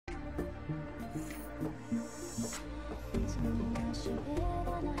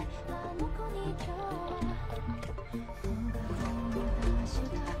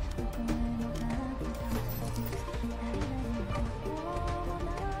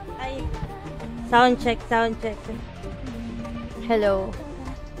Sound check, sound check. Hello.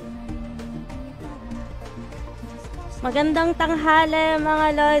 Magandang tanghali mga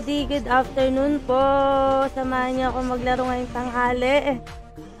Lodi. Good afternoon po. Samahan niyo ako maglaro ngayong tanghali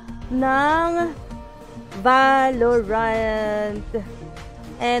ng Valorant.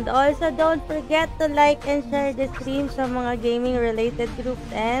 And also don't forget to like and share the stream sa mga gaming related groups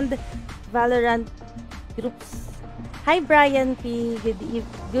and Valorant groups. Hi Brian P.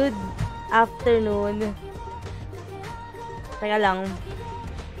 Good afternoon. Teka lang.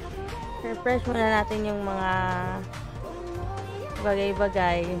 Refresh muna natin yung mga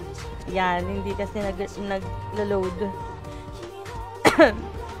bagay-bagay. Yan, hindi kasi nag-load.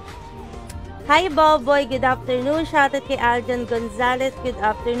 Hi Boboy, good afternoon. Shoutout kay Aljan Gonzalez. Good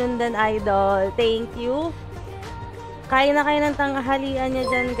afternoon din, idol. Thank you. Kain na kayo ng tanghalian niya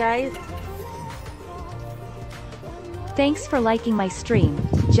dyan, guys. Thanks for liking my stream.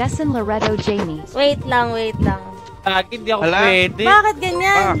 Jessen Loreto Jamie. Wait lang, wait lang. Hindi ako pwede. Bakit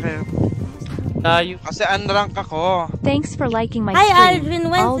ganyan? Bakit? Tayo. Kasi unrank ako. Thanks for liking my Hi stream. Aldrin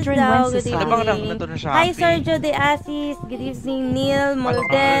Wenceslao. Good Ano bang rank evening. na to na siya? Hi Sergio De Asis. Good evening Neil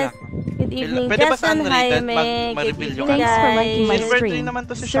Moldes. Good evening Pwede ba Jason unrated? Jaime. Good Ma-reveal yung evening Thanks for liking my guys. stream. naman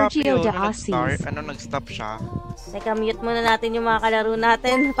to si Sergio Shopee. De Asis. Nag-stop siya? Teka, mute muna natin yung mga kalaro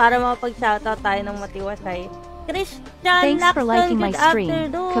natin para makapag-shoutout tayo ng matiwasay. Christian Thanks for Lacson, liking my good stream.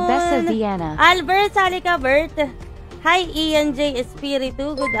 afternoon. Cabeza Viana. Albert, sali ka Bert. Hi Ian J.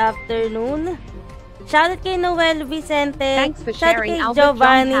 Espiritu, good afternoon. Shoutout kay Noel Vicente. Thanks for Shoutout sharing, kay Albert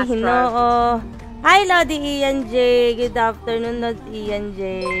Giovanni John Castro. Hinoo. Hi Lodi Ian J. Good afternoon, Lodi Ian J.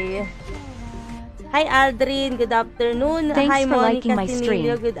 Hi Aldrin, good afternoon. Thanks Hi for Monica liking my stream.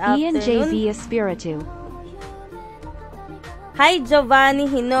 Sinilio, good afternoon. Ian J. V. Espiritu. Hi Giovanni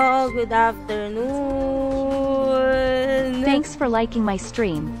Hinoo, good afternoon. Thanks for liking my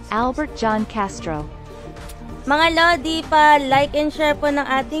stream. Albert John Castro. Mga Lodi, pa like and share po ng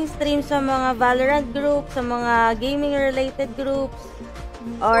ating stream sa mga Valorant groups, sa mga gaming related groups,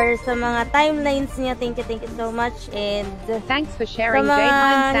 or sa mga timelines niya. Thank you so much. And Thanks for sa sharing, mga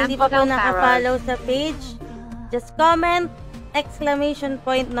J9 hindi pa po Sample nakafollow sa page, just comment, exclamation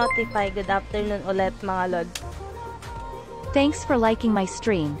point, notify. Good afternoon ulit mga Lodi. Thanks for liking my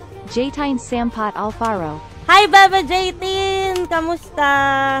stream. J-Tine Sampat Alfaro. Hi Baba J-Tin!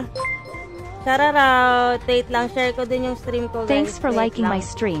 Kamusta? Chararaw! Wait lang, share ko din yung stream ko guys. Thanks for Wait liking lang. my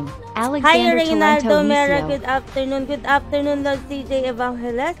stream. Hi Alexander Reynaldo Talento Mera, Nisio. good afternoon. Good afternoon, Lord CJ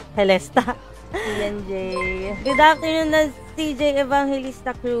Evangelista. Ian J. Good afternoon, Lord CJ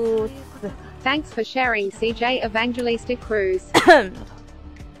Evangelista Cruz. Thanks for sharing, CJ Evangelista Cruz.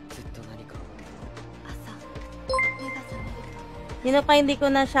 Yun pa hindi ko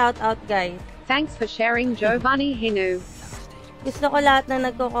na shoutout guys. Thanks for sharing, Giovanni Hinu. Gusto ko lahat na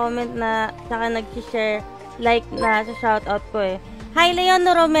nagko-comment na saka nag-share, like na sa shoutout ko eh. Hi Leon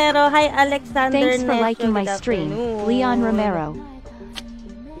Romero, hi Alexander Thanks for Nesio, liking my good stream. afternoon. Leon Romero.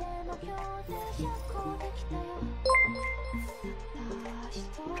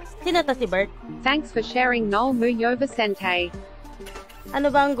 Sino to si Bert? Thanks for sharing, Noel Muyo Vicente. Ano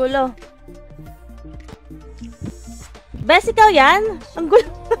ba ang gulo? Bes, ikaw yan? Ang gulo.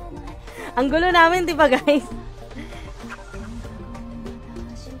 Ang gulo namin, di ba guys?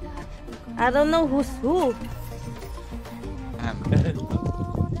 I don't know who's who.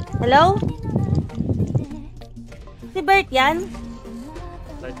 Hello? Si Bert yan?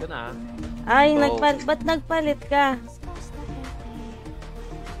 Start ko na. Ay, Oh. ba't nagpalit ka?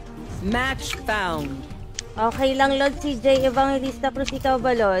 Match found. Okay lang, Lord CJ Evangelista Cruz, ikaw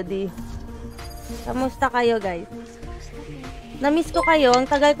ba, Lodi? Kamusta kayo, guys? Na-miss ko kayo, ang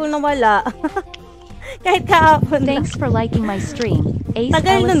tagal kong nawala. Kahit kahapon lang. Thanks for liking my stream. Ace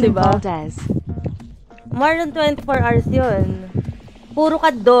Tagal nun, Ellison diba? Valdez. More than 24 hours yun. Puro ka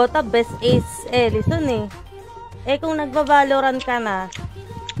Dota, best Ace Ellison eh. Eh kung nagba-Valorant ka na,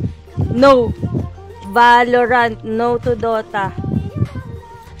 no. Valorant, no to Dota.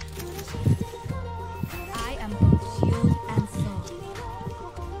 I am both shield and sword.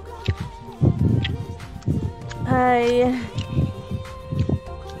 Ay.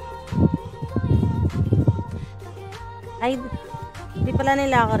 Ay, hindi pala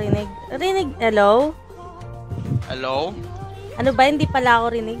nila ako rinig. Hello? Hello? Ano ba, hindi pala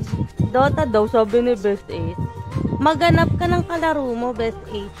ako rinig? Dota daw, sabi ni Best Ace. Maganap ka ng kalaro mo, Best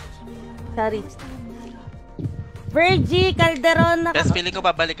Ace. Sorry. Virgie Calderon na... Best feeling ko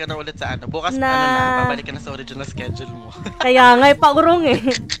babalik ka na ulit sa ano. Bukas babalik ka na sa original schedule mo. Kaya nga, paurong eh.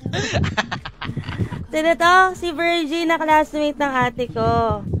 Sino to? Si Virgie na classmate ng ate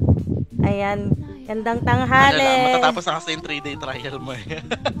ko. Ayan. Gandang tanghali. Matatapos na kasi yung 3-day trial mo eh.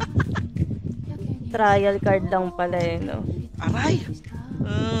 Trial card lang pala eh, no? Aray!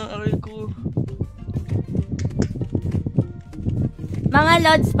 Aray ko. Mga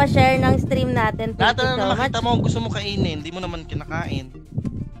Lods, pa-share ng stream natin. Thank Lahat you na so much. makita mo, gusto mo kainin. Hindi mo naman kinakain.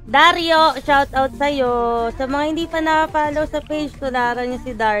 Dario, shout out sa'yo. Sa mga hindi pa nakapollow sa page, tularan niyo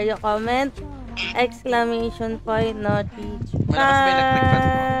si Dario. Comment, exclamation point, noti. Malakas ba electric fan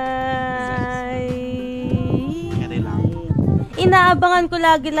mo? Kaya lang. Inaabangan ko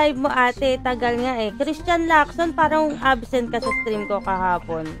lagi live mo, ate. Tagal nga eh. Christian Lacson, parang absent ka sa stream ko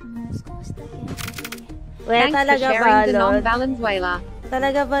kahapon. Thanks for talaga sharing ba, the Lord? non-Valenzuela.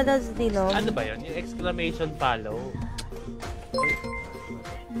 Talaga ba, Lods, Dino? Ano ba yun? Yung exclamation follow.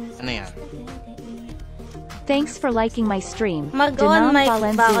 Ano yan? Thanks for liking my stream. Mag-on Dinah mic ba ako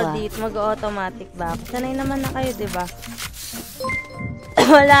Valenzuela. dito? Mag-automatic ba ako? Sanay naman na kayo, diba?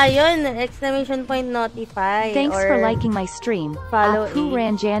 Wala yun. Exclamation point notify. Thanks or for liking my stream. follow Aku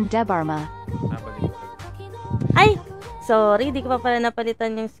Ranjan Debarma. Nabalik. Ay! Sorry, di ko pa pala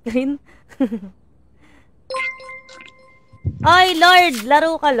napalitan yung screen. Oy, Lord!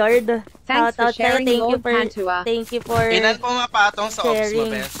 Laro ka, Lord. Thanks for Shout out sa'yo. sharing, Lord Pantua. Thank you for Ilan pumapatong sa ops mo,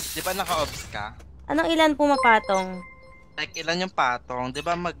 sharing. Bes? Di ba naka-ops ka? Anong ilan pumapatong? Like, ilan yung patong? Di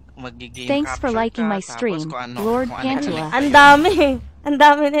ba mag-game Thanks for capture liking ka, my tapos stream, kung ano, Lord kung ano Pantua. Ang dami. Ang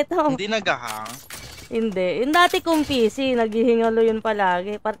dami nito. Hindi nagahang. Hindi. Yung dati kong PC, naghihingalo yun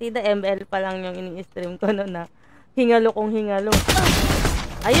palagi. Partida ML pa lang yung ini-stream ko noon na. Hingalo kong hingalo.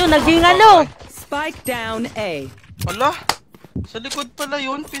 Ayun, naghingalo! Spike down A. Wala. Sa likod pala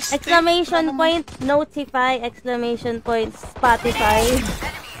yun, piste. Exclamation point notify, exclamation point Spotify,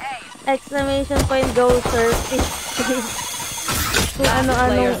 exclamation point go surf, kung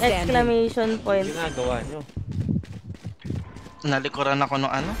ano-anong exclamation point. Ginagawa nyo. Nalikuran ako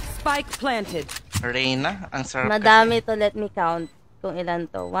nung ano? Spike planted. Reyna, ang sarap Madami to, let me count. Kung ilan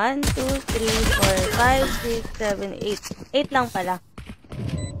to? 1, 2, 3, 4, 5, 6, 7, 8. 8 lang pala.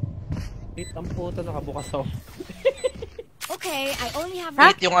 Wait, ang puto nakabukas ako. Okay, I only have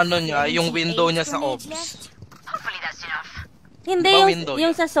Wait, yung ano niya, yung window niya sa ops. Hindi, Di ba yung, window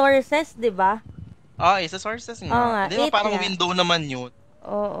yung sa sources, di ba? Sa sources nga. Oo nga, Di ba 8 parang nga. window naman yun?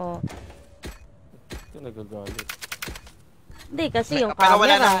 Oo. Ito nagagalit. Hindi, kasi yung Pero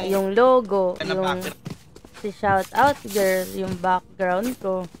wala camera, nang- yung logo, Ano yung bakit? si shout out girl, yung background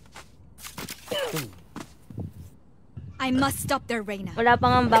ko. I must stop their Reina. Wala pa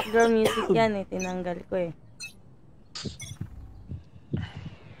nga background music yan eh, tinanggal ko eh.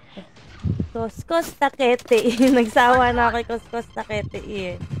 Koskos takete. Nagsawa na ako kay Koskos takete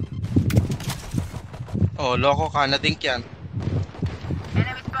eh. Oh, loko ka. Na-dink yan.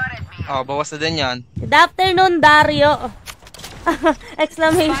 Oh, bawas na din yan. Good afternoon, Dario.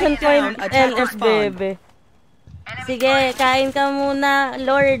 Exclamation Spike point down, attacker LF bebe. Sige, kain ka muna,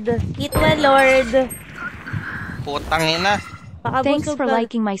 Lord. Eat well, Lord. Putang ina. Thanks Pakabusog for ka.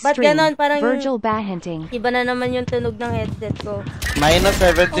 liking my Ba't stream. ganon? Parang Virgil Bahenting. iba na naman yung tunog ng headset ko. Minus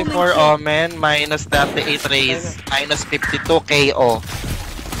 74 Omen, minus 38 Raze, minus 52 KO.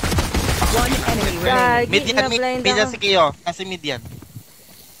 One enemy remaining. Gagi, Mid yan, na-blind mid yan ako. si Kiyo. Kasi mid yan.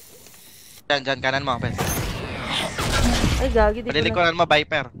 Dyan, kanan mo, Pes. Ay, gagi. Di ko na... Palilikuran mo,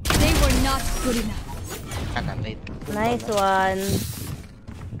 Viper. They were not good enough. Kanan, late. Nice one.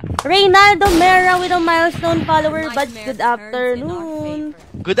 Reynaldo Mera with a milestone follower, but good afternoon.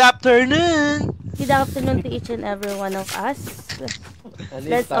 Good afternoon! Good afternoon to each and every one of us. Ano yung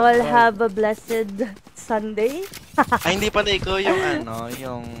Let's top all one? have a blessed Sunday. Ay, hindi pala ikaw yung ano,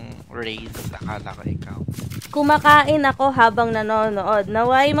 yung raid. Akala ko ikaw. Kumakain ako habang nanonood.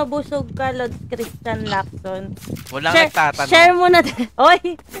 Naway mabusog ka, Lord Christian Lacson. Walang Share, nagtatanong. share mo na din. Oy,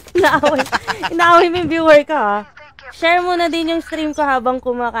 inaaway. Inaaway mo yung viewer ka, ha? Share mo na din yung stream ko habang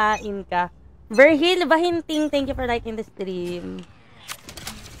kumakain ka. Verhil Bahinting, thank you for liking the stream.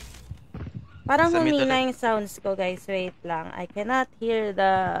 Parang Sa middle humina yung sounds ko, guys. Wait lang. I cannot hear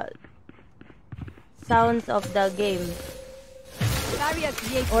the sounds of the game Barrier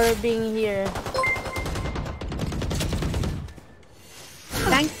created. or being here.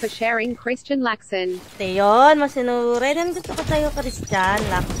 Thanks for sharing, Christian Laxon. Yun, masinuray. Yan gusto ko sa'yo, Christian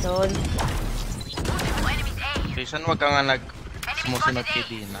Lacson. Jason, wag ka nga sumusunod kay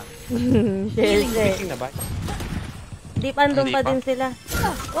Dinah. Siyempre. Na ba? Di pa andun Hindi pa pa. din sila.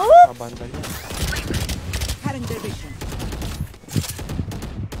 Oh! Kabanda niya. Cutting their vision.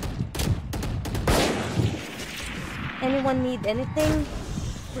 Anyone need anything?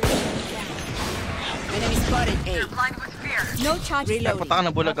 Enemy spotted A. No charge. Ay, puta ka,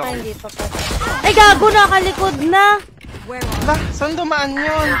 nabulag Baka ako. hindi pa pa. Ay, gago! Nakalikod na! Where are Ba, saan dumaan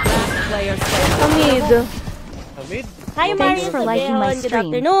yun? Player standing. Kamid. Sa mid? Hi, Thanks Mario for liking my Sabeon. Good stream.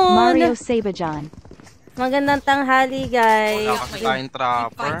 afternoon. Mario Sabajan. Magandang tanghali, guys. Wala kasi tayong Keep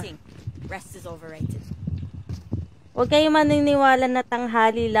trapper. fighting. Rest is overrated. Huwag kayo maniniwala na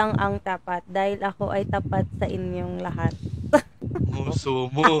tanghali lang ang tapat dahil ako ay tapat sa inyong lahat.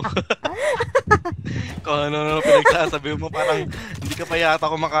 Muso mo. Kung ano pinagsasabi mo, parang hindi ka pa yata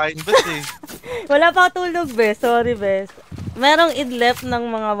kumakain, bes eh. Wala pa ako tulog, bes. Sorry, bes. Merong idlep ng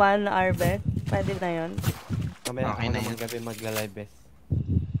mga 1 hour, bes. Pwede na yun. Mamaya Okay ako na naman yun. gabi magla-live best.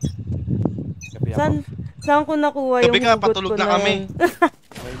 Gabi ako. Saan ko nakuha yung Gabi ka, hugot patulog ko na kami. yun?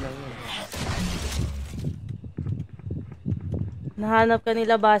 Okay lang yun. Nahanap ka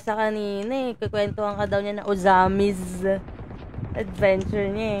nila basa kanina eh. Kukwentuhan ka daw niya na Ozami's adventure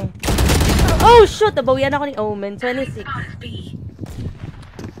niya eh. Oh shoot! Nabawian ako ni Omen. 26.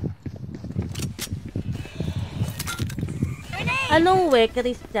 Anong we,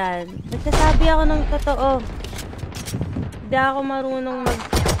 Christian? Nagsasabi ako ng totoo. Hindi ako marunong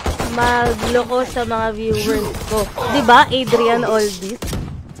magloko sa mga viewers ko. Diba, Adrian Oldies?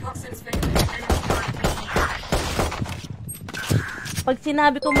 Pag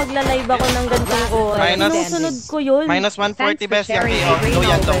sinabi ko magla-live ako ng ganitong oras, Minus- sinusunod ko yun. Minus 140 Thanks for bes yan sharing, kayo. Green Go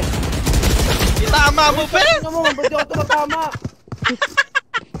yan daw. Always. Itama mo, bes! Ano mo, ba't di ako tumatama?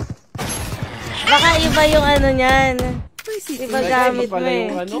 Baka iba yung ano niyan. Iba Ay, gamit iba mo pala eh.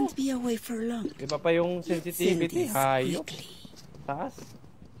 yung ano? Be away for long. Iba pa yung sensitivity. Hayop. Taas.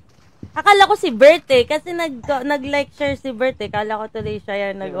 Akala ko si Bert eh, kasi nag-lecture si Bert eh. Kala ko tuloy siya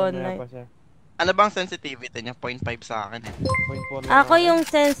yan, Mamaya nag-online. pa siya. Ano bang sensitivity niya? 0.5 sa akin eh. 0.4 lang Ako yung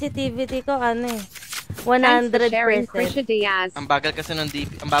sensitivity ko, ano eh, Thanks for sharing, 100%. Krisha Diaz. Ang bagal kasi ng DP,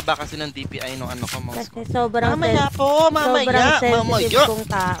 ang baba kasi ng DPI nung ano ko, mouse ko. Kasi sobrang, Mamaya po, sobrang mamaya, sensitive mamaya. kong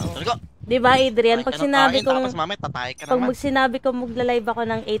tao. Talaga, Diba, Adrian? Pag sinabi kong, tapos mamaya tatay ka pag naman. sinabi ko magla-live ako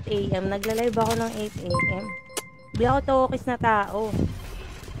ng 8 AM, nagla-live ako ng 8 AM. Di ako tokis na tao.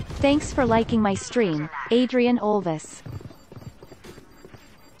 Thanks for liking my stream, Adrian Olvis.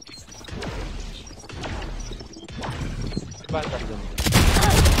 Banda dun.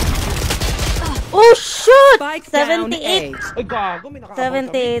 Oh, shoot! Spike down 78! A. Ay, gago. May nakakabang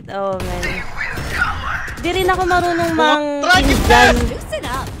 78, oh man. Di rin ako marunong mang Try it, pinsan Loosen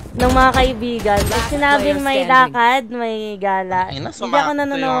up. ng mga kaibigan. Pag sinabing may player standing. lakad, may gala. Ay, Hindi sumakto ako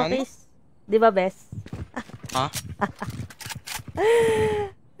nanonotice. Di ba, Bes? Ha?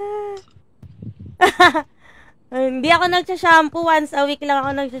 Hindi ako nagsha-shampoo. Once a week lang ako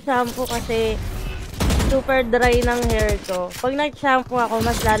nagsha-shampoo kasi super dry ng hair ko. Pag nag-shampoo ako,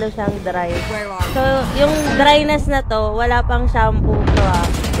 mas lalo siyang dry. Where are So, yung dryness na to, wala pang shampoo to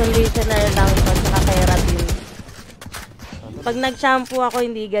conditioner lang to, tsaka keratin. Pag nag-shampoo ako,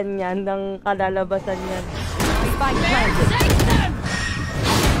 hindi ganyan ng kalalabasan yan. Spike planted.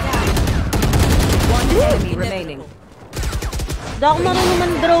 One enemy remaining. Hindi ako marunong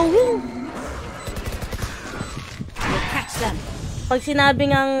man-drawing. Catch them. Pag sinabi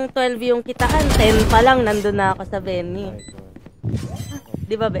ngang 12 yung kitaan, 10 pa lang, nandun na ako sa venue.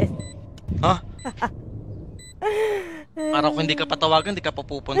 Di ba, Bes? Ha? Parang kung hindi ka patawagan, hindi ka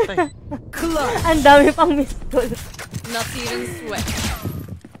pupunta eh. Clutch. Ang dami pang missed call. Not even sweat.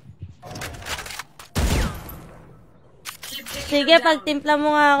 Sige, pagtimpla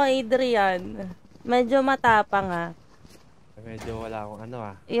mo nga ako, Adrian. Medyo matapang Medyo wala akong ano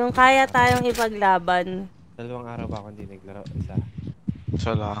Yung kaya tayong ipaglaban. 2 araw ba ako hindi naglaro? Isa.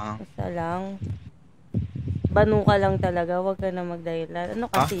 So lang. Isa lang. Banu ka lang talaga, wag ka na magdahilan. Ano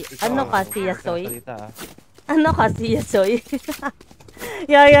kasi, ano kasi, Yasoy? Salita, Ano kasi, Yasoy?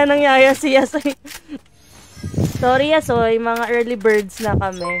 Yaya nang yaya si Yasoy. Sorry, Yasoy, mga early birds na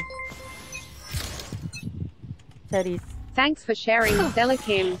kami. Charis. Thanks for sharing, Stella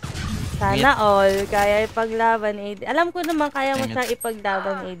Kim. Sana all, kaya ipaglaban, Adrian. Alam ko naman, kaya mo siyang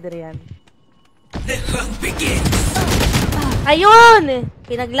ipaglaban, Adrian. Ayun!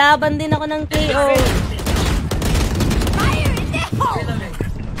 Pinaglaban din ako ng KO.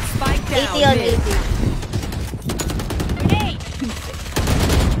 Spike 80 down. on 80.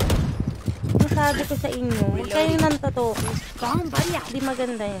 Sabi ko sa inyo, huwag kayong nantotokis. Di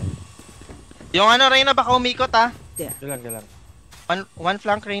maganda yan. Yung ano, Reyna, baka umikot ah. Galang. One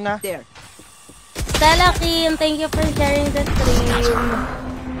flank, Reyna. There. Stella Kim, thank you for sharing the stream.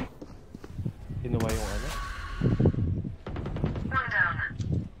 Kinuha yung ano?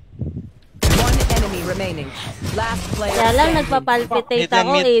 One enemy remaining. Last player Kaya lang, standing. nagpapalpitate Mid yan,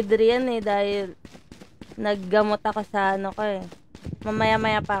 ako, mid. Adrian dahil naggamot ako sa ano ko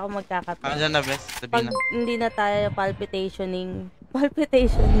Mamaya-maya pa ako magkakape. Andiyan na, bes. Sabi Pag na. hindi na tayo palpitationing.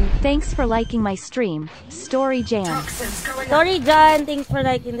 Thanks for liking my stream, Story Jam. Sorry, John. Thanks for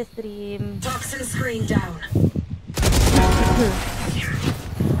liking the stream. Toxin screen down.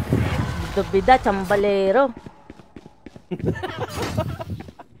 Bida-bida, chambalero.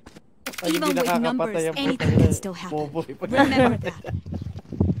 Even with numbers, anything can still happen. Remember that.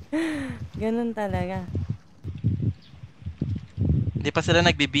 Ganun talaga. Hindi pa sila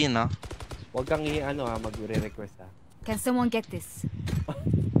nagbibi, no? Huwag kang magre-request ha. Can someone get this?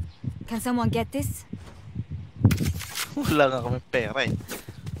 Can someone get this? Wala nga kami pera eh.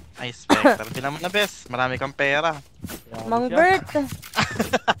 Ay, Spectre. Pinaman na, bes. Marami kang pera. Mang Bert.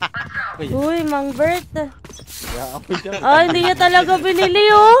 Uy, Mang Bert. Siya. Ay, hindi niya talaga binili,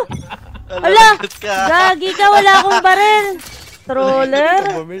 oh. Ala, gagi ka, wala akong baril. Troller.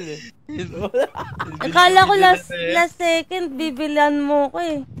 Akala ko last second, bibilan mo ko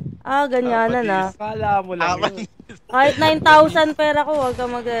eh. Ah, ganyanan ah. Akala mo lang yun. Kahit 9,000 pera ko, huwag kang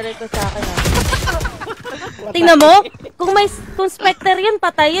mag-request sa akin ah. Tingnan mo, kung Spectre yun,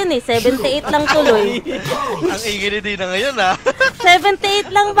 patay yun eh. 78 lang tuloy. Ang ingin ni Dinah ngayon, ha? 78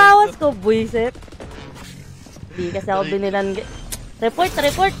 lang bawas ko, buisit. Hindi kasi ako binilan. Report.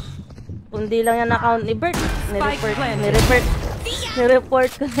 Kung di lang yan account ni Bert,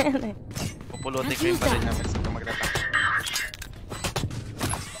 ni-report ko na yan eh. Pupulutin ko yung pa rin namin sa magdata.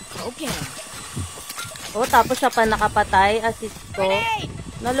 Okay. Oh, tapos siya pa nakapatay, assist ko.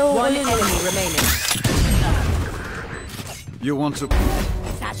 Naloko One yun. enemy remaining. You want to...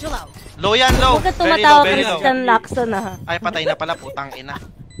 Satchel out. Low yan, low! Huwag ka Very low, tumatawa, very low. Christian Lacson ah. Ay, patay na pala, putang ina.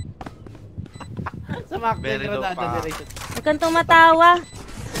 Sa Mac, Very low pa. Huwag kang tumatawa.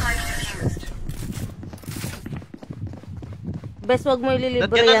 Bes, wag mo ililibre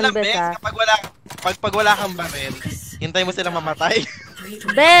Ganun yan, lang, Bes Bes. ah. Pag wala kang baril, hintay mo silang mamatay.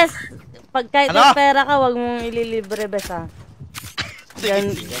 Bes, pag kahit Ano? may pera ka, wag mong ililibre, Bes ah.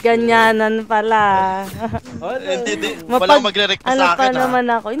 Ganyanan pala. Hindi. Walang magre-request ano sa pa akin, ha? naman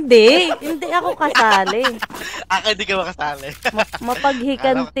ako? Hindi ako kasali. Hindi ka makasali.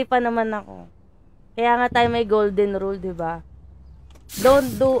 Mapaghikanti pa naman ako. Kaya nga tayo may golden rule, di ba?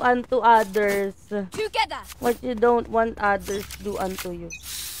 Don't do unto others Together. what you don't want others do unto you.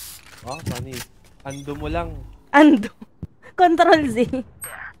 Oh, funny. Ando mo lang. Ando. Control Z.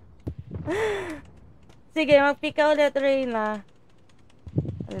 Sige, mag-pick ka ulit, Reyna.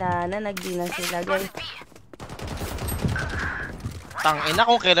 Wala na, nag-D na sila, guys. Tangina,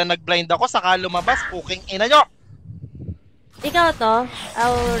 kung kailan nag-blind ako, saka lumabas, puking ina nyo! Ikaw to,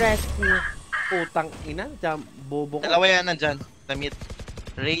 I'll rescue. Putang ina, bobo ko. Dalawa yan nandyan. Damit.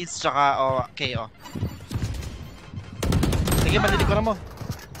 Raze, tsaka KO. Sige, malilig ko na mo.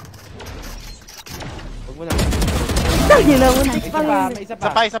 Huwag mo lang. Dahil na, muntik Isa pang pa, yun. may isa pa.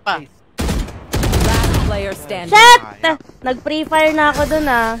 Isa pa. Last player standing. Shit! Nag-free fire na ako dun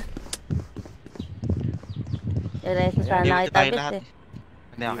ah. Ireso sana kita, Bes eh.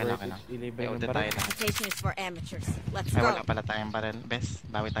 Hindi, okay na. Ilibay May ng ulit baril. tayo na. Invitation is for amateurs. Let's Ay, go. wala pala tayong baril. Best,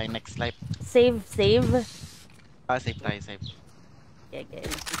 bawi tayo next life. Save. Save tayo. Okay.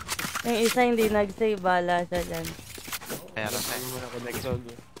 Yung isa hindi nag-save, bala siya dyan. Pero, Ano mo na connection?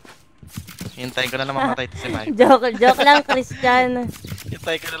 hintayin ko na lang mamatay si Viper. Joke lang, Christian.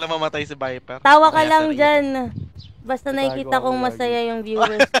 Hintayin ko na lang mamatay si Viper. Tawa ka Kaya lang sarili. dyan. Basta nakikita kong masaya yung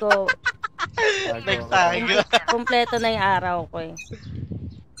viewers ko. Nagtago. Kompleto na yung araw ko eh.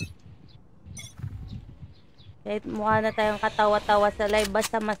 Kahit mukha na tayong katawa-tawa sa live,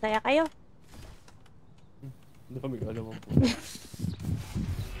 basta masaya kayo. Dami ko alam mo po.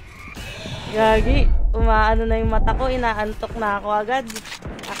 Gagi, umaano na yung mata ko, inaantok na ako agad.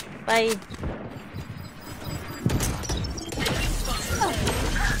 Akpay.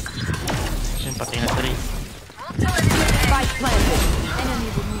 Yung pati na 3. Spike planted. Enemy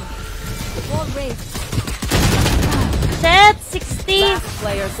removed. Wall raised. Shit! 60! Last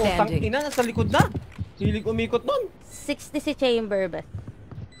player Putang standing. ina, nasa likod na. Hilig umikot nun. 60 si Chamber ba?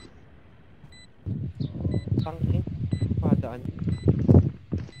 Tangin. Padaan.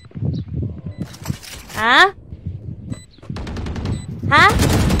 Ha? Ha?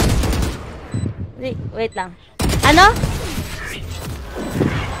 Wait lang. Ano?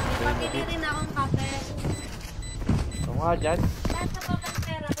 Pabili rin akong kape. Ito nga dyan. Nasa pa bang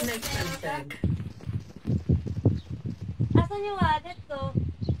pera ko? Asan yung wallet ko?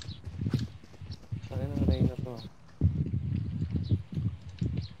 Saan ang ray na to?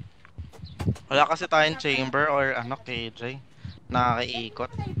 Wala kasi tayong chamber or ano, KJ. Nakakaikot.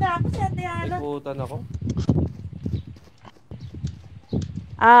 Ako si Ate Ana. Ikutan ako.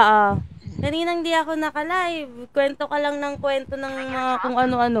 Kaninang di ako naka-live. Kwento ka lang ng kwento ng mga kung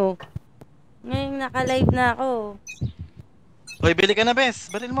ano-ano. Ngayon naka-live na ako. Hoy, bili ka na, Bes.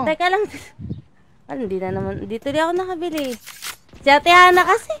 Baril mo. Teka lang. Hindi na naman. Dito di ako nakabili. Si Ate Ana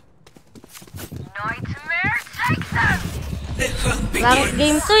kasi. Ranked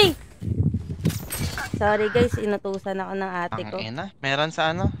game to eh. Sorry guys, inutusan ako ng ate ko. Ang ina. Meron sa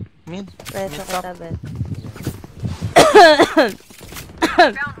ano? Mid. Preso Mid top. kita, bes.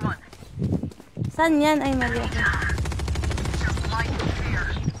 Saan yan? Ay, mali ako.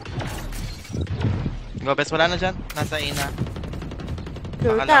 Go, bes. Wala na dyan. Nasa A na.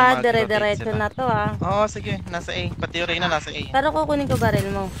 Sure Baka lang ka, mag-rotate dire-diretso sila. na to ah. Oo, sige. Nasa A. Pati yung Reyna nasa A. Pero kukunin ko baril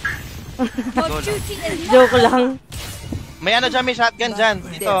mo. Go lang. Joke lang. May ano dyan, may shotgun dyan.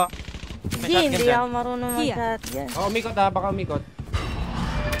 Ito. May Hindi, shotgun hindi dyan. ako marunong mag-shot yan. Oh, umikot ha, baka umikot.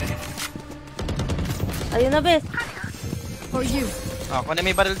 Ayun na, bes. For you. Oh, kunin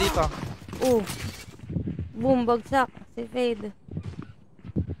may baril dito. Boom, bagsak. Si Fade.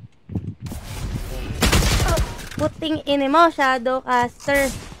 Puting ini mo, Shadowcaster.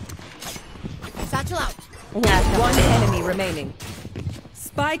 Satchel out. Ayan. One enemy remaining.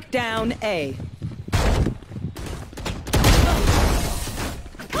 Spike down A.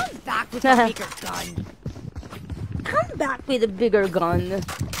 Come back with a bigger gun. Come back with a bigger gun.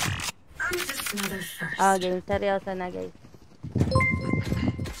 Okay, seryoso na guys.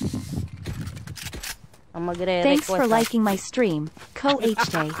 Ang magre-request. Thanks for liking my stream,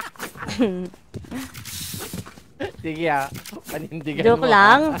 Co-HJ. Sige ah. Panindigan Joke mo.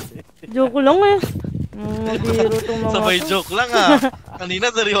 lang. Joke lang eh. Mabiro itong mga Sabay to. joke lang ah. Kanina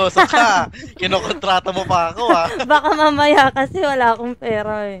seryoso ka. Kinokontrata mo pa ako ah. Baka mamaya kasi wala akong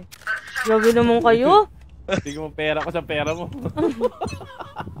pera eh. Grabe naman kayo. Sige mo pera ko sa pera mo.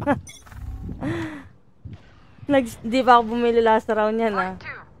 Di ba ako bumili last round yan ah.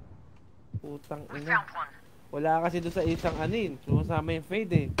 Putang ina. Wala kasi doon sa isang anin. Sumasama yung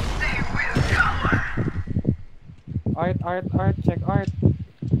Fade eh. Art. Check art.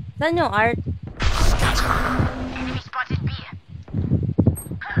 Saan yung art?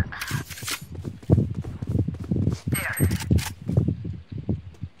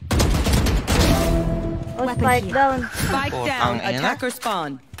 Oh, spike down. Spike Oh, down. tangina. Attacker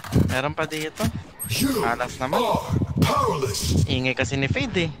spawn. Meron pa dito. Alas naman. Ingay kasi ni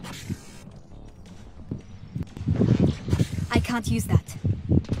Fade eh. I can't use that.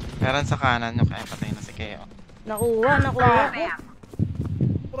 Meron sa kanan yung kaya patay na si Keo. Nakuha.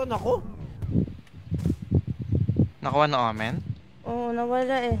 Puro na ko. Nakuha na Omen. Oo,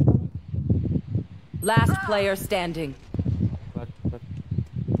 nawala eh. Last player standing. But.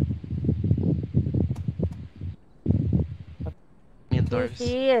 Mid doors.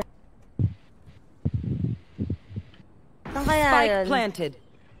 Easy. Saan kaya Spike yun? planted.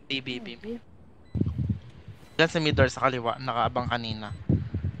 B. Diyan sa mid door sa kaliwa. Nakaabang kanina.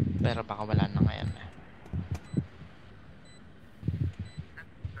 Pero baka wala na ngayon eh.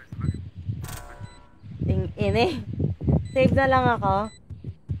 Ini. Save na lang ako.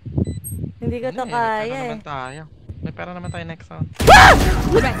 Hindi ko to May kaya pera eh. naman tayo. May pera naman tayo next round.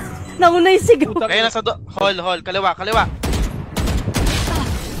 Nauna yung sigaw. Kaya nasa hall. Kaliwa.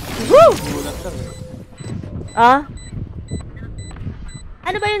 Woo! Ah?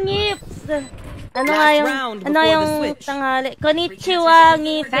 Ano ba yung ngips? Ano nga Last yung, round ano before the yung switch. tanghali? Konnichiwa,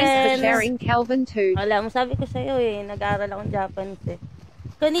 Thanks for ngipin. sharing, Kelvin too. Wala, sabi ko sa'yo eh. Nag-aaral akong Japanese eh.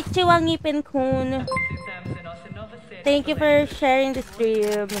 Konnichiwa, ngipin kun. Thank you for sharing the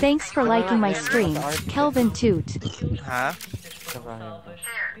stream. Thanks for liking my stream, Kelvin Toot. Ha?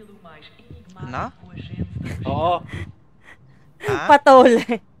 Na? Oo. Ha?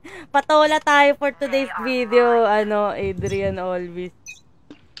 Patola tayo for today's video. Adrian always.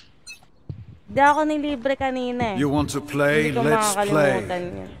 Di ako nilibre kanina eh. You want to play? Hindi ko Let's play. makakalimutan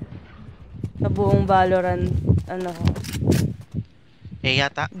yun. Sa buong Valorant,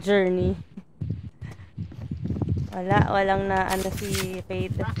 Yata. journey. Walang na si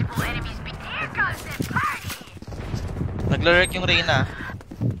Fate. Naglo-lurk yung Reyna.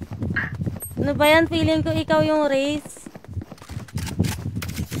 Ano ba yan? Feeling ko ikaw yung race.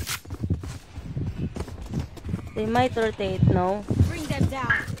 They might rotate, no? Bring them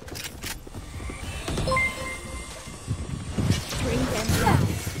down. Bring them down.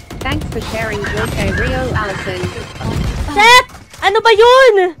 Thanks for sharing, Wilke Rio Allison. Shit! Ano ba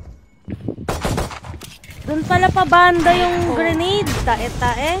yun? Doon pala pa banda yung grenade.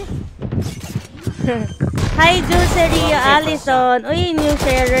 Tae-tae. Hi, Juiceria Allison. Uy, new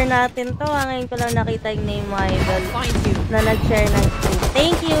sharer natin to. Ngayon ko lang nakita yung name mo, idol. Na nag-share ng stream.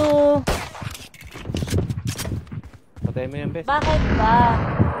 Thank you! Patay mo yan, bes. Bakit ba?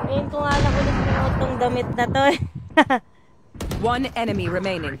 Ngayon ko nga lang ulit pinuot tong damit na to eh. One enemy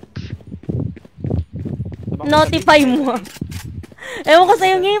remaining. Notify mo. Ewan ko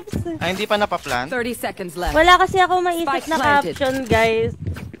sa'yo, Gips. Ay, hindi pa napaplan? 30 seconds left. Wala kasi ako maisip Spike na planted. caption, guys.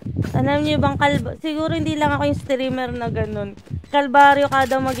 Alam niyo bang siguro hindi lang ako yung streamer na ganun. kalbaryo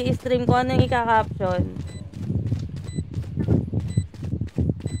kada mag-i-stream ko. Ano yung ika-caption?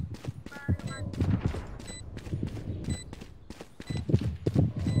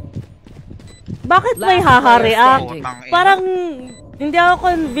 Bakit may haha-react? Parang hindi ako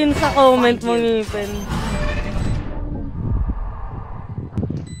convinced sa comment mo, Ngipin.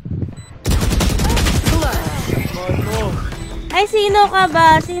 Ay, sino ka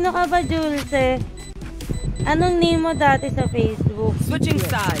ba? Sino ka ba, Julce? Anong name mo dati sa Facebook? Switching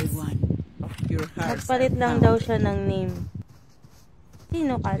sides. Nagpalit lang daw siya ng name.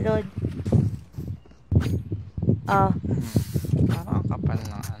 Sino ka, Lord? Oh. Parang kapal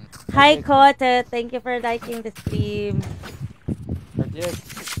na ano. Hi, Kote. Thank you for liking the stream. Yes.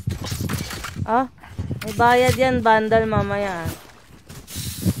 Oh, may bayad yan, bundle mamaya.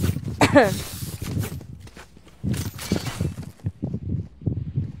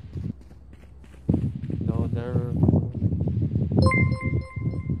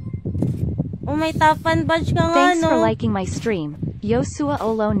 Oh, may top fan badge ka nga, Thanks no? for liking my stream. Yosua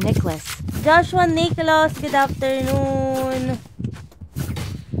Olo Nicholas. Joshua Nicholas, good afternoon.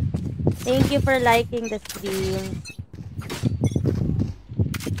 Thank you for liking the stream.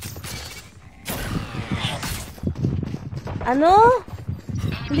 Ano?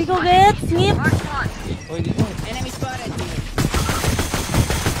 Hindi ko get, Snip. Enemy spotted.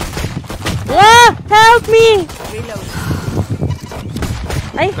 Wah! Help me! Reload.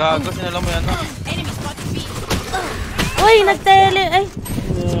 Ay! Gago, sinalam mo yan, no? Enemy spotted B. Uy, nagtele. Ay!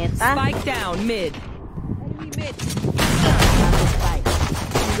 Neta. Spike down mid. Enemy mid.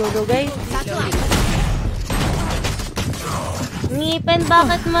 Go, guys. Ngipin,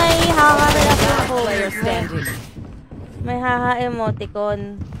 bakit may haha-react ako? Player standing. May haha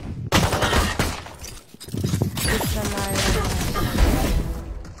emoticon. Please naman.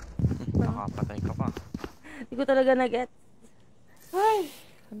 Nakapatay ka pa. Hindi ko talaga nag-get. Ay,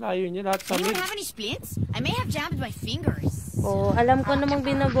 layo niya lahat sa mid. Have any splints? I may have jammed my fingers. Oh, alam ko namang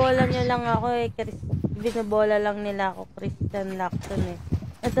binabola niyo lang ako eh. Binabola lang nila ako. Christian Lacton eh.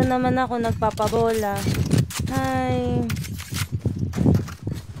 Ito naman ako nagpapabola. Hi.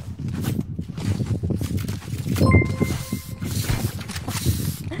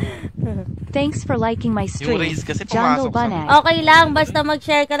 Thanks for liking my stream. Yung raise kasi Jungle pumasok sa Bunag. Okay lang, basta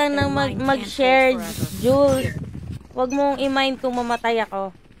mag-share ka lang ng mag-share, Jules. Huwag mong i-mind kung mamatay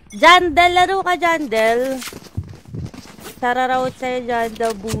ako. Jandel, laro ka, Jandel. Sararawat sa'yo,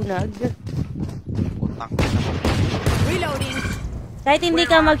 Jandel, bunag. Putang. Reloading. Kahit hindi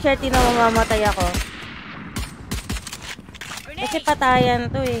ka mag-share, mamamatay ako. Kasi patayan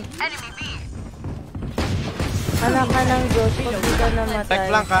to eh. Anak ka ng Diyos, pag di ka namatay.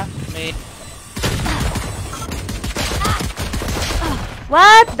 Tek lang ka. May...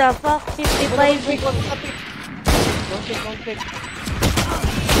 What the fuck? 55. Don't pick.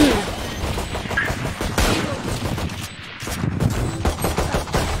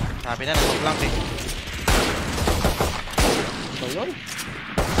 Sabi na, nag lang eh. So yun.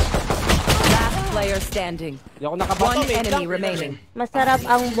 Last player standing. Di ako nakabato. One enemy remaining. Masarap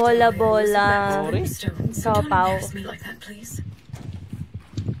ang bola-bola. Sopaw.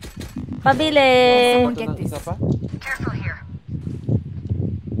 Pabili. Ito ng isa pa.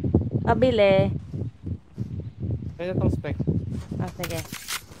 Pabili. Kaya itong spec. Ah, sige.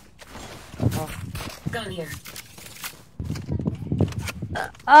 Oh.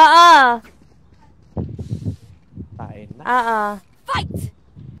 Tain na. Fight!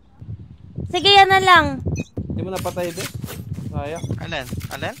 Sige, yan na lang. Hindi mo napatay din? Sayang. Alin?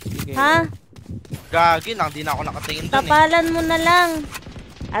 Alin? Sige. Ha? Gagi lang, di na ako nakatingin dun eh. Tapalan mo na lang.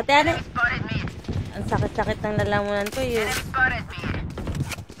 Ate, ano? Ang sakit-sakit ng lalamunan ko yun.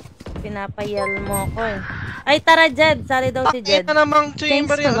 Pinapayal mo ako eh. Ay, tara, Jed. Sari daw si Jed. Ito namang Thanks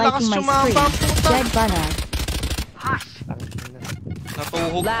chamber for yun. Lakas liking my sumamba ang stream. puta. Jed Bunag.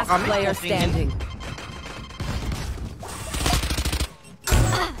 Natuhog pa Last kami. player Tingin. standing.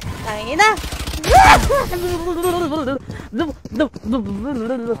 Tangina.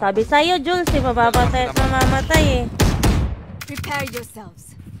 Sabi sa'yo, Jules, mababasay at mamamatay eh. Prepare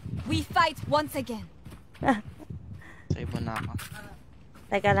yourselves. We fight once again. Save mo na ako.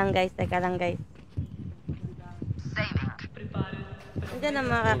 Teka lang guys. Nandiyan ang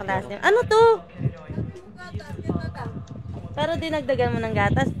mga kaklase. Ano to? Pero dinagdagan mo ng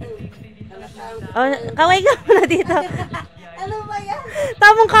gatas. Oh, kaway ka muna dito. Ano ba yan?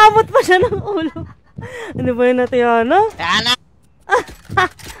 Tamang kamot pa siya ng ulo. Ano ba yun natin yan, no?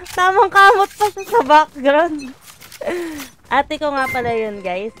 Tamang kamot pa siya sa background. Ate ko nga pala yun,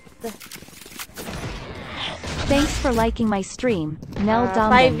 guys. Thanks for liking my stream. Nel 5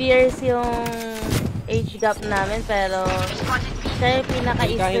 Domin. years yung age gap namin, pero Siya yung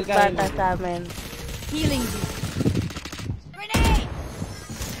pinaka-isip bata sa amin. Healing you.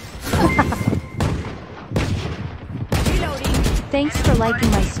 Reloading. Thanks for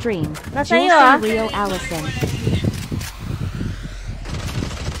liking my stream. Nasa Jules iyo, ah. Del Rio Allison.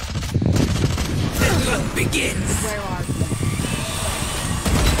 Where are you?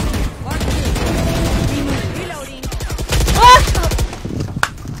 Reloading.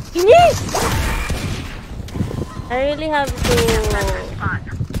 Inis! I really have to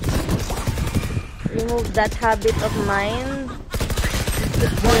remove that habit of mine.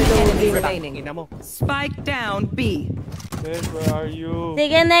 One enemy remaining. Ina mo. Spike down B. Jed, where are you?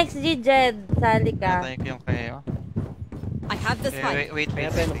 Sige, next G, Jed. Sali ka. Thank you yung kayo. I have the Wait, spike. wait. Kaya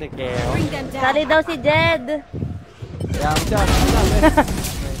tayo mo si Keo. Bring them down. Sali daw si Jed. Kaya mo siya.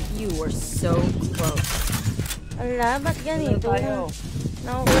 You were so close. Ala, ba't ganito? Tayo.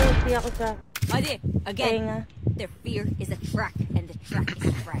 Nakukulti ako sa Ade, again. tenga. Their fear is a track, and the track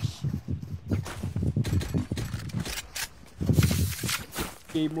is fresh.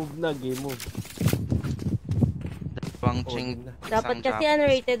 Game move na, game move. Bang ching. Dapat kasi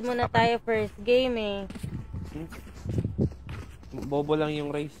unrated muna tayo first game eh. Bobo lang yung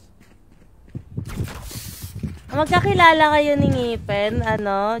race. Magkakilala kayo ni Ngipen,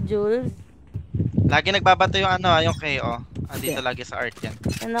 Jules? Lagi nagbabato yung yung KO. Andito lagi sa art yan.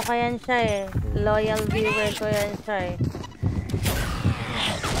 Ano ko yan siya eh. Loyal viewer ko yan siya eh.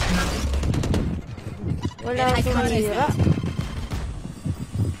 Wala akong hira.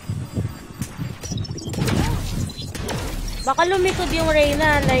 Baka lumikod yung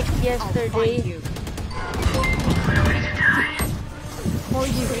Reyna like yesterday.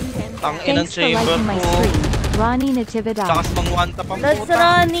 Ang inang Thanks for chamber liking my ko. stream. Ronnie Natividad. Lakas mang one tap ang Let's puta.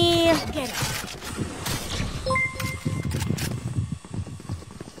 Ronnie!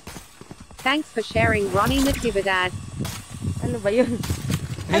 Thanks for sharing, Ronnie Natividad. Ano ba yun?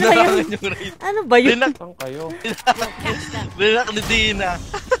 Ano ba Dinakalan yun? yung raid. Ano ba yun? Saan kayo? Dinak ni Dinah.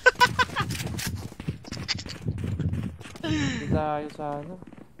 Hindi tayo sa ano.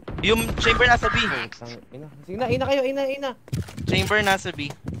 Yung chamber nasa B. Ina. Sige na, ina kayo, ina. Chamber nasa B.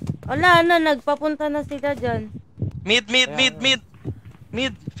 Wala na, nagpapunta na sila dyan. Mid. Mid.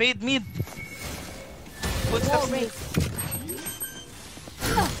 Fade mid. Footsteps mid.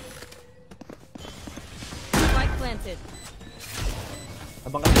 Spike planted.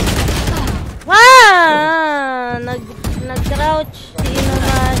 Abang ka. Wow! Nag-crouch. Sino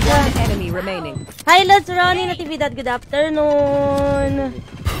na dyan? One enemy remaining. Hi, Lods Ronnie Natividad. Good afternoon.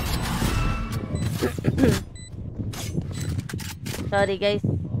 Sorry, guys.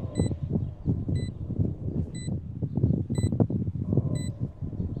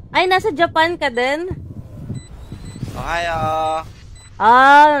 Ay, nasa Japan ka din? Ohio.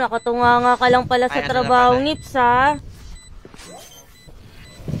 Nakatunga ka lang pala sa Ay, ano trabaho, na pala? Ngips, ha?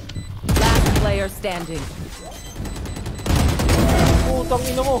 Last player standing. Putang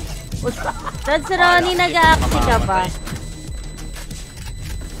ina mo. Lods Ronnie, nag-a-axi ka ba?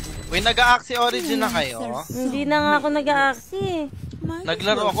 Uy, nag-a-axi origin na kayo. Hindi na nga ako nag-a-axi.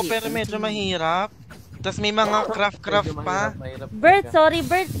 Naglaro ako pero medyo mahirap. Tapos may mga craft pa. Mahirap. Bert, sorry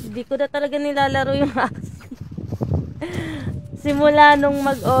Bert. Di ko na talaga nilalaro yung axi. Simula nung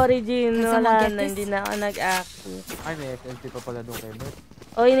mag-origin, wala na, hindi na ako nag-axi. Ay, may SLT pa pala doon kay Bert.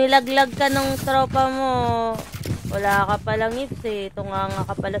 Oy, nilaglag ka nung tropa mo. Wala ka palang Ngips eh. Tunganga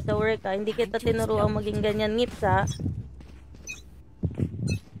ka pala sa work ha. Hindi kita tinuruang maging ganyan Ngips ha.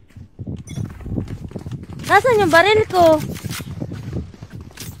 Nasaan yung baril ko?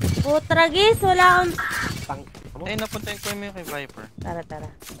 Putragis, wala akong... Tang. Mo? Ay, napuntahin ko yung kay Viper. Tara.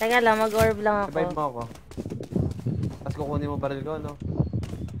 Teka lang, mag-orb lang Survive ako. mo ako. Tapos kukunin mo baril ko, no?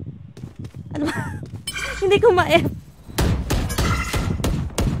 Ano ba? Hindi ko ma-F.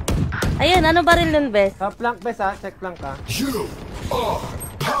 Ayun, ano baril nun, Bes? Sa flank, bes ha? Check flank ha?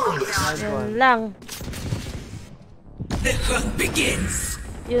 Yun lang.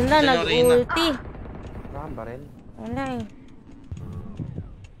 Yun lang, Yan yung Reyna. nag-ulti. Wala kang baril. Wala eh.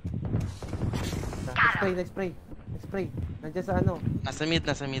 Spray. Nandiyan sa ano? Nasa mid.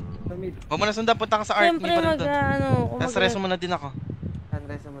 Sa mid. Huwag mo na sundan, punta ka sa art. Siyempre May pa rin doon. Tapos reso mo na din ako.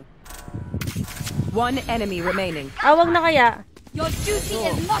 Sunrise naman. One enemy remaining. Wag na kaya. Your duty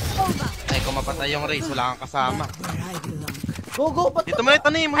is not over. Ay, kung mapatay yung race, wala kang kasama. Go! Ba't Dito mo na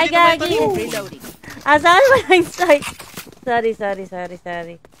itanim. Ay, Dito mo na gagi. itanim. Reloading. Saan mo lang strike? Sorry.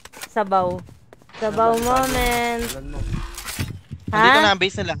 Sabaw moment. Ulan mo? Dito na, Ha?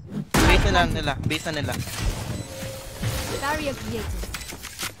 base nila. Base na nila. Barrier created.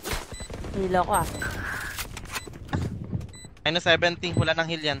 Hilo ko ah. Ay, na 70. Wala nang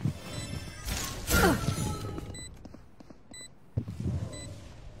heal yan.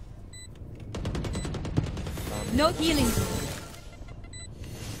 No healing.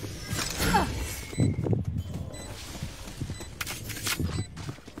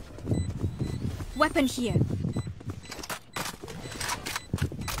 Weapon here.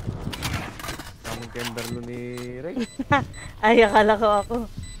 Kaming Kimberlo ni Ray. Ay, akala ko ako.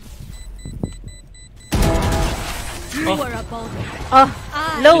 You were a boulder. Oh,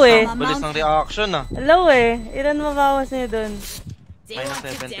 I low eh. am a Bilis ng mountain. reaction ah. Low eh. Ilan mabawas niyo dun? Do you Minus want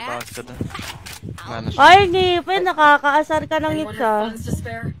to 70 dance? bucks ka dun. Ano siya? Ay, ngipin. Nakakaasar ka ng ngipsa.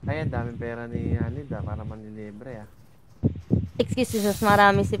 Ay, ang daming pera ni Hanida para manilibre ah. Excuse me,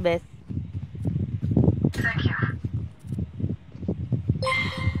 marami si Beth.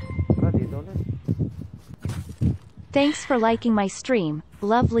 Tara, dito ulit. Thanks for liking my stream.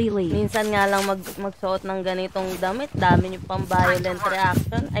 Lovely Lee. Minsan nga lang magsuot ng ganitong damit. Dami niyo pang violent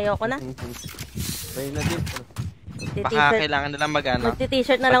reaction. Ayoko na. Ray na din. Baka kailangan nila mag-ano.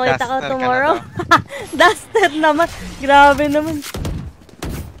 Magti-t-shirt na lang ulit ako Mag-duster ka na tomorrow. daw. Duster naman. Grabe naman.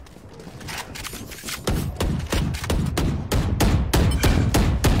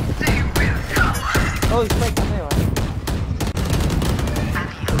 Oh, spike na kayo ah.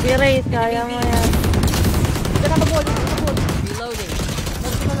 Sige, Race. Kaya mo yan. Ito na mag-wall. Reloading.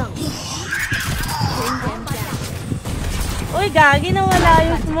 Ito na lang. Bring them down. Uy, gagi na wala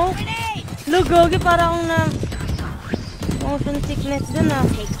yung smoke. Lugogi parang na motion sickness dun ah.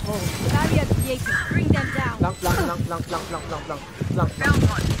 Take hold. Barrier created. Bring them down. Lang.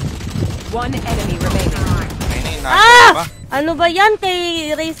 One enemy remaining. Ayun na yun, Ah! ba? Ano ba yan? Kay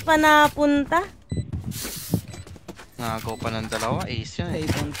Race pa napunta? Nagaw pa ng dalawa. Ace yun eh.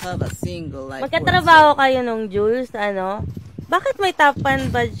 don't have a single life. Magkatrabaho kayo nung Jules, ano? Bakit may top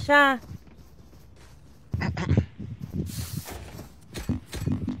 1 badge siya?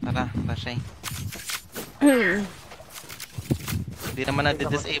 Tara, Rashay. Hindi naman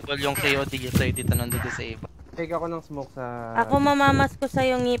na-disable yung KOD dito. Dito nang disable. Take ako ng smoke sa... Ako mamamas ko sa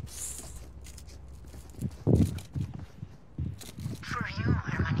yung ngips.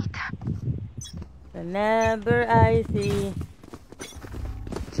 Whenever I see.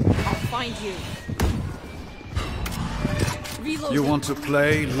 I'll find you. Reloading. You want to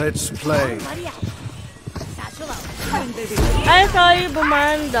play? Let's play. Maria. Satchel out. Ay, sorry,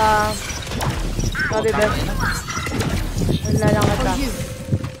 bumanda. Sorry, Beth. Wala lang ata.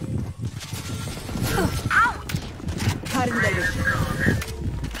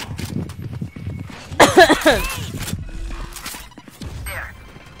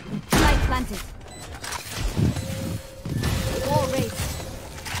 Light planted. Wall raised.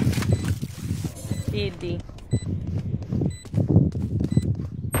 CD.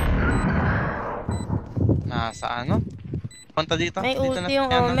 Nasa ano? Punta dito. May Dito ulti yung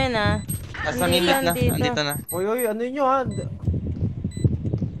Yan, Omen ah. Nasa Hindi mimit yan na. dito. Andito na. Oy, ano yun ha?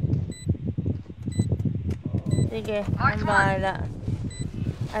 Sige, ang bahala.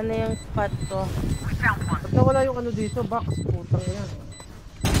 Ano yung spot ko? Ba't nawala yung ano dito? Box, putang yan.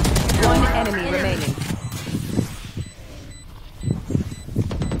 One enemy remaining.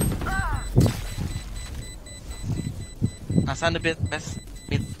 Nasaan na best?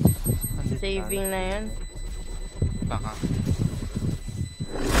 Mid. Andito Saving na yan. Baka.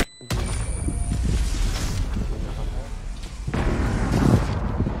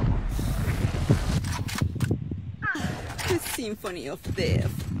 The symphony of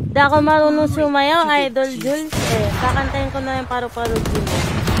death. Di ako marunong sumayaw, Idol Jules eh. Kakantayin ko na yung paru-paro mo.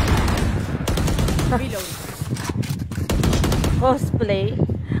 Reload. Cosplay.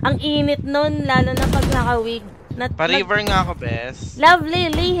 Ang init nun, lalo na pag naka-wig. Pa-river nga ako, best. Lovely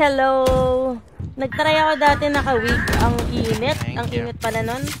Lee, hello! Nagtry ako dati naka-wig. Ang init. Thank Ang you. init pala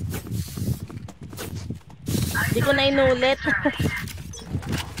nun. Di ko na inulit.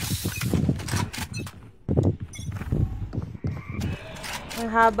 Ang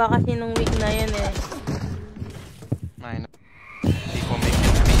haba kasi nung wig na yun eh. Ay, hindi ko may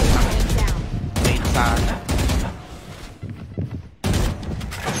made sana.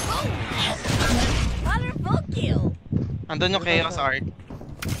 Wonderful kill. Andun yung chaos art.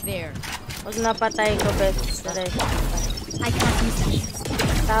 There. Pag napatay ko, best. Diretso. I can't use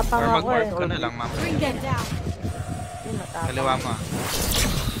that. Tapang Or ako mag-ward eh. ko na lang, ma'am. Bring them down. Yun, matapang. Kaliwa mo ah.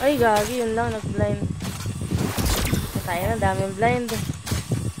 Ay, gagi. Yun lang, nag-blind. Tayo na, daming blind.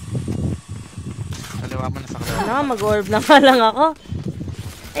 Kaliwa mo na sa kaliwa. Ano nga, mag-orb na nga lang ako.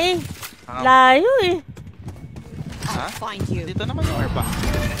 Eh, layo eh. Ha? Find you. Dito naman yung orba.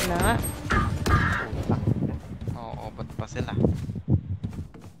 Ano nga. Oo, ba't pa sila?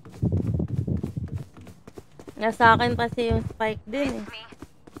 Nasa akin kasi yung spike din eh.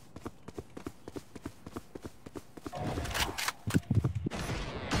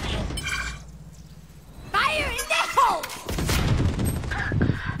 Fire in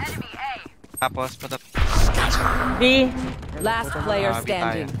Tapos, punta... B. Last player Ah,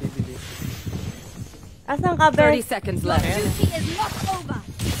 standing. Asan ka, 30 Bes? seconds left. Duty is not over.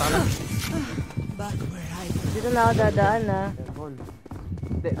 Dito na ako dadaan, ha.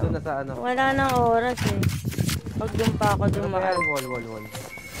 Hindi, doon na sa ano. Wala nang oras, eh. Pag doon pa ako dumaan. Wall.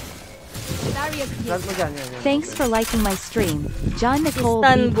 Barrier clear. Saan mo dyan? Yan. Thanks for liking my stream. John Nicole B.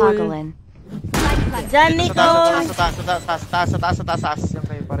 Istanbul. Pagalan. Dyan, Nico! Sa taas. Yan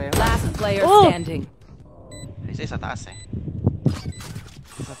kayo pareho. Last player Oh! standing. Sa taas eh.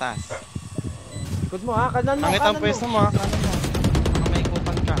 Sa taas. Ikot mo ha, kanan mo, Pangit ang pwesto mo ha. Kanan mo. Baka may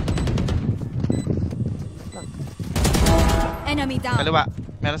ikutan ka. Enemy down. Kaliwa.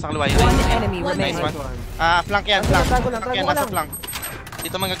 Meron sa kaliwa yun. One enemy One remaining. Nice one. Flank yan. Flank. Tago lang, Flank yan. tago Nasa lang. flank.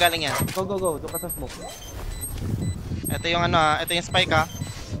 Dito manggagaling yan. Go. Doon ka sa smoke. Ito yung ano ha. Ito yung spike ha.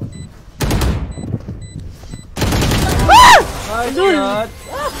 Nice shot!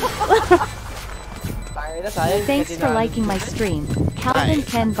 Sayang. Thanks for liking my stream. Calvin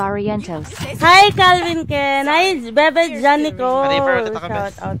Ken Barrientos. Hi, Calvin Ken! Hi, Bebe John Nico! Maliver, ito ka, Shout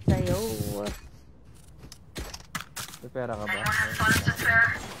Bes. out sa'yo. May pera ka ba?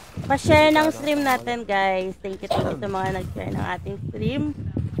 Pa-share ng stream natin, guys. Thank you sa mga nag-share ng ating stream.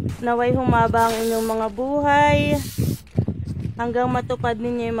 Naway humaba ang inyong mga buhay. Hanggang matupad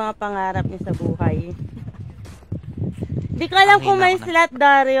ninyo yung mga pangarap niyo sa buhay. Di ko alam kung may slot,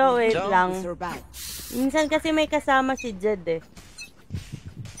 Dario. Wait lang. Minsan kasi may kasama si Jed eh.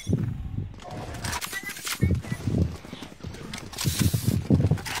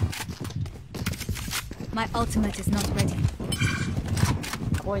 My ultimate is not ready.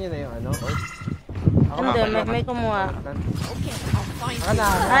 Nakuha niyo na yung ano? Hindi, may kumuha. Okay, I'll find Aka na.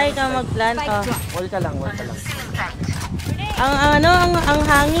 Ay, ikaw mag-plant. Oh. Wall ka lang. Ang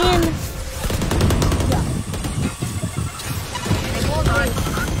hangin.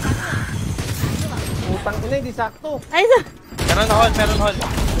 Utang ina, hindi sakto. Ay, Meron hold.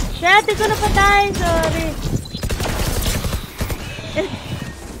 shit, di ko napatay. Sorry.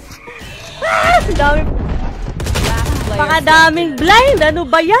 Dami. Pakadaming blind. Ano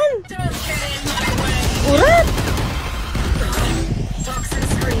ba yan? Urat.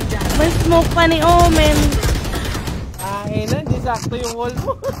 May smoke pa ni Omen. Ina, hindi sakto yung wall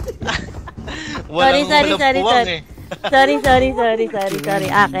mo. Sorry. puwang eh. Sorry.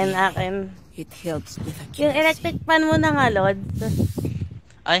 Akin. It helps with a Yung electric fan mo na nga, Lods.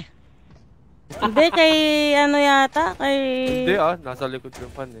 Ay, Hindi, kay ano yata? Kay... Hindi nasa likod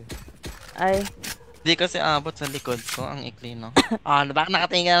yung fan eh. Ay. di kasi abot sa likod ko. Ang ikli, no? Baka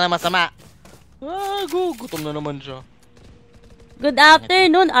nakatingin na masama. Gutom na naman siya. Good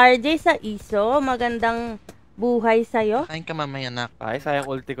afternoon, RJ sa ISO. Magandang buhay sa'yo. Kain ka mamaya, nak. Ay, sayang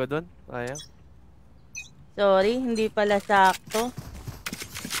ulti ko dun. Sayang. Sorry, hindi pala sakto.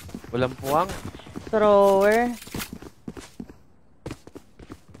 Walang puwang. Thrower.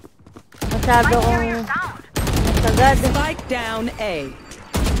 Masyado kong nasagad. Spike down A.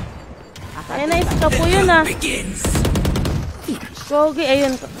 Ay, na-iska po yun ah. Gogi,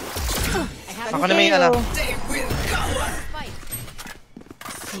 ayun. Ako na may anak.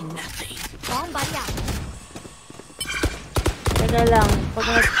 bomb barrier. Teka lang, pag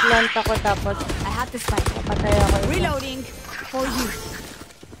nag-plant ako tapos I have the spike. patay ako. Reloading for you.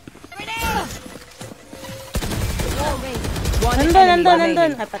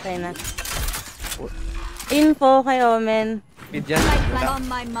 Nandun. Ay, patay na. Info kay Omen. Mid yan. On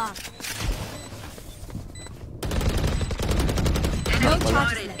my mark. No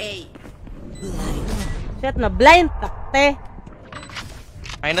charges left. Shit, na blind takte.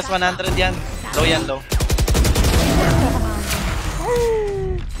 Minus 100 yan. Low yan, low.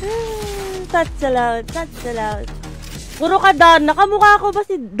 Touch aloud. Puro ka Darna. Kamukha ko ba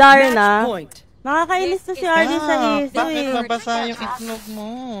si Darna? Match point. Nakakainis to si RJ sa ISO Bakit eh. nabasa yung itlog mo?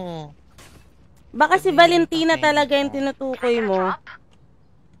 Baka si Valentina talaga yung tinutukoy mo.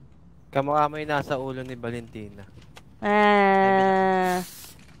 Kamukha mo yung nasa ulo ni Valentina.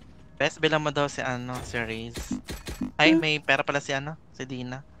 Best, bilang mo daw si Riz. Ay, may pera pala si si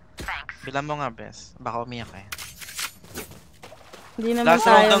Dinah. Bilang mo nga, Best. Baka umiyak eh. Hindi naman Last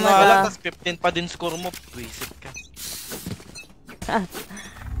round tayo na nga lang, mada. tas 15 pa din score mo. Visit ka.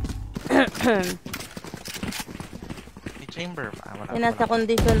 May chamber pa. Wala Yung nasa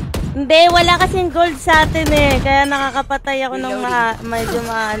condition. Hindi, wala kasing gold sa atin eh. Kaya nakakapatay ako ng medyo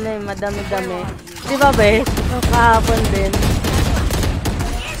madami-dami. Di ba, Bes? Nung kahapon din.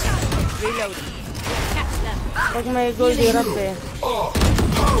 Pag may gold, hirap eh.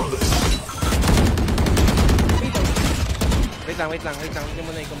 Wait lang. Hindi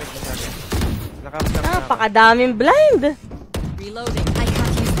mo na i-comment mo sa akin. Nakapaglang na ako. Pakadaming blind. Reloading. I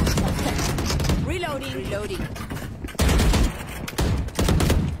can't use that. Reloading.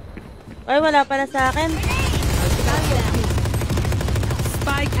 Ay, wala pala sa akin.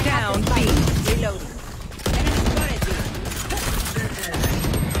 Spike down B. Reloading.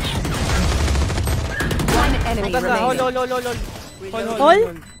 One enemy remaining. Hol?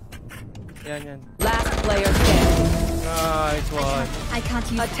 Yan. Last player standing. Nice one. I can't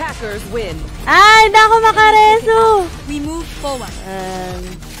use. Attackers win. Ay, hindi ako makareso. We move forward.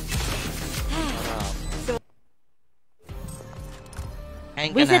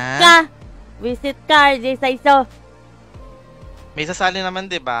 Kain ka Visit na. ka. Visit ka, RJ Saiso. May sasali naman,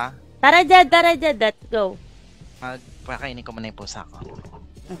 di ba? Tara Jed. Let's go. Magpakainin ko muna yung pusa ko.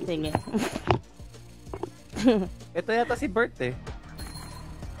 Sige. Ito yata si Bert eh.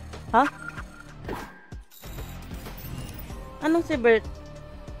 Ha? Anong si Bert?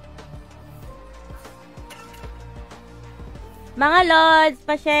 Mga Lods,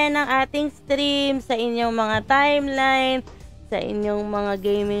 pa-share ng ating stream sa inyong mga timeline, sa inyong mga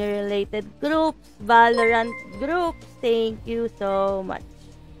gaming-related groups, Valorant groups. Thank you so much.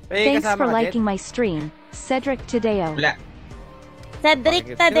 Thanks for liking my stream, Cedric Tadeo.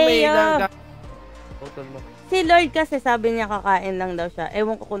 Cedric Tadeo! Si Lord kasi sabi niya kakain lang daw siya.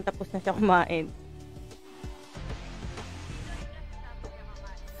 Ewan ko kung tapos na siya kumain.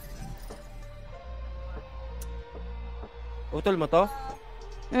 Utol mo to?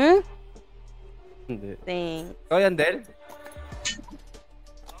 Hmm? Hindi. Thanks. Ikaw yan, Del?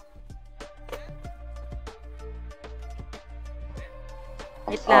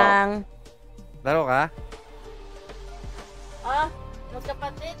 Wait lang. Laro ka?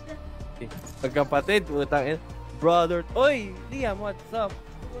 Magkapatid. Magkapatid, utang in. Brother. Oy, Liam, what's up?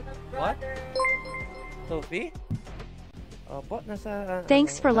 What? Sophie? Opo, nasa...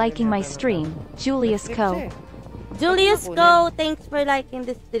 Thanks for liking my stream, Julius Co. Julius Go, thanks for liking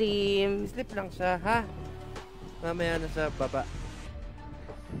the stream. Sleep lang siya, ha? Mamaya na sa baba.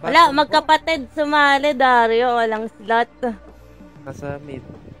 Wala, magkapatid sumali, Dario. Walang slot. Nasa mid.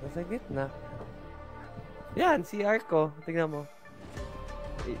 Nasa gitna. Yan, CR ko. Tingnan mo.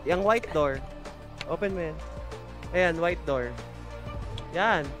 Yung white door. Open mo yan. Ayan, white door.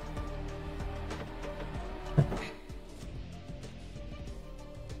 Yan.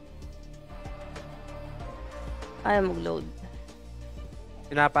 Ayaw mag-load.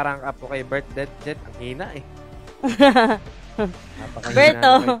 Pinaparang up ko kay Bert Jet. Ang hina eh.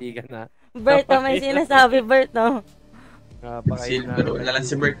 Berto. Na. Berto, may sinasabi, Berto. Napakahina. Pero wala lang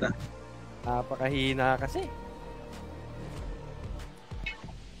si Bert na. Napakahina kasi.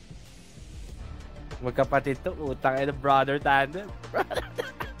 Magkapatid to. Utang and brother tandem.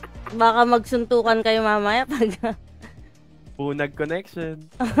 Baka magsuntukan kayo mamaya pag... Punag connection.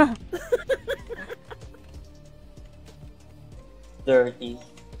 Dirty.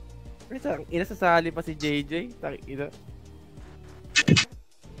 Inasasali pa si JJ. Ina.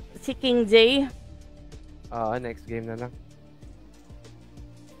 Si King J. Oo, next game na lang.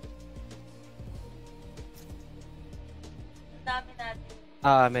 Dami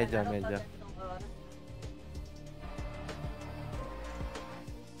natin. Medyo.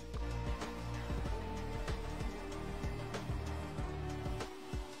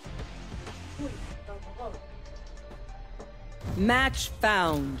 Match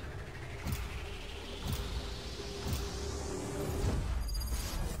found.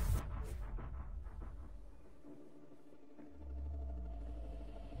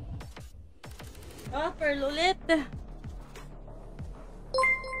 Pearl ulit.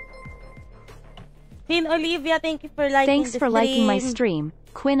 Queen Olivia, thank you for liking Thanks the for stream. liking my stream,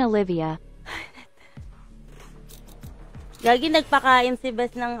 Queen Olivia. Gagi, nagpakain si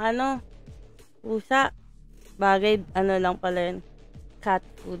Bes ng pusa. Bagay, lang pala yun. Cat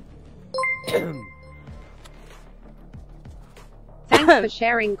food. Thanks for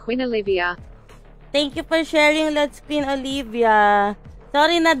sharing, Queen Olivia. Thank you for sharing, Let's Queen Olivia.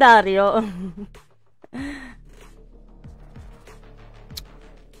 Sorry na, Dario.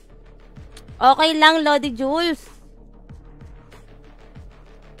 Okay lang, Lodi Jules.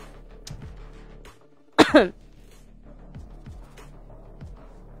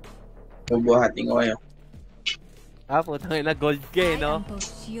 Bubuhatin ko kayo. Putang ina, gold ka eh, no?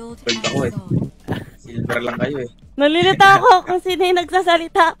 Gold ako eh. Silver lang kayo eh. Nalilita ako kung sino yung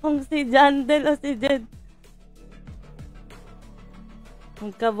nagsasalita. Kung si Jandel o si Jed.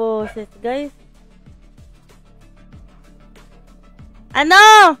 Magkaboses, guys. Ano?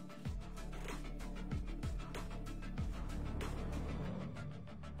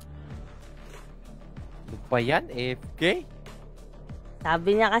 Ano ba yan? AFK?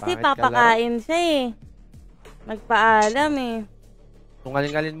 Sabi niya kasi Bakit papakain siya eh. Nagpaalam eh.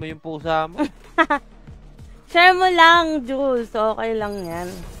 Tungalin-galin mo yung pusa mo. Share mo lang, Jules. Okay lang yan.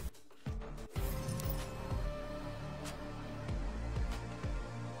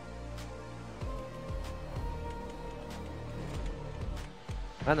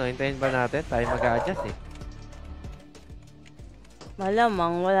 Ano, hintayin ba natin? Tayo mag-a-adjust eh.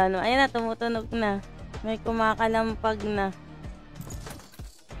 Malamang, wala na. Ayun na, tumutunog na. May kumakalampag na.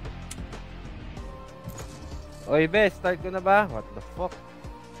 Oy, Bes, start ko na ba? What the fuck?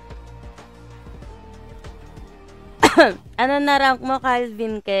 Ano na rank mo,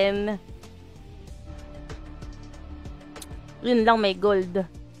 Calvin Ken? Yun lang, may gold.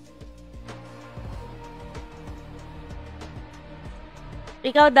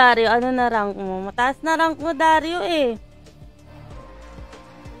 Ikaw, Dario, ano na rank mo? Mataas na rank mo, Dario eh.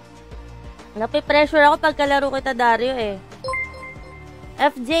 Napipressure ako pagkalaro kita, Dario eh.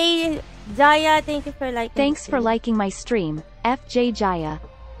 FJ Jaya, thank you for liking. Thanks for liking my stream, FJ Jaya.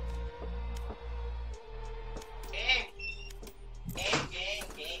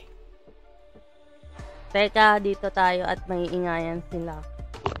 Teka, dito tayo at maiingayan sila.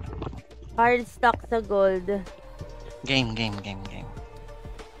 Hard stock sa gold. Game.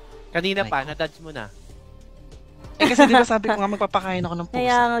 Kanina pa, na-dodge mo na. Eh kasi di ba sabi ko nga magpapakain ako ng pusa.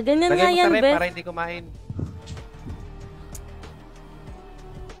 Kaya nga, ganyan nga yan, Lagay mo Bes. para hindi kumain.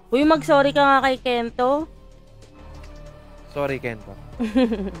 Uy, mag-sorry ka nga kay Kento. Sorry, Kento.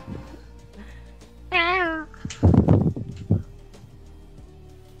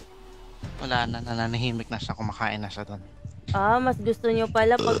 Wala na, nananahimik na siya, kumakain na siya doon. Ah, mas gusto nyo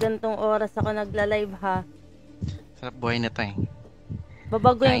pala pag gantong oras ako nagla-live ha. Sarap buhay nito eh.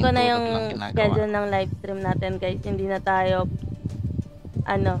 Babaguhin ko na Kain, yung tulog lang ginagawa. schedule ng live stream natin guys. Hindi na tayo,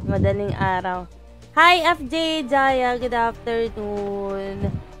 madaling araw. Hi FJ Jaya, good afternoon.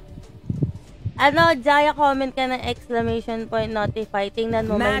 Jaya, comment ka ng exclamation point notify.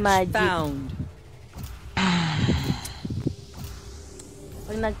 Tingnan mo, may Match magic. found.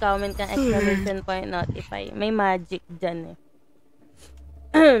 Pag nag-comment ka ng exclamation point notify, may magic dyan eh.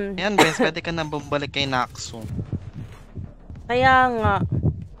 Ayan, Bes, pwede ka na bumalik kay Naksu. Kaya nga.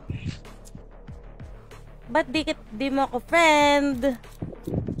 Ba't di mo ako friend?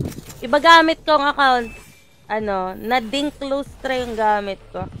 Iba gamit kong account. Na-dink lustre yung gamit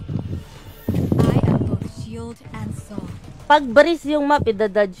ko. I am both shield and sword. Pag breeze yung map,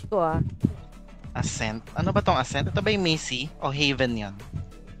 idadodge ko ah. Ascent? Ano ba tong Ascent? Ito ba yung Macy? O Haven yan?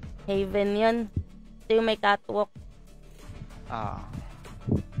 Haven yun. Ito yung may catwalk. Ah.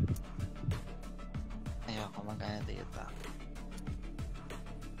 Ayoko magana dito.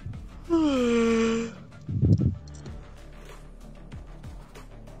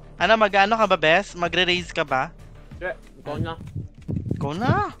 Ano, mag-ano ka ba, Bes? Magre-raise ka ba? Ikaw na. Ikaw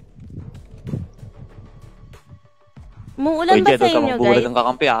na. Muulan ba sa inyo, guys? Ng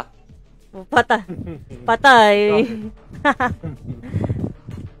kakampi ah. Patay.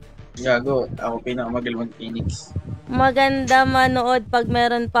 Gago, ako pinakamagaling mag-Phoenix. Maganda manood pag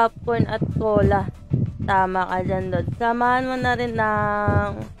meron popcorn at cola. Tama ka dyan, Lord. Samahan mo na rin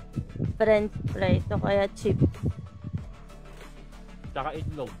ng french fries o kaya chip. Tsaka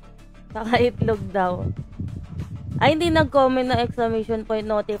itlog. Saka itlog daw. Ay, hindi nag-comment ng exclamation point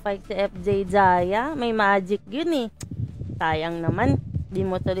notify si FJ Jaya. May magic yun eh. Sayang naman. Di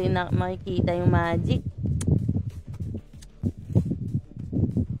mo tuloy na makikita yung magic.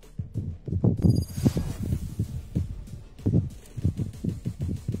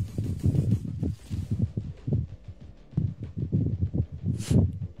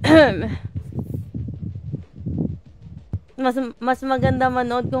 Mas maganda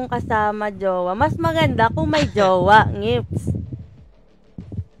manood kung kasama jowa. Mas maganda kung may jowa, ngips.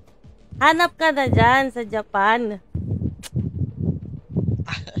 Hanap ka na dyan sa Japan.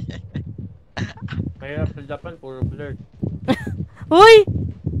 Kaya sa Japan, puro blurred. Uy!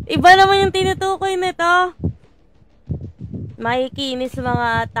 Iba naman yung tinutukoy nito. Makikinis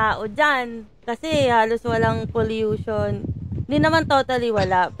mga tao dyan. Kasi halos walang pollution. Hindi naman totally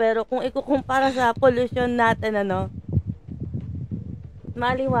wala. Pero kung ikukumpara sa pollution natin,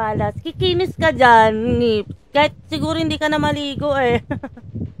 maliwalas. Kikinis ka dyan, Nip. Kahit siguro hindi ka na maligo eh.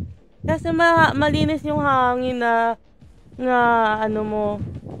 Kasi malinis yung hangin na mo.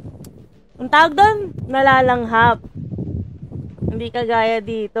 Ang tawag doon, nalalanghap. Hindi kagaya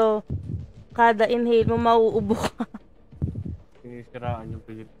dito. Kada inhale mo, mauubo ka. Sinisiraan yung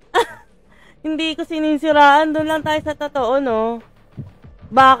pilit. Hindi ko sinisiraan. Doon lang tayo sa totoo, no?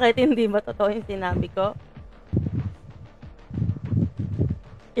 Bakit hindi ba totoo yung sinabi ko?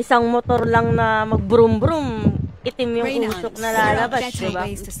 Isang motor lang na mag-brum-brum, itim yung usok na lalabas, diba?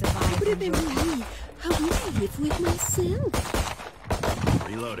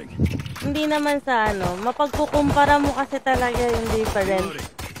 Reloading. Hindi naman sa ano, mapagkukumpara mo kasi talaga yung difference.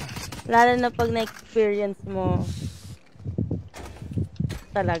 Lalo na pag na-experience mo.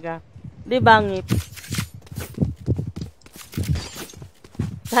 Talaga. Di ba, Ngip?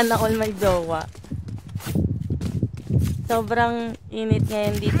 Sana all may jowa. Sobrang init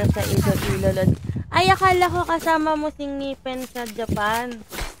ngayon dito sa Iloilo. Ay, akala ko kasama mo si Ngipen sa Japan.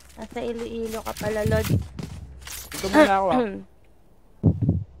 Nasa Iloilo ka pala, Lord. Ito muna ako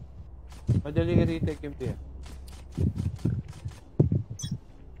Madaling i-retake yung piya.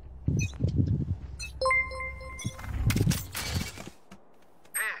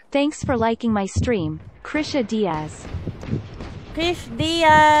 Thanks for liking my stream, Krisha Diaz. Krish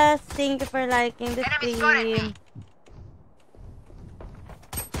Diaz, thank you for liking the stream.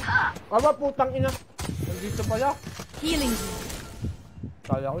 Aba, putang ina. Nandito pala. Healing.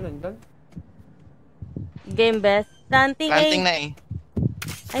 Kala ko nandyan. Game best. Planting na eh.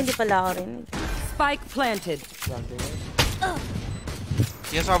 Ay, hindi pala ako rin. Spike planted.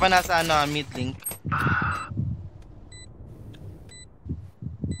 Yung soba nasa ano, mid link.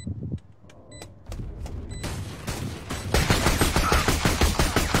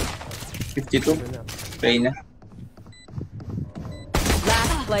 Dinah.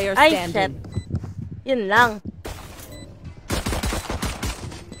 Last player Ay, standing. shit. Yun lang.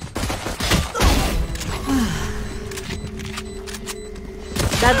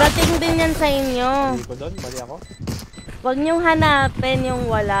 Dadating din yan sa inyo. Hindi ko doon, mali ako. Huwag niyong hanapin yung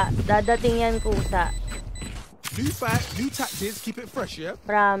wala. Dadating yan kusa. New fight, new tactics, keep it fresh, yeah?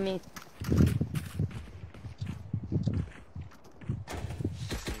 Promise.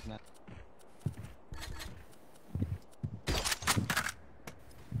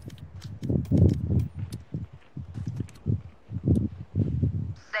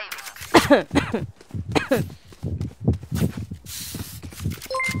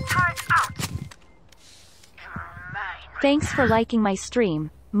 Thanks for liking my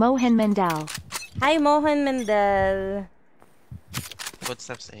stream, Mohan Mendal. Hi, Mohan Mendel.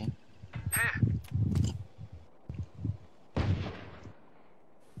 Footsteps eh.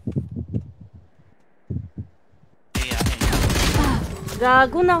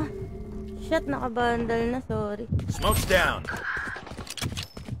 Gago na. Shit, nakabundle na. Sorry. Smoke's down.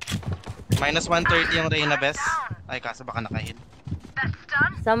 Minus 130 yung Reyna best. Ay, kaso baka nakahit.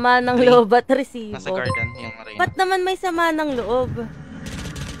 Sama ng loob at resibo. Nasa garden yung Reyna. Ba't naman may sama ng loob?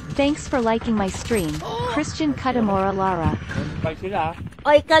 Thanks for liking my stream, Christian Cutamora Lara. Spike sila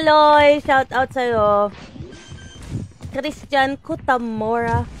Oy, Kaloy! Shout out sa'yo. Christian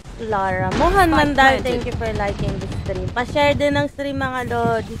Kutamora Lara. Mohan Mandal, thank you for liking the stream. Pa-share din ng stream mga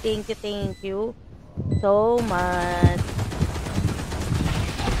lodi. Thank you so much.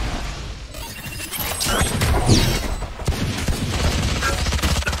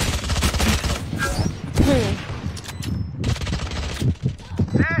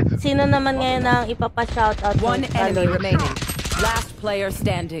 Sino naman ngayon ang ipapa-shoutout? One enemy remaining. Last player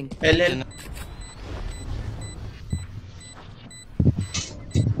standing. LL.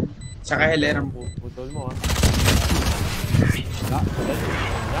 Saka LR ang putol mo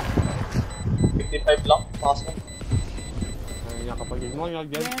 55 lang. Pasok. Ay, nakapagin mo yung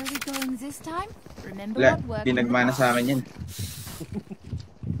Where are we going this time? Remember Wala, what worked. di nagmana sa akin yan.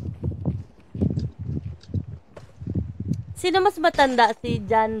 Sino mas matanda? Si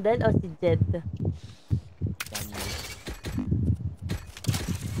Jandel o si Jed?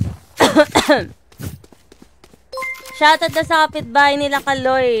 Shoutout na sa kapitbahay nila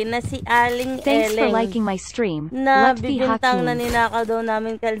Kaloy na si Aling Thanks for Eleng liking my stream, na Lutfi bibintang na Hakim. ninakaw daw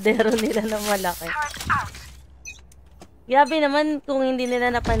namin kaldero nila na malaki. Grabe naman kung hindi nila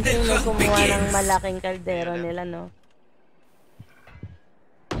napansin may kumuha ng malaking kaldero nila, no?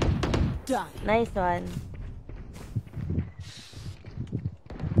 Nice one.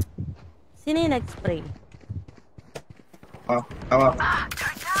 Sino yung nag-spray? Oh, hawak.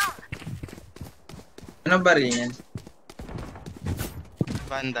 Anong baril yan?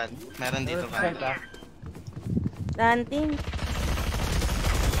 Vandal. Meron dito Vandal. Planting.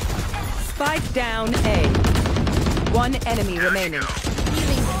 Spike down A. One enemy remaining.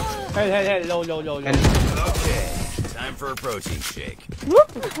 Hey, low. Okay, time for a protein shake.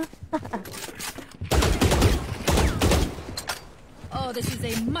 Oh, this is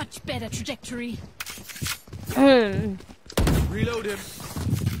a much better trajectory. Reload him.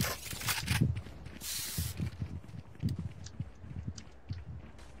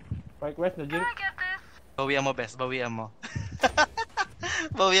 Spike West na Jin. Bawian mo best, bawian mo.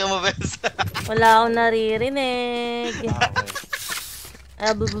 Bawian mo best. Wala akong naririnig.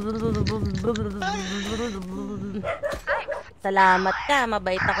 Salamat ka,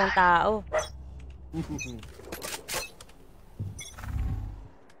 mabait akong tao.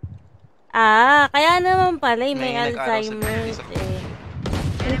 Kaya naman pala may Alzheimer's eh.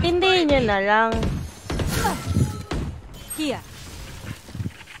 Intindihin nyo na lang. Kia.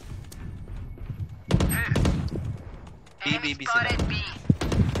 BBB sila.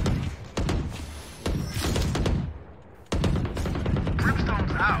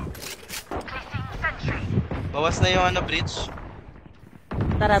 Bawas na yung bridge.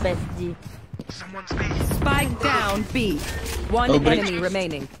 Tara, best G. Spike down B. One enemy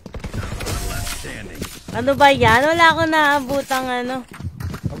remaining. Ano ba yan? Wala akong naabutang ano.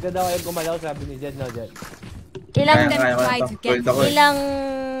 Huwag na daw kayong gumalaw, sabi ni Jed, no, Jed? Ilang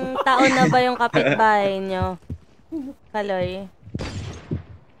taon na ba yung kapitbahay nyo? Kaloy?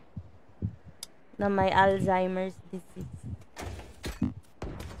 Na may Alzheimer's disease.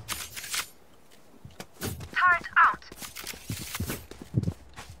 Turret out.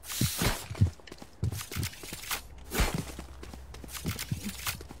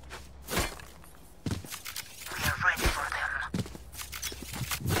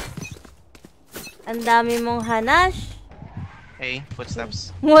 Ang dami mong hanash. Hey,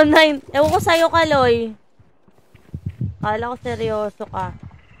 footsteps. 1-9. Ewan ko sa'yo, Kaloy. Kala ko seryoso ka.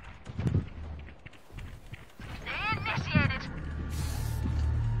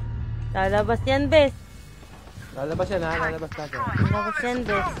 Lalabas yan, bes. Lalabas yan, ha? Lalabas natin. Lalabas yan,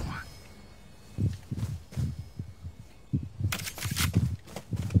 bes.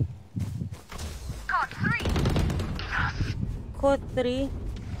 Code 3.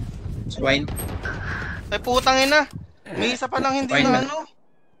 Swine. Ay, putang ina. May isa pa lang hindi na ano.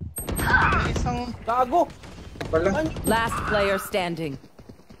 May isang... Tago! Last player standing.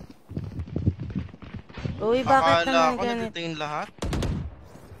 Uy, bakit Akala naman ko ganit? nandito yung lahat.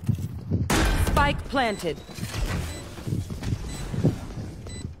 Spike planted.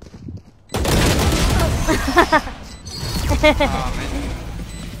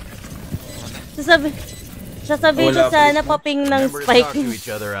 Sasabihin ko sana paping ng spike.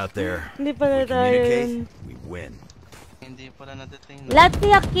 Hindi pa na tayo yun. Hindi pala nadating.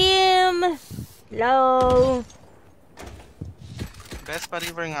 Latia Kim! Hello! Best pa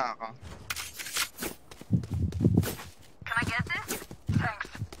river nga ako. Can I get this? Thanks.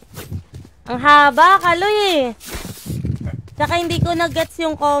 Ang haba, Kaloy eh. Tsaka hindi ko na-gets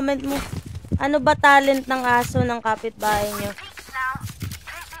yung comment mo. Ano ba talent ng aso ng kapitbahay nyo?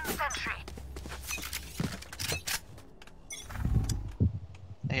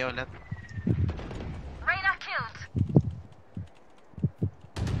 Ay, ulit. Reyna killed.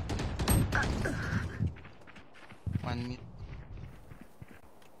 One meat.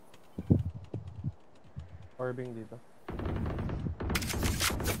 Orbing dito.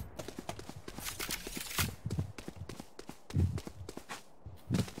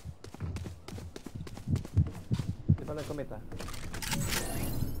 Di pa nag-commit, ha?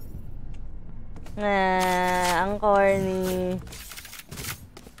 Ang corny.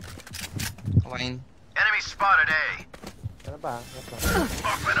 Wine. Enemy spotted A. Ano ba?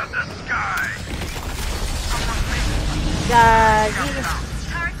 Open up the sky. Gagi.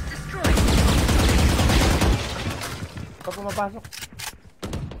 Pa pumapasok.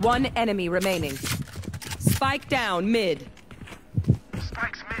 One enemy remaining. Spike down mid.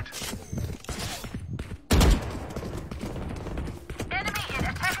 Spike's mid. Enemy in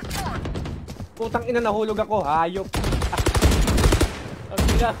attack spawn. Putang ina, nahulog ako. Hayop. Ang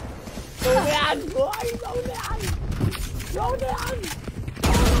ina. Saulian! Buhay! Saulian! Saulian!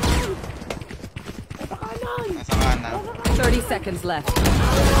 Nasa kanan! Nasa kanan. 30 seconds left.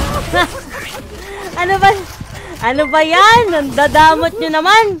 Ano ba yan? Nandadamot nyo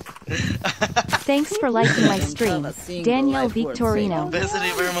naman! Thanks for liking my stream, Daniel Victorino. Best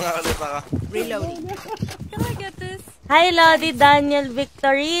river mga ulit ako. Reloading. Can I get this? Hi, Lodi Daniel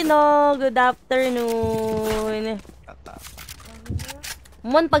Victorino. Good afternoon.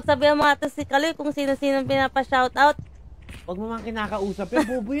 Mon, pagsabihan mo ito si Kaloy kung sino-sino pinapa-shoutout. Huwag mo mga kinakausap yan.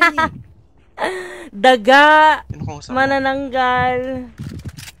 Bobo yan eh. Daga. Pinukausap mo. Manananggal.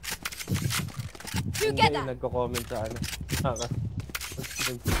 Together. Nagko-comment sa ano.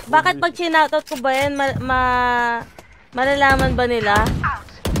 Bakit pag sinoutout ko ba yan, malalaman ba nila?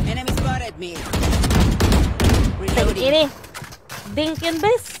 Enemy spotted me. Ini. Dink yun,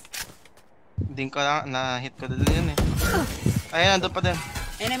 bes. Dink ko lang, na-hit ko din yun eh. Ayun, nandun pa din.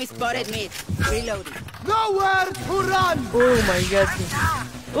 Enemy spotted me. Reloading. Nowhere to run. Oh my god.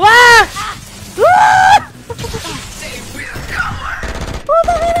 Wah! Wah!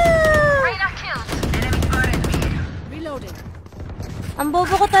 Puta ka na! Reyna killed. Enemy spotted me. Reloading. Ang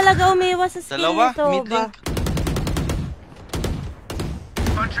bobo ko talaga umiwas sa skill Dalawa, nito mid ba? link.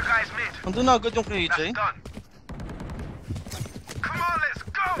 Andun na agad yung KJ.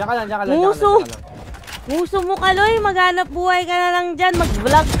 Diyan ka lang. Muso! Muso mo, Kaloy. Maghanap buhay ka na lang dyan.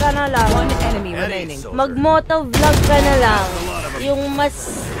 Mag-vlog ka na lang. One enemy remaining. Mag-moto-vlog ka na lang. Yung mas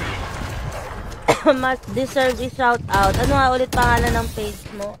deserve i-shoutout. Ano nga ulit pangalan ng page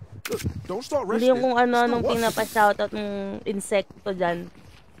mo? Hindi yung kung ano-anong pinapa-shoutout ng insekto dyan.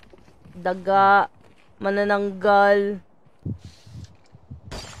 Daga, manananggal.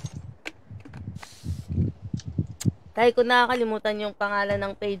 Dahil ko nakakalimutan yung pangalan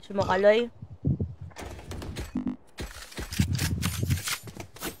ng page mo, Kaloy.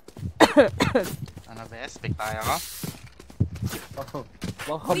 Ano ba? Speak tayo ko?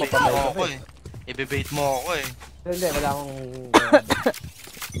 Baka Bait mo ako eh. Ibibait mo ako eh. Hindi, wala akong...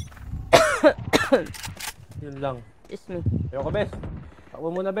 Yun lang. Excuse me. Ayoko, Bes. Takbo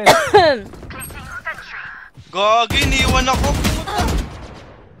muna, Bes. Gagi, iniwan ako.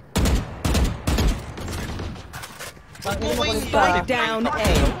 Spike down A.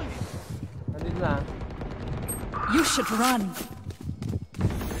 Nandito na. You should run.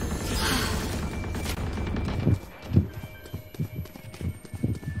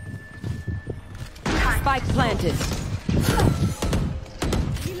 Spike planted.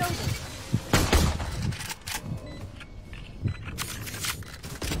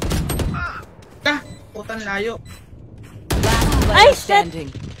 Putan layo. Ay, shit!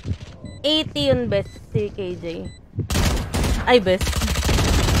 80 yun, best si KJ. Ay, best.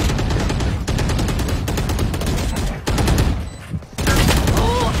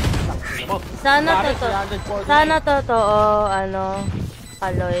 Sana totoo, ano,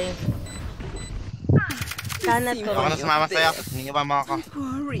 Kaloy. Sana to. Ako na sumama sa'yo. Hindi nga ba mga ka?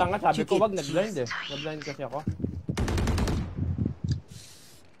 Tanga, sabi ko wag, nag-blind eh. Nag-blind kasi ako.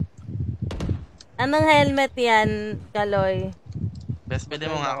 Anong helmet yan, Kaloy? Best, pwede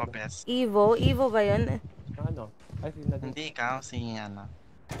mo nga ako, best. Evo? Evo ba yun? Ano? Ay, hindi ikaw, si ano.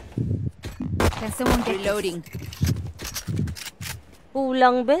 Can someone get loading?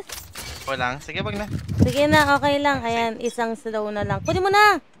 Kulang, best? Kulang? Sige, wag na. Sige na, okay lang. Ayan, isang slow na lang. Kunin mo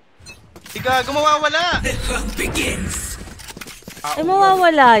na! Tiga, gumawawala! Ay,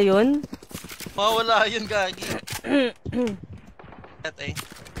 mawawala yun? Mawawala yun, gagi. At eh.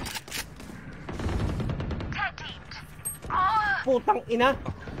 Putang ina!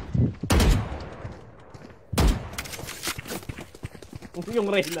 Yung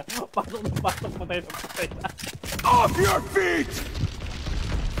Reyna. Pasok na pasok. Patay na patay na. Off your feet!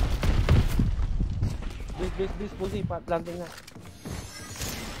 Bis, pusi. Planting na.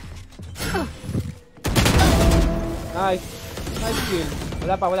 Nice. Nice kill.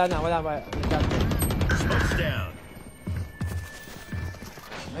 Wala pa. Smoke's down.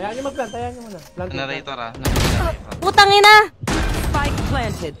 Ayan nyo mag-plant. Ayan nyo muna. Narrator ah. Putang ina! Spike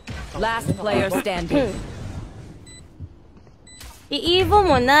planted. Last player standing. I-evo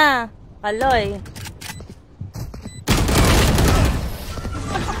mo na, Kaloy.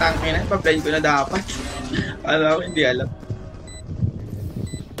 Tangina, pa-blind ko na dapat. Alam ko, hindi alam.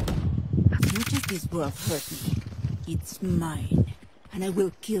 As much as this world hurt me, it's mine, and I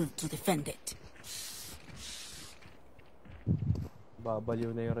will kill to defend it.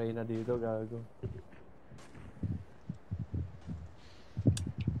 Babaliw na yung Reyna dito, gago.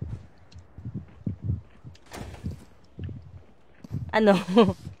 Ano?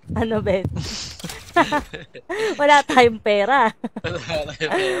 Ano, Bet? Wala tayong pera. Wala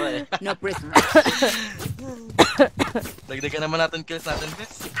tayong pera eh. No prisoners. Dagdagan naman natin kills natin,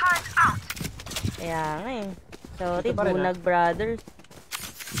 best. Kaya nga eh. Sorry, Bunag Brothers.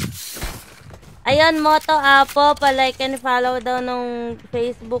 Ayun, Moto Apo, pa-like and follow daw nung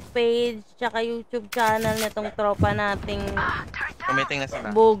Facebook page tsaka YouTube channel nitong tropa nating Committing na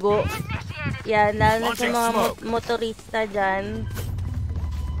sila. Bugo. Yan, lalo na sa mga motorista dyan.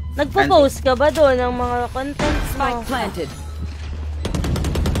 Nagpo-post ka ba doon ng mga contents mo? Spike planted.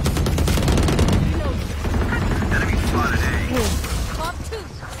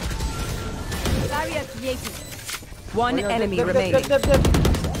 One enemy remaining.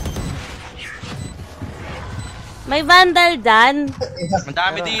 May vandal dyan. Ang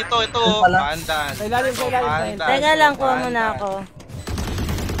dami dito, ito. Vandal. Teka lang, kuha muna ako.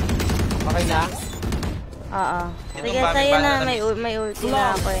 Okay na? Oo. Sige, sa'yo na. May ulti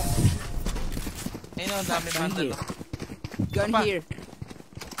na ako eh. Ayun, ang dami vandal. Gun here.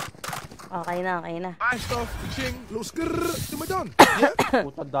 Okay na.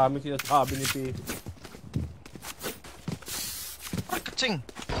 Puta, dami sinasabi ni P. Ay, kaching!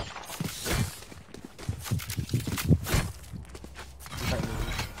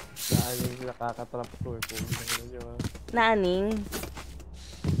 Saan yung nakakatrap ko eh. Naaning?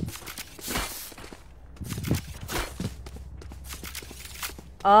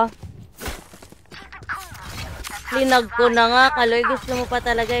 Oh. Linag ko na nga, Kaloy. Gusto mo pa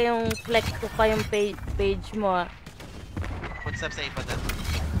talaga yung flex ko pa yung page mo, ah. Footsteps sa ipa dyan.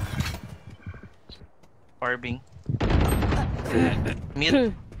 Orbing.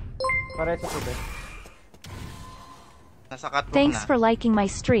 Mid. Pareto ko ba? Nasa catwalk Thanks na. for liking my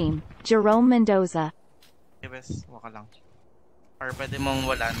stream, Jerome Mendoza. Okay, bes. Waka lang. Or pwede mong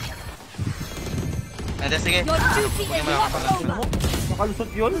walan. Ande, sige. Huwag mo lang pala. Makalusot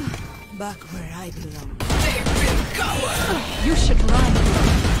yun? Back where I belong. You should run.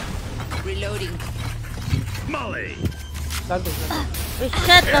 Reloading. Molly.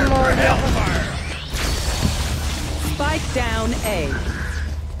 Shut na mo. Spike down A.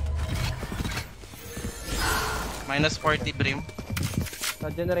 Minus 40 brim.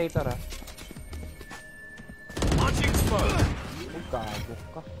 Sa generator, ah. Launching smoke. Oh, gago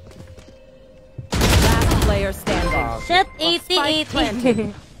ka. Last player standing. Shut Spike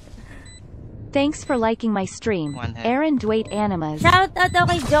 80-80. Thanks for liking my stream, One head. Aaron Dwight Animas. Shout out daw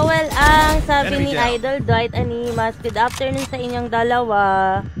kay Joel ang sabi Enemy ni down. Idol Dwight Animas. Good afternoon sa inyong dalawa.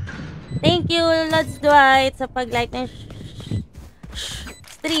 Thank you, Lods Dwight, sa pag-like ng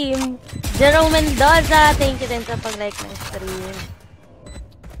stream. Jerome Mendoza, thank you din sa pag-like ng stream.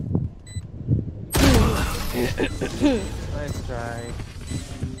 Nice try.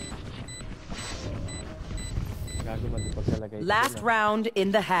 Gago man di pagkalagay. Last round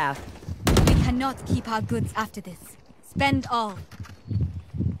in the half. We cannot keep our goods after this. Spend all.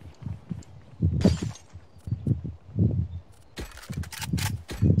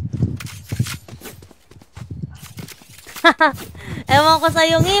 Ewan ko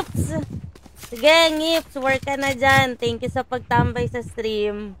sa'yo, Ngips. Sige, Ngips, work ka na dyan. Thank you sa pagtambay sa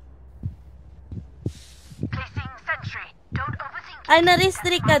stream. Placing sentry. Don't overthink. Ay,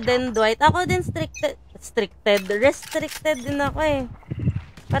 na-restrict ka din, Dwight. Ako din restricted din ako eh.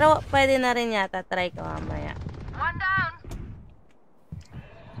 Pero pwede na rin yata. Try ko mamaya. One down.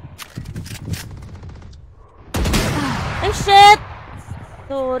 Ay, shit!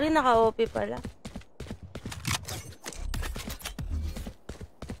 Sorry, naka-OP pala.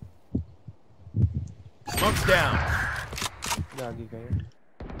 Smoke's down. Gagi kayo.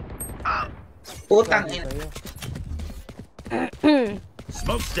 Putang Gagi ina. kayo.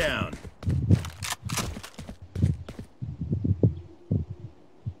 Smoke's down.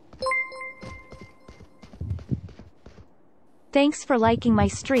 Thanks for liking my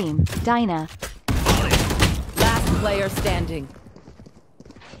stream, Dinah. Last player standing.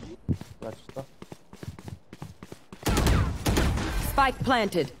 Watch to. Spike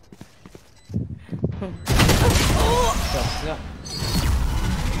planted. Shots nga.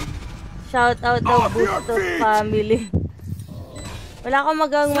 Shout out daw Bustos family. Wala kang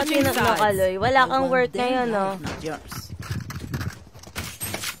magang matinag na, Kaloy. Wala kang work ngayon, no? Not yours.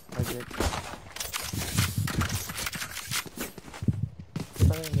 Budget.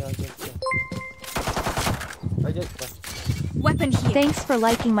 Putang ina, budget ka. Budget ka. Weapon here. Thanks for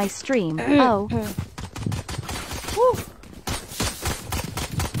liking my stream. Oh,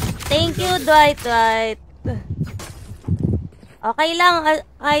 Thank you, Dwight. Okay lang,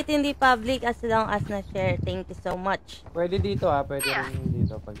 kahit hindi public as long as na-share. Thank you so much. Pwede dito, ah. Pwede rin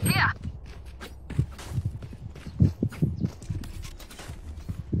dito. Pag... Yeah.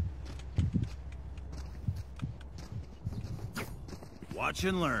 Watch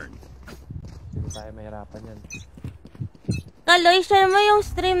and learn. Hindi tayo mahirapan yan. Kaloy, share mo yung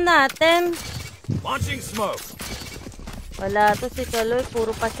stream natin. Launching smoke. Wala to si Kaloy.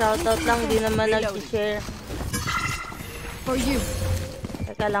 Puro pa shoutout lang. Di naman nag-share. For you.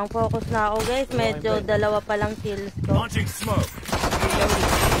 Teka lang, focus na ako, guys. Medyo dalawa pa lang kills ko. Launching smoke.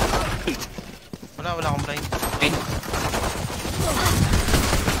 Wala akong blind.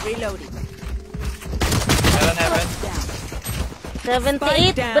 Reloading. Meron heaven. 78,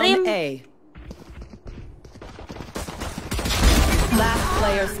 Spike down Brim. A. Last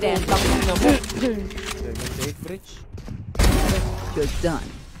player standing. 78 bridge. You're done.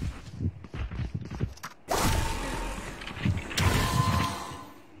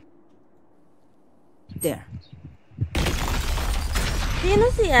 There. Sino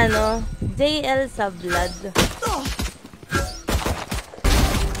si JL Sablad?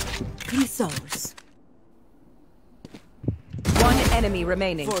 Resource. One enemy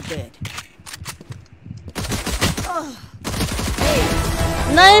remaining. For dead.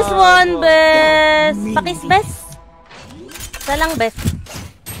 Nice one, Bes! Pakis, Bes! Isa lang, Bes.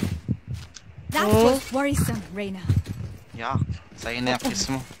 That was worrisome, Reyna. Yak. Sa'yo na yung kiss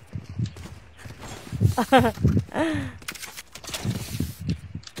mo.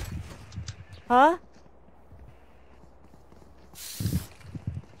 Ha?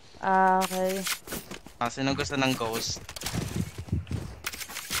 Ah, okay. Sino gusto ng ghost?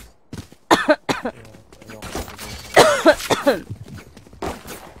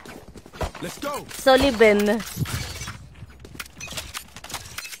 Let's go. Soliben.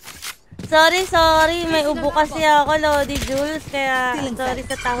 Sorry. May ubo kasi ako, Lodi Jules. Kaya sorry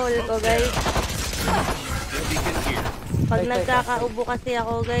sa tahol ko, guys. Pag nagkakaubo kasi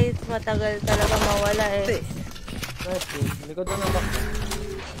ako, guys, matagal talaga mawala eh. Likod na lang.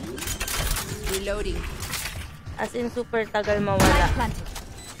 Reloading. As in, super tagal mawala.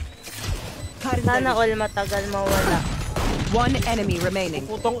 Sana all matagal mawala. One enemy remaining.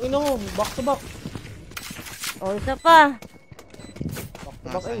 Putong ino, back to back. O, isa pa. Back to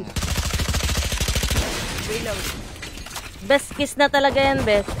back, Reload. Best kiss na talaga yan,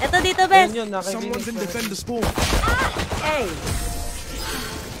 best. Eto dito, best. Someone's in defender spawn. Hey.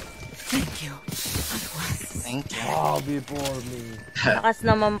 Thank you. Thank you. Before me. Lakas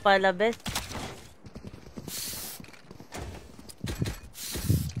naman pala, best.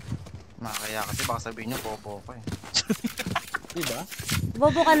 Kaya kasi baka sabihin niyo bobo ko eh. Diba?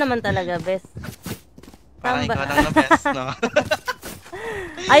 Bobo ka naman talaga, best. Parang ikaw lang na best, no?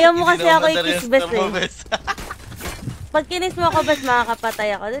 Ayaw mo kasi ako i-kiss, best eh. Best. Pag kinis mo ako, best,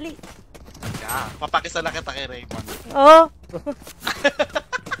 makakapatay ako. Dali. Papakisa na kita kay Raymond. Oo.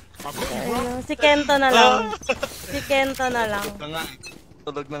 Si Kento na lang. Si Kento na lang.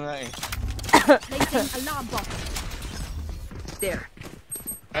 Tulog na nga eh. Placing alarm bot. There.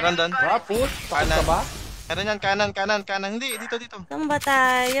 Kanan doon? Raput, kanan ba? Kanan yan, kanan. Hindi, dito. Saan ba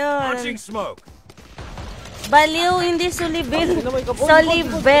tayo? Launching smoke. Baliw, hindi Sulibin.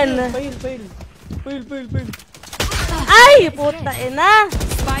 Soliben. Fail. Ay, puta ina.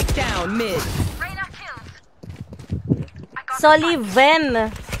 Spike down mid. Soliven.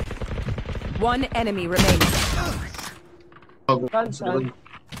 One enemy remaining.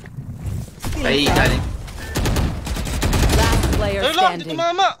 Ay, galing. Last player Ay lang, dito standing.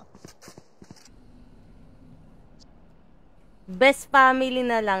 mama! Best family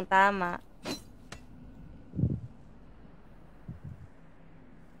na lang, tama.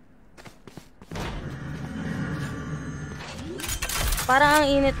 Parang ang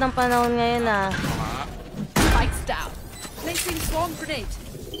init ng panahon ngayon ah. Spikes down. Placing swarm grenade.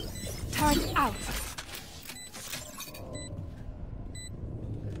 Turret out.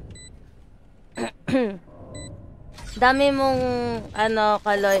 Dami mong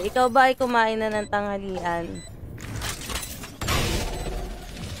Kaloy. Ikaw ba ay kumain na ng tanghalian?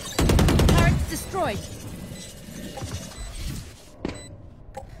 Turrets destroyed.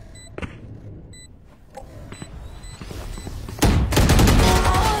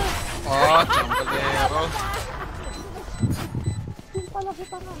 Chambalero.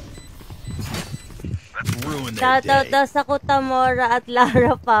 Shoutout daw sa Kutamora at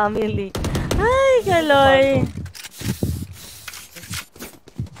Lara family. Ay, Kaloy.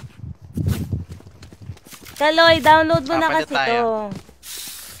 Kaloy, download mo na Papalit kasi tayo. to.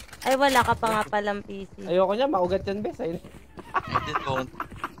 Ay, wala ka pa nga palang PC. Ayoko niya, maugat yan, bes. Ayun. Edit ko.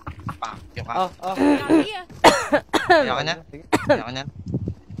 Pakyo ka. Ayoko niya.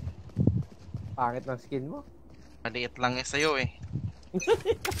 Pangit ng skin mo. Maliit lang eh sa'yo eh.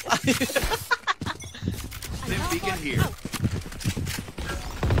 Dim beacon here.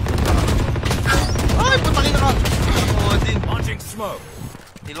 Ay, putangin na ka! Din. Launching smoke.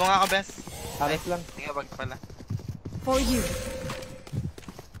 Hilo nga ka, best. Pangit lang. Tingnan bag pala. For you.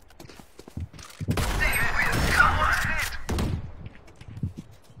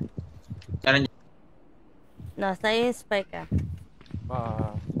 Kanan niya. Nasa yung spike ah.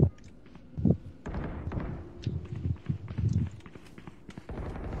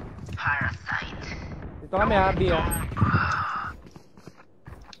 Dito kami ha, B ha.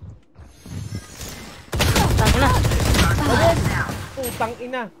 Tang na. Putang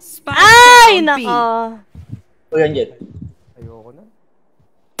ina. Ay, nako. O yan, Jet. Ayoko na.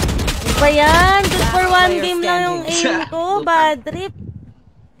 Ano ba yan? Good for one game lang yung aim ko. Bad trip.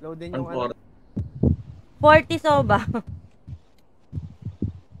 Load din yung ano. 40 soba.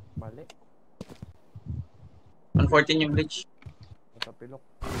 Mali. 114 yung glitch. Matapilok.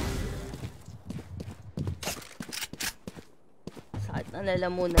 Sakit na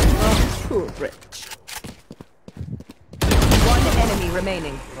lalamunan ko. One enemy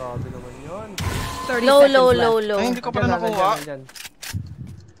remaining. Grabe naman yun. 30 Low. seconds left. Ay, hindi ko pa na nakuha.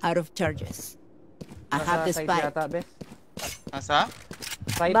 Out of charges. I have the Side spike. yata, bes. Nasa?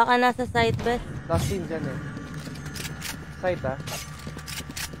 Side. Baka nasa site best. Last scene dyan eh. Side ha.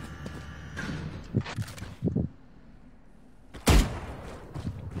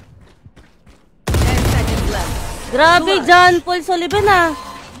 Seconds left. Grabe, John Paul Sullivan ah.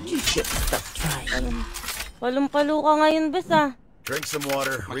 Just stop trying. Palong-palo ka ngayon, bes ah. Drink some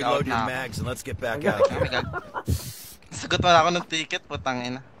water, reload your mags, and let's get back out. Sagot wala ako ng ticket, putang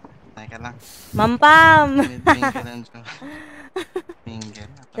ina. Teka lang. Mampam! Mingle lang siya. Mingle.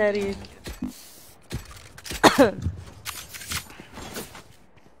 Charis.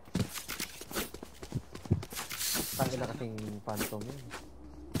 Tangin na kasing phantom yun.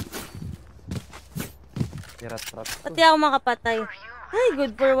 Tirat-rat to. Pati ako makapatay. Ay,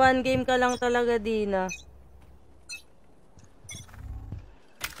 good for one game ka lang talaga, Dinah.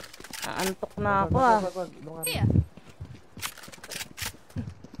 Antok na ako ah. Here.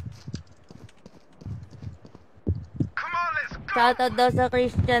 Shoutout daw sa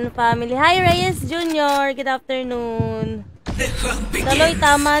Christian family. Hi, Reyes Jr. Good afternoon. Kaloy,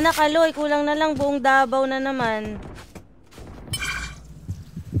 tama na Kaloy. Kulang na lang. Buong Davao na naman.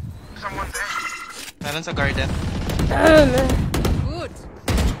 Meron sa garden. Good.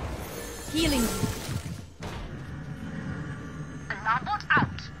 Healing. Alarm bot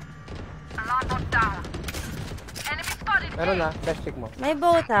out. Alarm bot down. Enemy spotted. Meron na, best check mo. May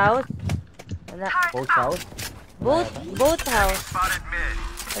boat house. Wala. Boat house? Boat house.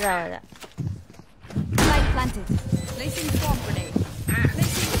 Wala. Light planted. Placing swarm grenade.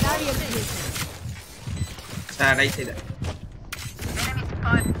 Placing barrier grenade. Sa right side. Enemy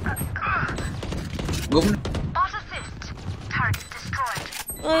spotted. Go. Bot assist. Target destroyed.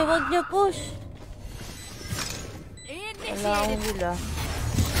 Ay, wag niya push. Wala akong Initiated. hula.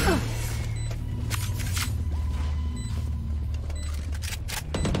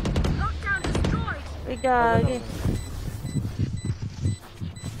 Lockdown destroyed. Ay, gagi.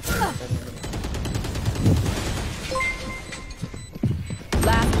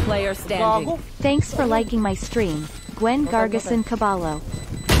 Last player standing. Thanks for liking my stream, Gwen Gargason Caballo.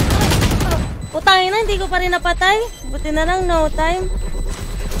 Putangin na, hindi ko pa rin napatay. Buti na lang, no time.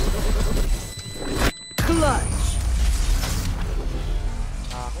 Clutch.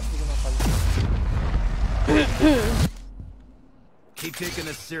 Keep taking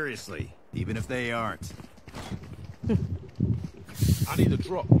this seriously, even if they aren't. I need a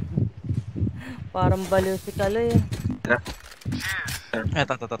drop. Parang baliw si Kaloy.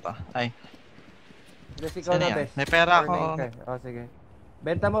 Eto. Ay. Just ikaw Sino na, yan? best. May pera ako. Oh, sige.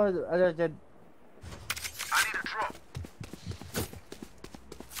 Benta mo, ano, Jed.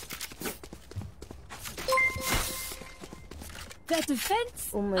 The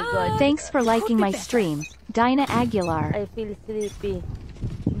defense. Oh my god. Thanks for liking my stream, Dinah Aguilar. I feel sleepy.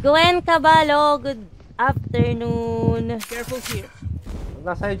 Gwen Caballo, good afternoon. Careful here.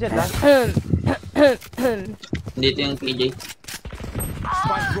 Nasa iyo, Jed, ha? Dito yung PJ.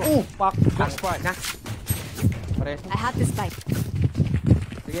 Fuck. Spike na. Pares. I have the spike.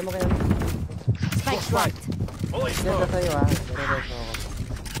 Sige mo kayo. Spike dropped. Jed, nasa iyo, ha? Nare-res mo ako.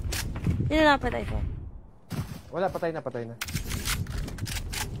 Sino napatay ko? Wala, patay na.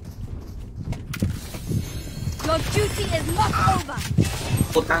 Your duty is not over.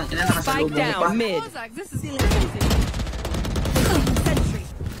 Putang ina, Spike nakasalubong mo pa. down mid. Ozark, this is amazing. Sentry.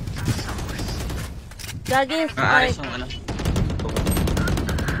 Gagi yung Aaris spike. yung ano.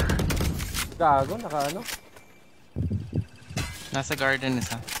 Gago, naka-ano? Nasa garden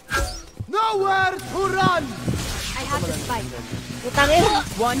isa. Nowhere to run! I have the spike. Putangin.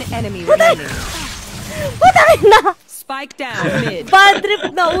 One enemy remaining. Putangin na! Spike down mid. Bad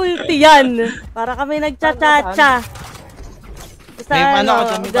trip na ulti yan. Para kami nagcha-cha-cha. Sa May ano ako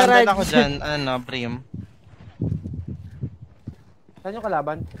dyan, may bandal garage. ako dyan. Ano, Brim. Saan yung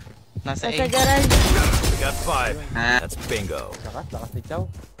kalaban? Nasa Sa 8. garage. We got 5. That's bingo. Lakas ni Chow.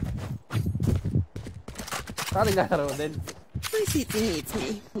 Saan naglalaro din? My city needs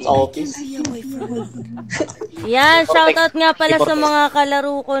me. Office. Yan, shoutout nga pala sa mga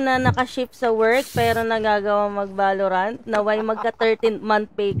kalaro ko na nakaship sa work pero nagagawa mag-Valorant. Naway magka 13th month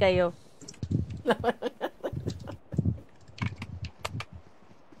pay kayo.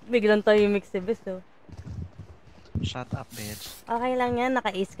 Biglang tayo mix si Bes, oh. Shut up, bitch. Okay lang yan,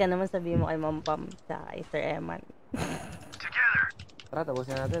 naka-ace ka naman, sabihin mo kay Ma'am Pam sa kay Sir Eman. Tara,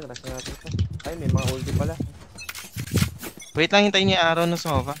 tapusin natin. Rush na natin ito. Ay, may mga ulti pala. Wait lang, hintayin niyo yung arrow ng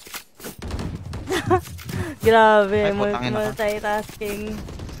Sova. Grabe, Ay, putangin ako. multitasking.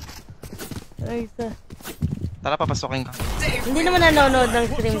 Ay, sa... Tara, papasukin ka. Hindi naman nanonood ng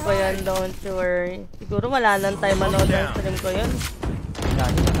stream ko yun, don't you worry. Siguro wala nang time manood ng stream ko yun.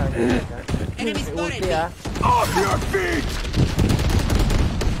 Lagi na tayo. May ulti, ha? Off your feet!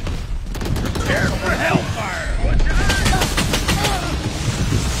 Prepare for hellfire!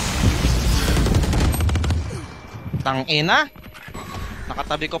 Tangina.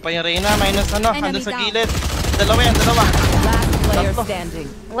 Nakatabi ko pa yung Reyna. Minus ano, Enemy andun sa down. gilid. Dalawa yan, dalawa. Last player standing.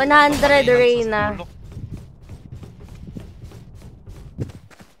 100 Reyna.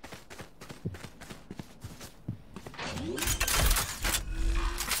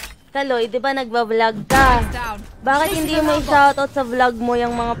 Kaloy, di ba nagba-vlog ka? Bakit hindi mo i-shoutout sa vlog mo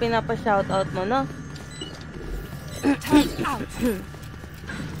yung mga pinapa-shoutout mo, no?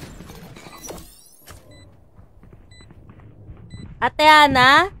 Ate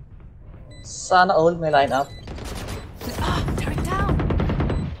Ana? Sana all may line up. Turn down.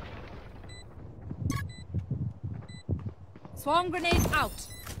 Swarm grenade out.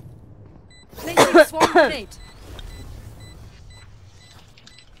 Placing swarm grenade.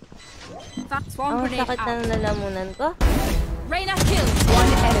 Swarm Ang grenade sakit out. na nalamunan ko. Reyna kill.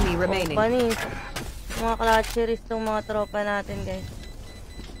 One enemy remaining. Panis. Mga clutcheries tong mga tropa natin, guys.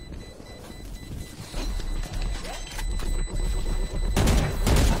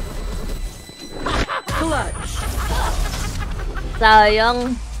 Clutch. Sayang.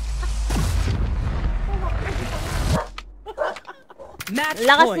 Match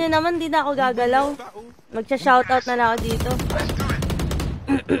Lakas point. niyo naman, di na ako gagalaw. Magsha-shoutout na lang ako dito.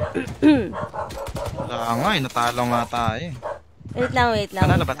 Wala nga eh, natalo nga tayo eh. Wait lang.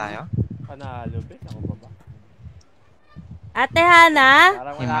 Panalo ba tayo? Panalo, bes. Ako ba ba? Ate Hana?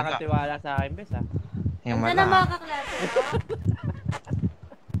 Parang wala kang tiwala sa akin, bes, ha? Himala. Ano na mga kaklase?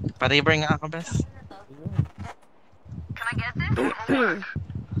 Pa-river nga ako, bes. Can I get this?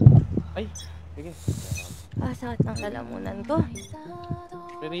 Ay, sige. Sakit ng lalamunan ko.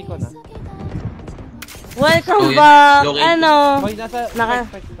 Perico na. Welcome back! Ano? Hoy, nasa...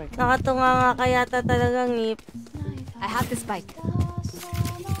 Spike. Nakatunga nga kaya talaga ngip. I have the spike.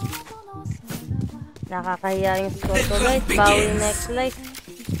 Nakakahiya yung score ko, guys. Bawi next life.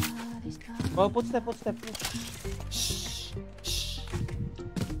 Oh, footstep.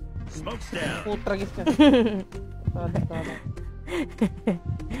 Smoke's down. Putragis ka. Tama.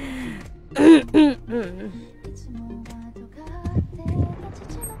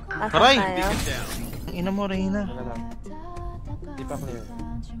 Aray! Tayo. Ina mo, Reyna. Di pa clear.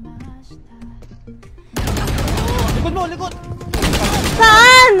 Likod!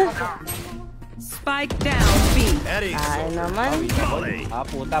 Saan? Spike down B. Ay naman.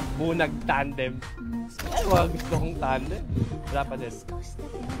 Puta, bunag tandem. Ay, wag gusto kong tandem. Wala pa din.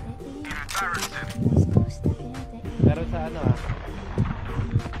 Pero sa ano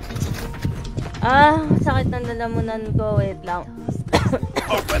Sakit ng lalamunan ko. Wait lang.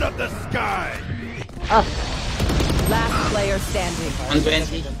 Open up the sky. Last player standing.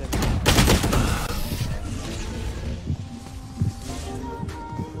 120.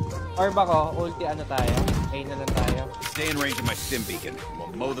 Orb ako, ulti ano tayo? A na lang tayo. Stay in range of my stim beacon.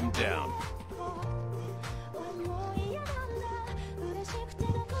 We'll mow them down.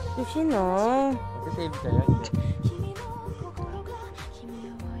 Sushi, no? Mag-save kayo.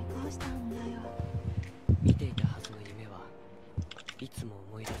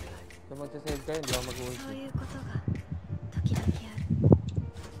 So mag-save kayo, hindi ako mag-ulti.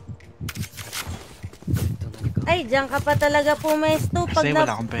 Ay, diyan ka pa talaga pumesto. Kasi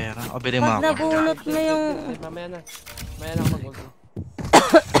wala akong pera. O, bili mo pag ako. nabunot mo yung... Mamaya na. Mamaya lang mag-ulti.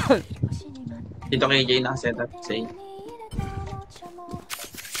 Dito kay Jay nakaset up. Say.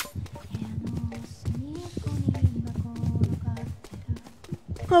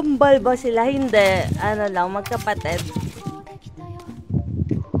 Kambal ba sila? Hindi. Ano lang, magkapatid.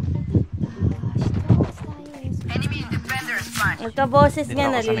 Enemy defender spot. Magkaboses Dito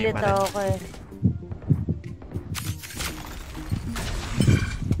nga, ako sanay nalilito pa rin. ako eh.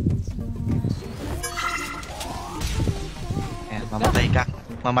 Ayan,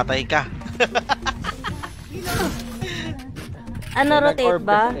 mamatay ka. Ano, rotate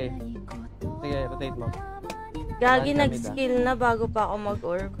ba? Sige, rotate mo. Gagi, nag-skill na bago pa ako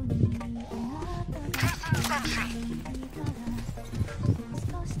mag-orb.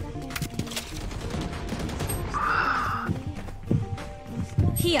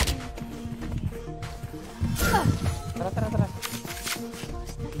 Here. Tara.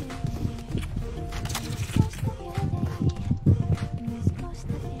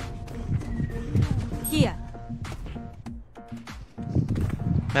 Here.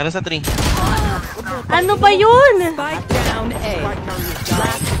 Meron sa 3. Ano ba yun? Spike down A.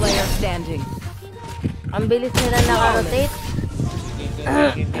 Last player standing. Ang bilis nila naka-rotate.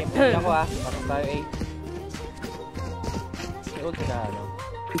 Game. Ako Pasok tayo 8. May ulti ka, ano?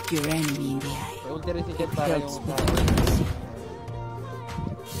 Look your enemy in the eye. May ulti rin si Jet para yung...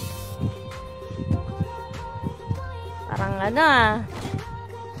 Parang ano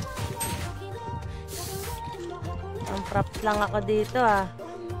Ang props lang ako dito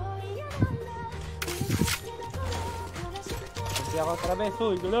Hindi ako trabes,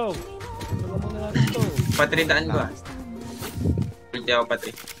 huy, gulaw. Gulaw muna natin to. Patridaan ko ah. Ulti ako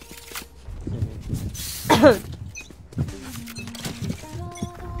patri.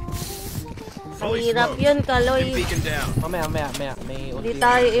 Mahirap yun, Kaloy. Mamaya. May Hindi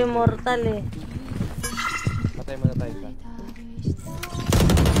tayo immortal eh. Patay muna tayo pa.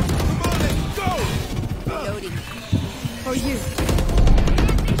 Loading. For you.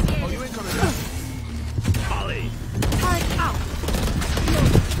 Oh, you ain't coming out. Molly. Turret out.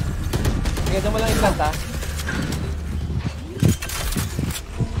 Sige, doon mo lang i-plant ha.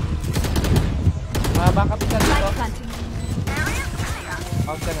 Baka pisa dito.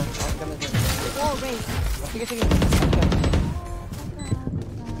 Out ka na dyan. Wall raised. Sige.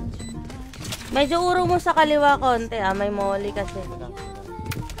 Medyo urong mo sa kaliwa konti may molly kasi.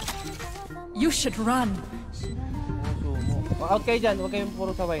 You should run. Out kayo dyan, huwag kayong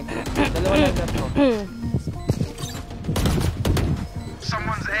puro sabay. Dalawa lang dyan mo.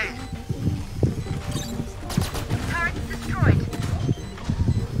 Someone's A. Turret destroyed.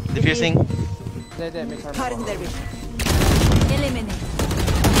 Diffusing. Hindi, may karma. Pardon their vision. Eliminate.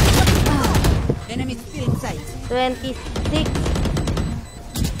 Enemy still inside. 26.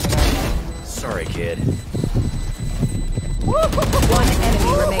 Sorry, kid. One enemy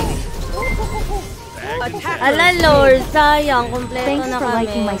remaining. Ala Lord, sayang. Kompleto Thanks na for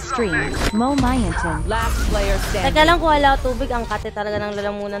liking my kami. stream. Mo Mayanton. Last player standing. Teka lang, kung wala tubig, ang kate talaga ng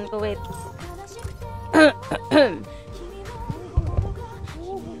lalamunan ko. Wait.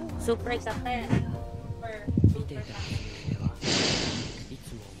 Super kate.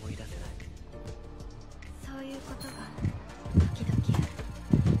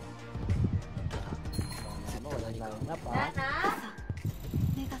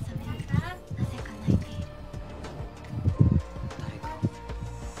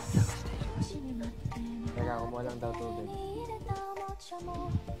 Teka, kumuha lang daw tubig.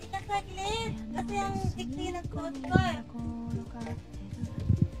 Saglit! Kasi ang dikti ng code ko eh.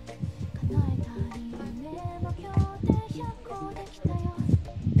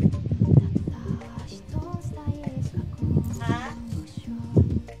 Ha?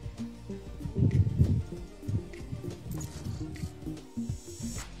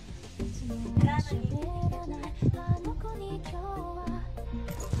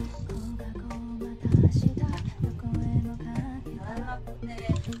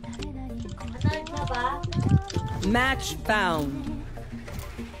 Match found.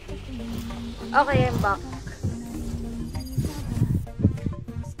 Okay, I'm back.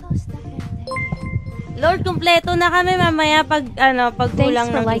 Lord, kumpleto na kami mamaya pag Thanks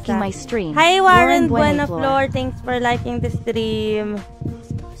kulang for ng liking isa. my stream. Hi Warren Buena Buenaflor, thanks for liking the stream.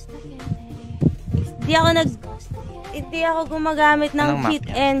 Hindi ako gumagamit ng Anong map cheat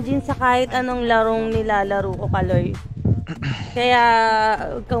yan? engine sa kahit anong larong nilalaro ko, Kaloy. Kaya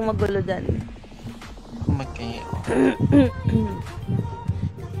huwag kang magulo dyan. Okay.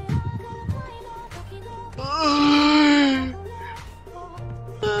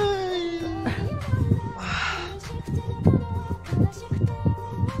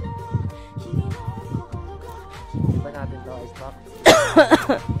 Ba natin to, ice pack?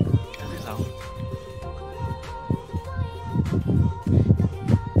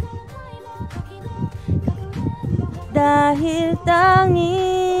 Dahil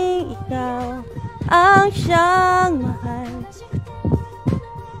tanging ikaw ang siyang mahal,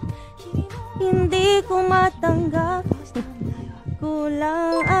 hindi ko matanggap,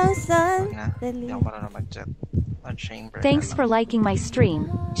 kulang ang sandali. Hindi ako marunong mag-chat. Chamber. Thanks for liking my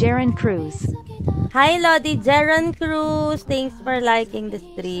stream, Jaren Cruz. Hi Lodi, Jaron Cruz, thanks for liking the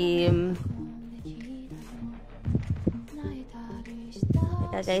stream.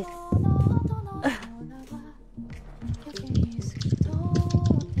 Teka guys.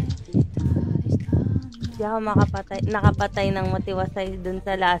 Hindi ako nakapatay ng matiwasay dun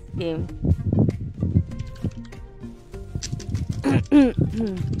sa last game.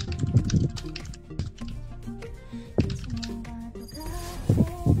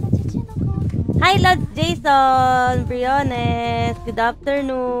 Hi Lord Jason, Briones, good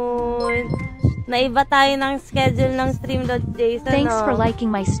afternoon. Naiba tayo ng schedule ng stream, Lord Jason. Thanks for liking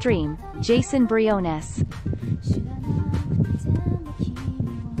my stream, Jason Briones.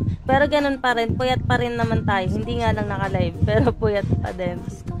 Pero ganun pa rin, puyat pa rin naman tayo. Hindi nga lang naka-live, pero puyat pa din.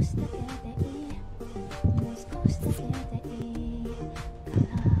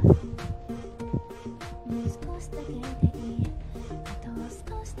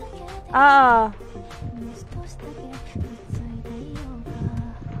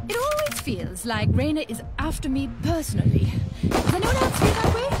 It always feels like Reina is after me personally. Does anyone else feel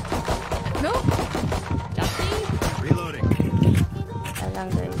that way? No? Just me? Reloading. lang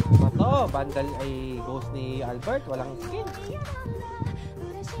guys. Ito, Vandal ay ghost ni Albert. Walang skin.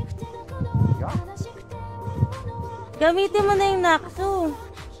 Yeah. Gamitin mo na yung Naxu.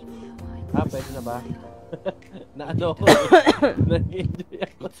 Pwede na ba? Na ano ko. Nag-enjoy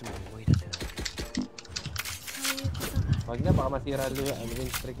ako. Wag na, baka masira yung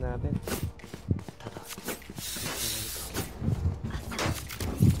streak natin.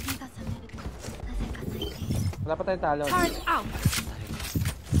 Wala pa tayong talo.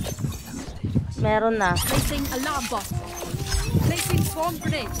 Meron na. Placing alarm bot. Placing swarm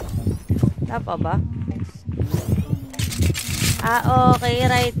grenade. Tapa ba? Okay.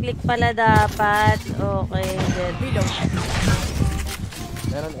 Right click pala dapat. Okay, good. Reload.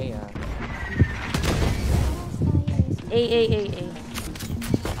 Meron A, A.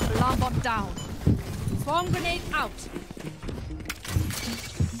 Alarm bot down. Swarm grenade out.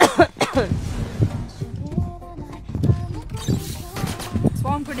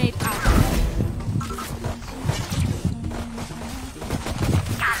 Swarm grenade out.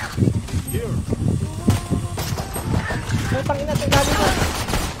 Putang ina, tinali mo.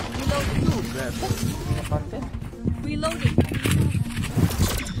 Reloading.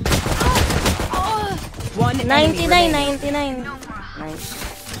 99. Nice.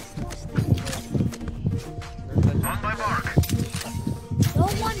 No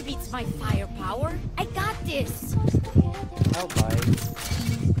one beats my firepower. I got this. Okay.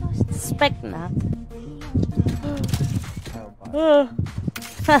 Spec na.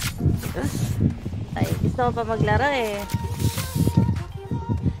 Ay, gusto ko pa maglaro eh.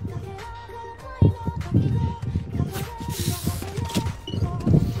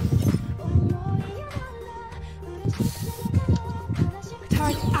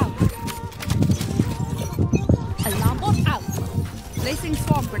 Turret out. Alarm bot out. Placing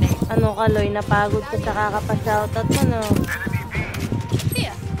swarm grenade. Ano ka, Loy? Napagod ka sa kakapa-shoutout mo, no?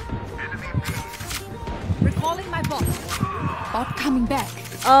 Here. Recalling my bot. Bot coming back.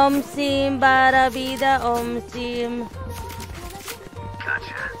 Sim Barabida, Sim.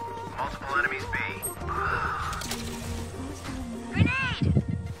 Gotcha. Multiple enemies B. Grenade!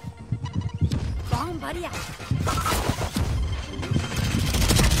 Bomb buddy out.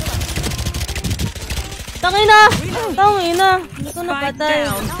 Tangina! Hindi ko Spike napatay.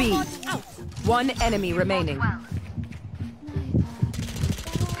 down B. One enemy remaining.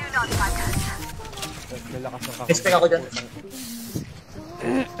 Expect ako dyan.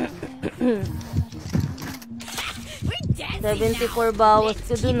 74 bawas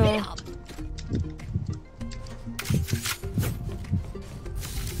ko dun, oh.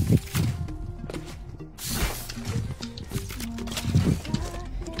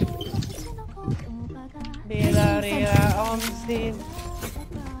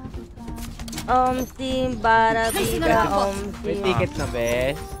 Sim Barabida, May Sim. ticket na,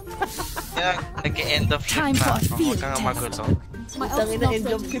 bes. Kaya nag-end of shift na ako. Huwag ka nga magulo. Tangin na end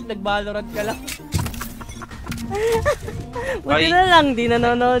of shift, nag-Valorant ka lang. Buti na lang, di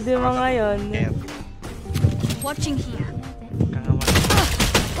nanonood yung mga yun. Watching here.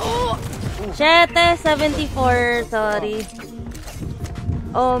 Chete, 74, sorry.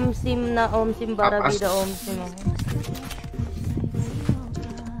 Sim Barabida, Sim ako.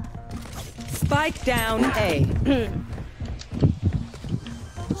 Spike down A.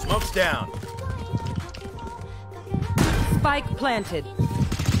 Smoke's down. Spike planted.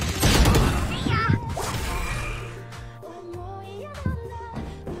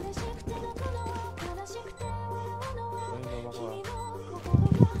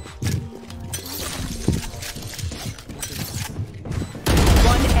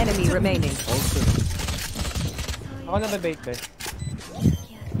 One enemy remaining. Ako na may bait, bes.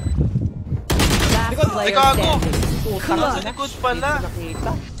 Last player Gago! standing. Nasa likod pala.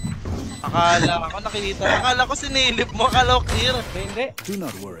 Nakita. Akala ko sinilip mo. Akala ko clear. Hindi. Do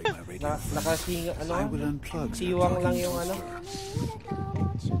not worry, my radio. Nakasinga, ano? I will unplug. Siwang lang yung ano.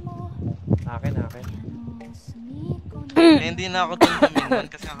 Akin. Hindi na ako dun tumingon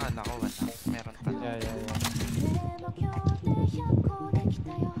kasi akala ko wala. Meron pa. Yeah.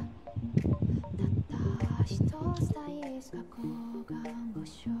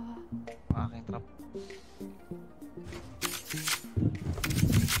 Aking trap.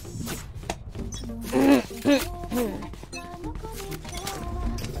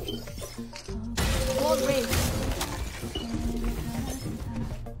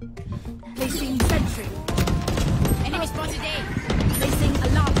 Placing sentry. Enemy spotted A. Placing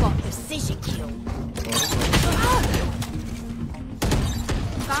alarm bot. Precision kill.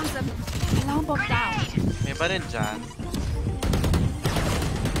 Found them. Alarm bot down. May baril dyan.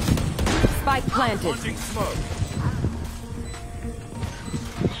 Spike planted. Launching smoke.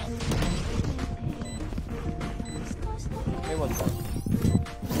 May wall pa.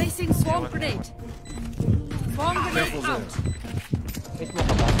 Placing swarm grenade. Swarm grenade out. May smoke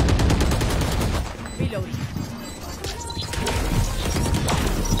ka ba? Reloading.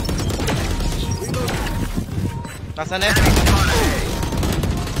 Nasa net?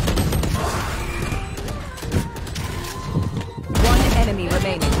 One enemy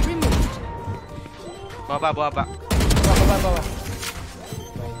remaining. Baba. Baba.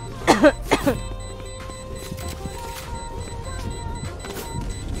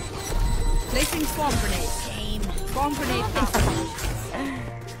 Placing swarm grenade. Swarm grenade out.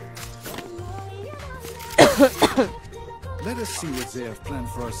 Let us see what they have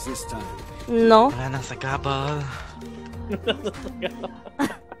planned for us this time. No. Wala nang sagabal.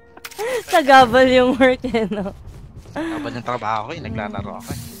 Sagabal yung work eh, no? Sagabal yung trabaho ko, naglalaro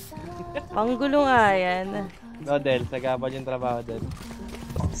ako eh. Panggulo nga yan. No, Del. Sagabal yung trabaho, Del.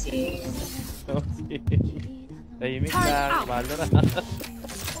 Tahimik lang. Valorant.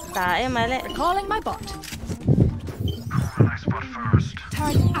 Tae, mali. Calling my bot.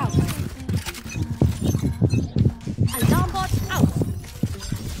 Turn out. Alarm bot out.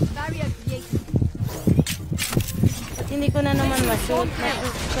 Barrier created. At hindi ko na naman ma-shoot.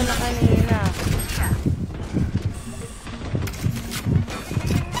 Na-shoot ko na kanina.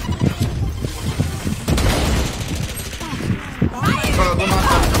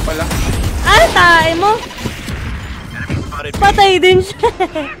 Pala. Ay, tae mo! Patay din siya.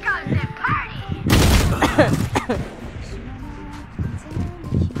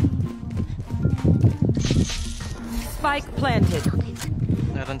 Spike planted.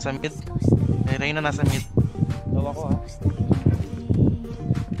 Meron sa mid. May Reyna nasa mid. Tawa ko ha.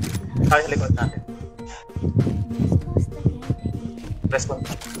 Tayo sa likod natin. Respond.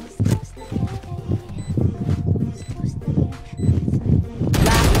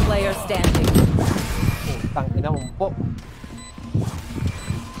 Last player standing. Tangina umpo.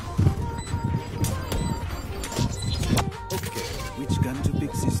 Okay, which gun to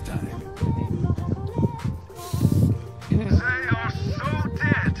pick this time? They are so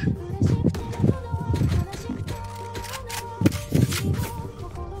dead.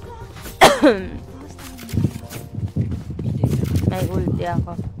 May ulti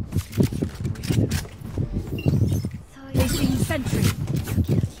ako. Placing sentry.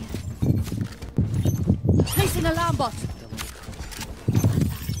 Placing alarm bot.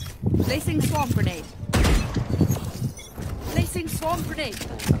 Placing swarm grenade. Placing swarm grenade.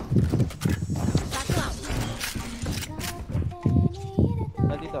 Battle out.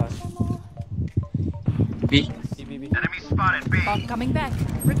 Nandito ha. B. B. Enemy spotted B. Bot coming back.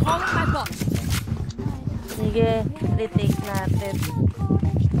 Recalling my bot. Sige, retake natin.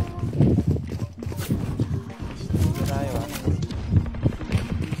 Dito tayo ha.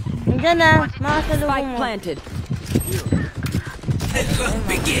 Nandiyan na, makasalubong Spike mo. planted.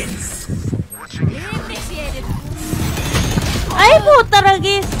 Initiated. Ay, puta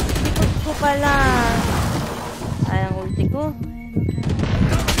ragis! Likod ko pala. Sayang ulti ko.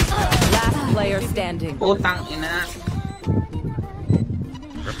 Last player standing. Putang ina.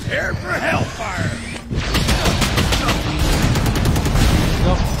 Prepare for hellfire.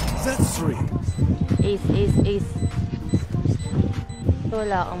 That's three. Ace.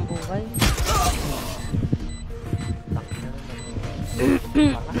 Wala kang buhay.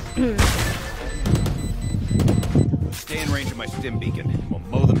 Stay in range of my stim beacon. We'll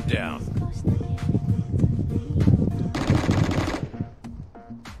mow them down.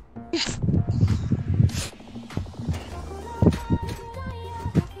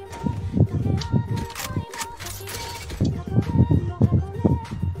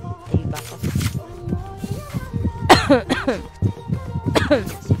 Save ako. Here.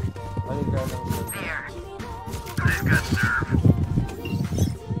 They've got nerve.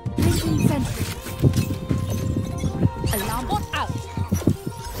 Placing sentry. Alarm bot out.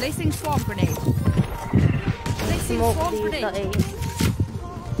 Placing swarm grenade. Placing Smoke swarm dito, grenade.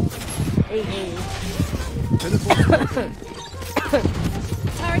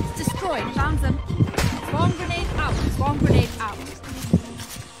 Turrets destroyed. Found them. Swarm grenade out. Swarm grenade out.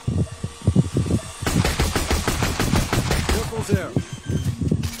 Careful there.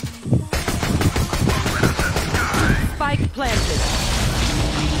 Spike planted.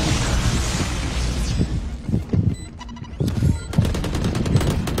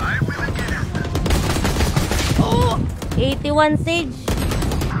 I will get him. Oh! 81 Sage.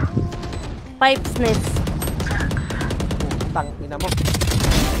 5 snits. Tangina mo.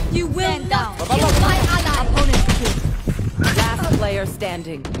 You will not kill my ally. Opponent killed. Last player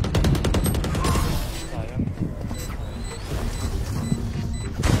standing. Sayang.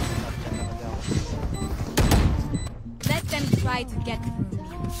 Let them try to get through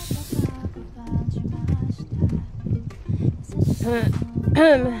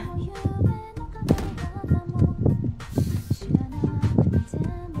me.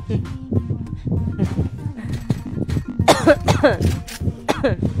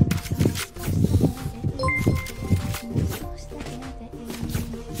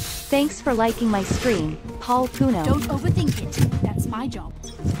 Thanks for liking my stream, Paul Puno. Don't overthink it. That's my job.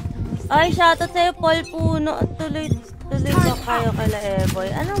 Ay, shoutout sa'yo, Paul Puno. Tuloy ko kayo kala Eboy.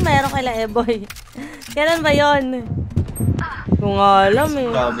 Anong meron kala Eboy? Kailan ba yon? Kung alam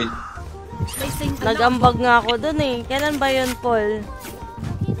eh. Nag-ambag nga ako dun eh. Kailan ba yon, Paul?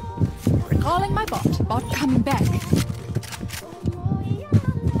 Recalling my bot. Bot coming back.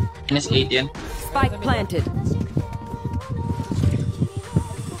 Minus 8 yan. Spike planted.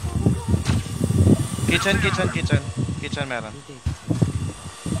 Kitchen meron.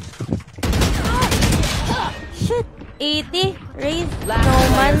 Shit! 80? Raise? Last No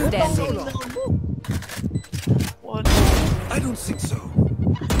man. player standing. I don't think so.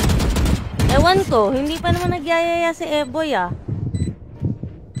 Ewan ko, hindi pa naman nagyayaya si Eboy ah.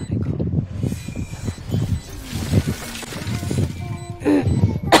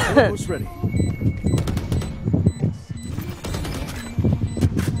 Almost ready.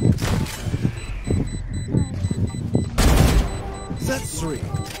 That's 3.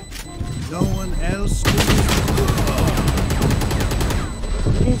 No one else can.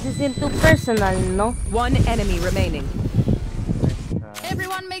 This isn't too personal, no? One enemy remaining.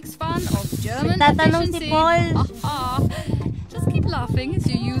 Everyone makes fun of German Nagtatanong si efficiency. Paul. Just keep laughing as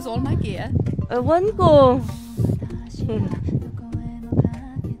you use all my gear. Ewan ko.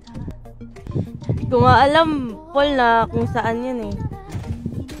 Hindi ko nga alam, Paul, na kung saan yan eh.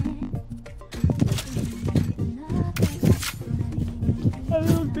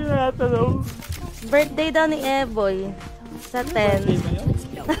 Anong tinatanong? Birthday daw ni Eboy. Sa 10.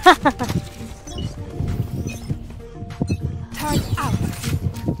 Turn out.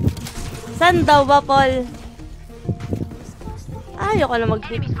 Saan daw ba, Paul? Ayoko na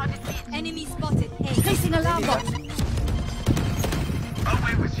mag-pick. Enemy spotted. Hey, placing alarm bot.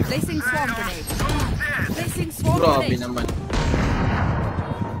 Placing swarm grenade. Placing swarm Grabe grenade. naman.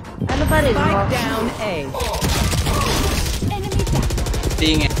 Ano ba rin mo? Spike down A. Enemy down.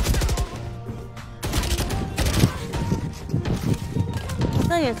 Tingin.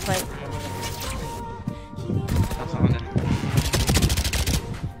 Saan yung spike?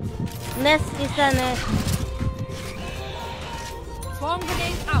 Nest isa, Nest. Swarm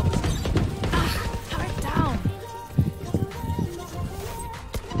grenade out. Turret down.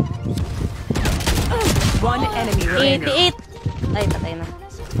 One enemy remaining. 88! Ay, patay na.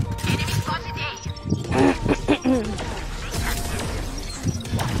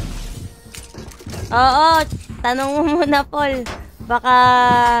 Oo, tanong mo muna, Paul. Baka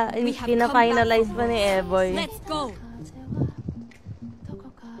pina-finalize pa ni Eboy. Let's go.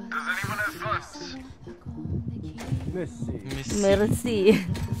 Merci.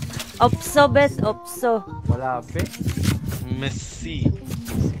 Opso, best. Opso. Wala, be. Messi.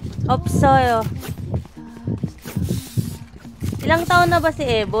 Opso, yo. Ilang taon na ba si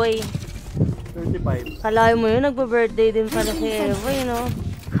Eboy? 35. Kalahin mo yun, nagpa-birthday din pala si Eboy, no?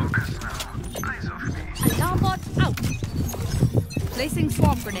 Alarm bot out. Placing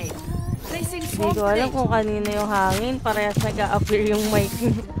swarm grenade. Placing Hindi swarm ko alam grenade. kung kanina yung hangin. Parehas nag-a-appear yung mic.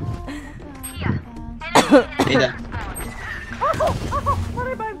 Dinah.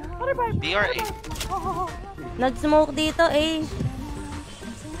 B or A? Nag-smoke dito, eh.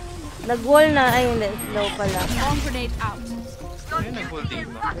 Nag-wall na. Ay, hindi. Slow pala. Swarm grenade out. Ayun, nag-full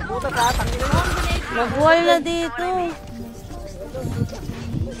dito. Nag-wall na dito.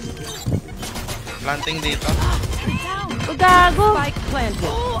 Planting dito. O, gago. Spike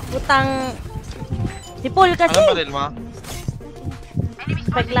planted. Putang... Si Paul kasi. Anong baril mo?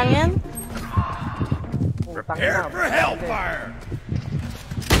 Spec lang yan. Prepare for hellfire!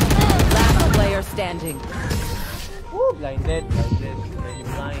 Last player standing. Woo, blinded. Very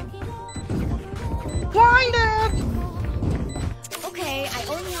blind. Okay, I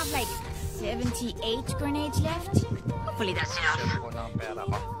only have like 78 grenades left. Hopefully that's enough. Share ko na ang pera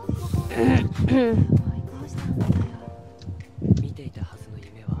ko.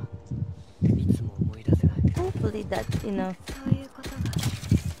 Hopefully that's enough.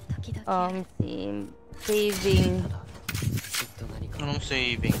 Saving. Anong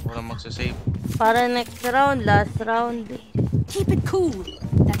saving? Walang magsasave. Para next round, last round. Keep it cool.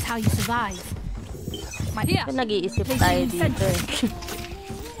 That's how you survive. My here. Nag-iisip tayo dito eh.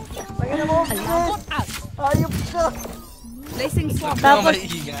 Alarm bot out. Ayop ka! Placing swarm. Tapos,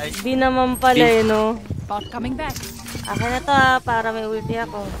 di naman pala eh, no? Bot coming back. Akin na to ha, para may ulti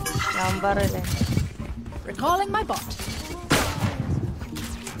ako. Number eh. Recalling my bot.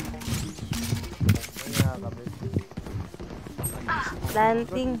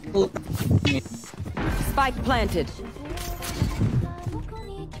 Planting. Spike planted.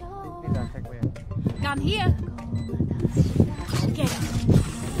 Gun here. Get him.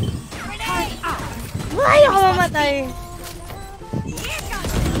 Grenade out. Why ako mamatay?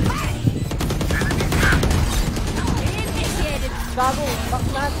 Initiated. Gago,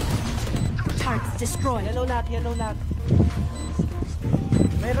 baklat. Targets destroyed. Yellow lahat.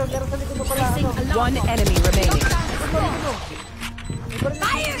 Meron sa likod mo pala. One enemy remaining.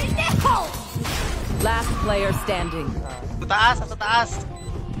 Fire in the hole. Last player standing. Sa taas.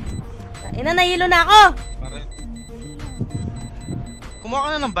 Ina, nahilo na ako! Baril. Kumuha ka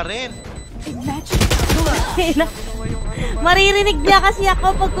na ng baril. Ina. Maririnig niya kasi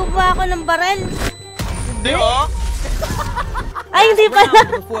ako pag kumuha ako ng barel. Hindi oh! Ay, hindi pala.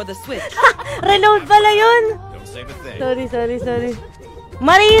 Before the switch. Reload pala yun. Sorry.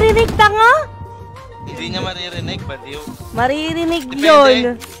 Maririnig tanga? Hindi niya maririnig, baliw. Maririnig Depende.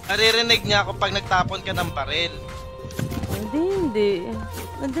 yun. Maririnig niya ako pag nagtapon ka ng baril. Hindi.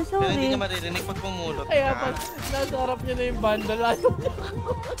 Pero Sorry. hindi niya maririnig pag pumulot Kaya ka. pag nasa harap niya na yung banda lang.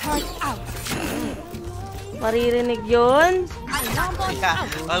 Target out. Maririnig yun. Alarm bot out.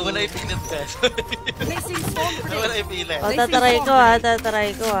 Wala ipilit, Bes. Placing swarm grenade. Wala ipilit. O, tatry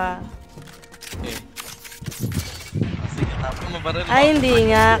ko ha. Okay. Sige, tapon mo baril mo. Ay,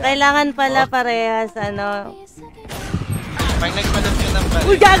 hindi nga. Kailangan pala parehas, ano. Pag nagpalit ka ng baril.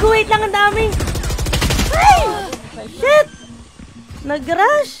 Uy, gago, wait lang, ang dami. Ay! Shit!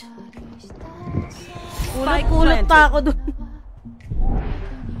 Nag-rush. Kulot pa ako dun.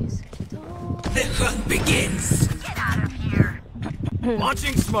 The hunt begins. Get out of here.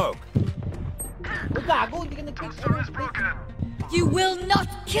 Launching smoke. Uy, gago, hindi ka nag-click. You will not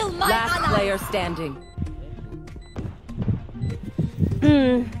kill my Last ally. player standing.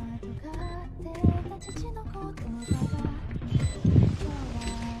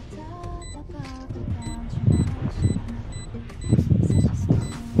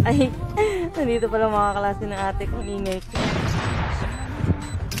 Ay, nandito pala mga klase ng ate kong ingay ko.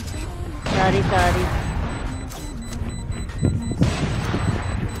 Sorry.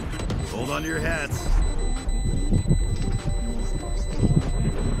 Hold on to your hats.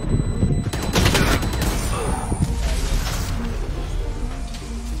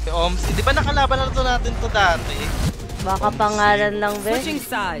 Oms, di ba nakalaban na to natin to dati? Baka pangalan lang, be. Switching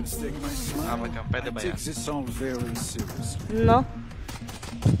sides. Pwede ba yan? Take this all very seriously. No?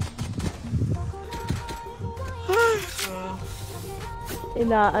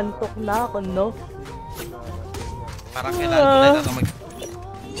 Inaantok na ako, no? Parang kailangan ko na ito mag...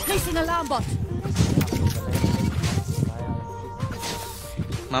 Placing alarm bot.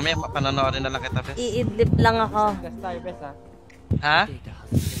 Mamaya, panonoorin na lang kita, Bes. Iidlip lang ako. Best ha. Ha?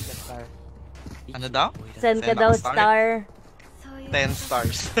 Ano daw? Send ka daw star. 10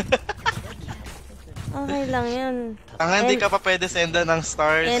 stars. Okay lang yun. Ang hindi ka pa pwede senda ng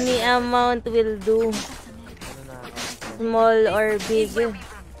stars. Any amount will do. Small or big.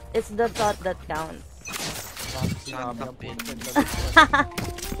 It's the thought that counts.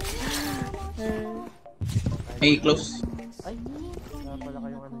 Hey, close. Ay, wala pala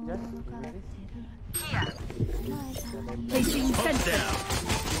kayong ano dyan. Placing sensor.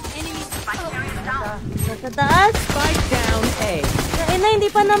 Enemy spike down. Nasa taas. Spike down A. Ina, hindi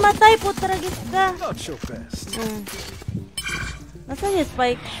pa namatay. Putragis ka. Not your best. Nasaan yung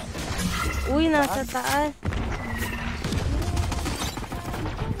spike? Uy, nasa taas.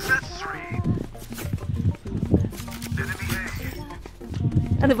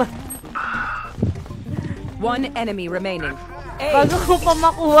 Ano ba? One enemy remaining. Bago ko pa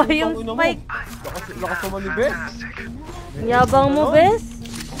makuha yung spike. Lakas naman ni Bes. Yabang mo, Bes?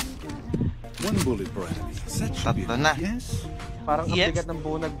 One bullet per enemy. Tatlo na. Yes? Parang ang bigat ng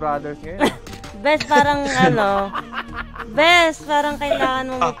Bunag Brothers ngayon. Bes, parang ano. Bes, parang kailangan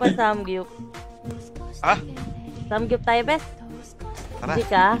mo magpa-samgyup. Ah? Samgyup tayo, Bes? Tara. Hindi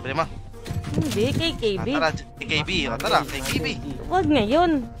ka? Libre mo. Hindi, kay KB. Tara, KKB. O, tara, KKB. Huwag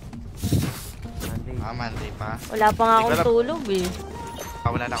ngayon. Monday pa. Wala pa nga akong tulog eh.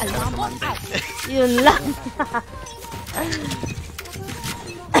 Wala na akong tulog sa Monday. Yun lang.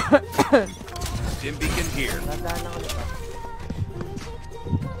 Dim beacon here.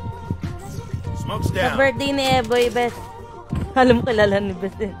 Smoke's Sa down. birthday ni Eboy, Bes. Alam mo, kilala ni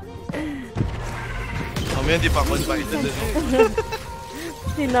Bes eh. Kami hindi pa ako invited.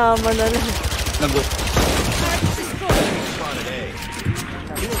 Sinama na lang. Nago.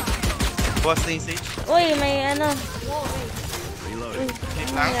 Boss na yung sage. Uy, may ano.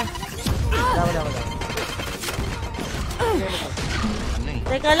 Mamaya. Wala.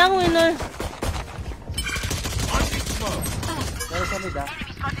 Teka lang, winner. Meron sa mid, ah.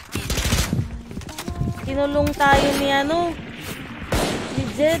 Kinulong tayo ni ni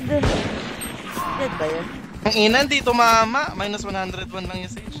Jed. Jed ba yun? Ang ina, hindi tumama. Minus 101 lang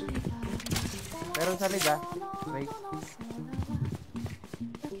yung Sage. Meron sa mid, ah. Wait.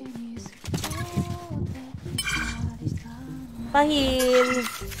 Pahil.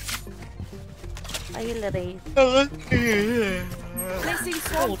 Pahil, Ray. Placing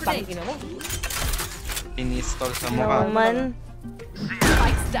swarm grenade. Pinistol sa mukha. Naman.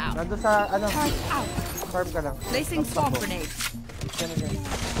 Spikes down. Nandun sa, Turret out. farm ka lang. Placing swarm grenade. Diyan.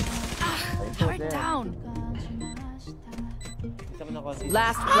 Turret down.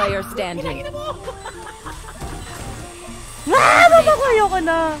 Last player standing. Ayoko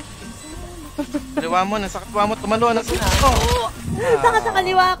na. Kaliwa mo, nasa kaliwa mo, tumalo na sa ko. Saka sa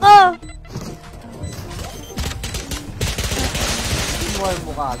kaliwa ko. Inuwal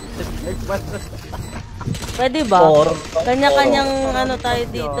mo ka. Pwede ba? Kanya-kanyang tayo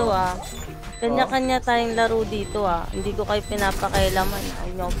dito Kanya-kanya tayong laro dito Hindi ko kayo pinapakailaman.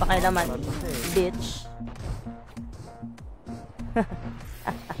 Ayaw nyo akong pakailaman. Bitch.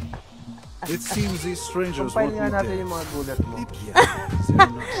 It seems these strangers Compile want nga me natin dead. yung mga gulat mo.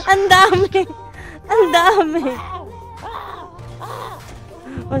 Ang dami. Ang dami.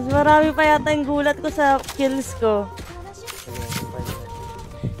 Mas marami pa yata yung gulat ko sa kills ko.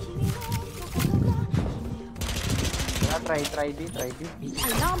 Try B.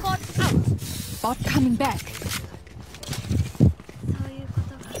 Alarm bot out. Bot coming back.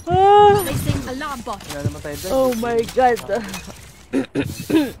 Placing alarm bot. Oh my god.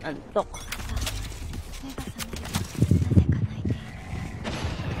 Antok.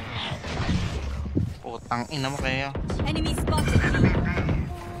 Putang ina mo kayo. Enemy spotted.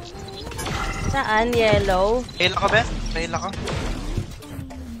 Saan? Yellow? Fail ako, best. Fail ako.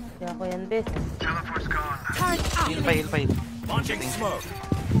 Kaya ko yan, best. Turret out. Heal pa. Launching smoke.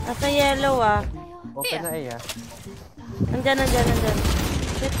 Nasa yellow Open na A, Nandyan.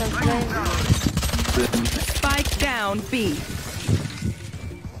 Shit, ang slime. Spike down B.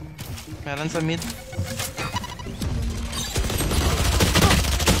 Meron sa mid.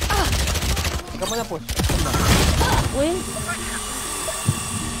 Ikaw mo na push. Uy.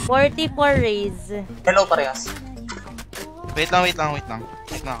 44 raise. Hello, parehas. Wait lang.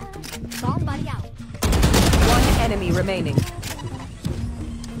 Bomb out. One enemy remaining.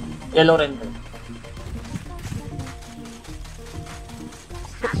 Yellow rin.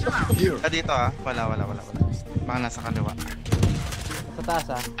 Dito Wala. Baka nasa kaliwa. Sa taas,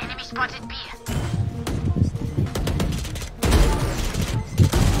 Enemy spotted B.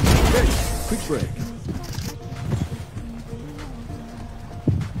 Quick break.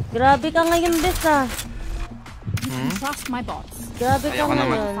 Grabe ka ngayon, best You can trust my bots. Grabe ka Ayoko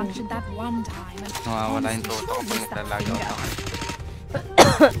naman. ngayon. Functioned that one time. Nawawala yung toto ko pag naglalagaw ako.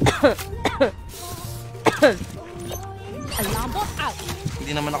 Alarm bot out.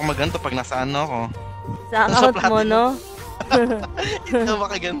 Hindi naman ako maganto pag nasa ako. Sa account mo, no? Hindi ako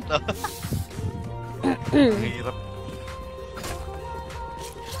makaganto. Hirap.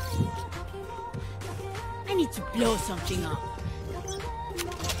 I need to blow something up.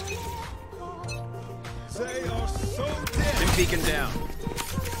 They are so dead. Stim beacon down.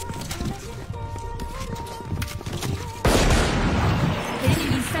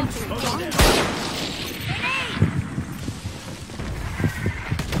 Enemy sentry.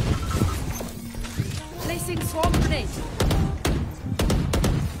 Placing swarm grenade.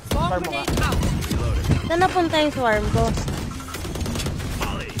 Swarm grenade out. Saan napunta yung swarm ko?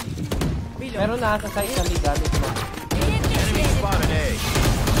 Meron na sa site na may gamit mo. Enemy spotted A.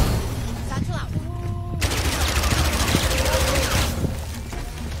 Satchel out.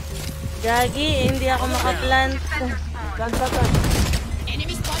 Gagi, hindi ako makaplant. Saan?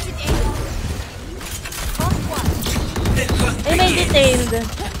 Enemy spotted A. Top one. Ay, may detained.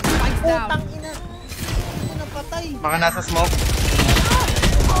 Spikes down. Baka nasa smoke.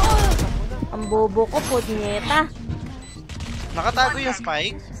 Ang bobo ko, punyeta. Nakatago yung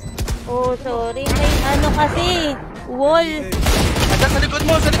spike. Oh, sorry. May kasi. Wall. Agad sa likod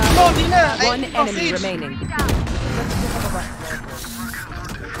mo, Dinah! One enemy remaining.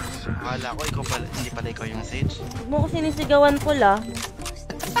 Akala ko, hindi pala ikaw yung Sage. Huwag mo ko sinisigawan po la.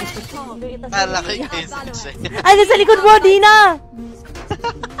 Akala ko ikaw yung Sage. Ay, nasa likod mo, Dinah!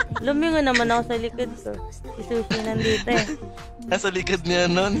 Lumingon naman ako sa likod ko. Si Sushi nandito Nasa likod niya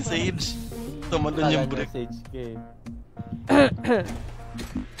ni Sage. Tumalon yung brick. Can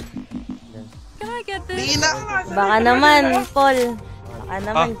I get this? Dinah! Baka naman, Paul. Baka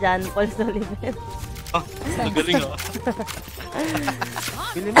naman John Paul Sullivan. Nagaling ah.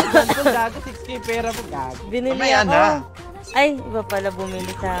 Bili mo John Paul, gago. 6K pera mo, gago. Binili Mamaya ako. na. Ay, iba pala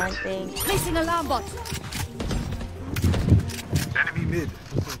bumili sa akin. Placing alarm bot. Enemy mid.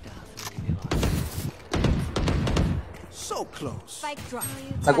 So close. Spike drop.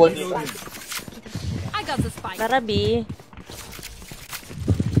 Nag-wall. I got the spike. Tara, B.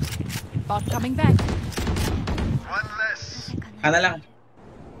 Bot coming back. Ano lang.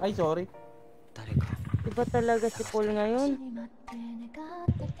 Ay, sorry. Iba talaga si Paul ngayon.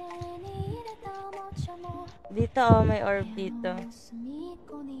 Dito, may orb dito.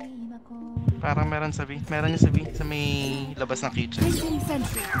 Parang meron sa B. Meron yung sa B. Sa may labas ng kitchen.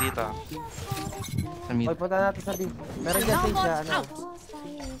 Dito. Sa mid. Ay, punta natin sa B. Meron dyan siya, ano.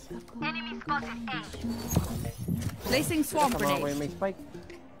 Enemy spotted A. Placing swamp Sama ko grenade. yung may spike.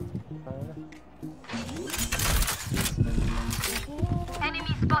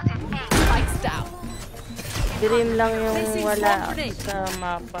 Enemy spotted A. Spikes down. Green lang yung wala sa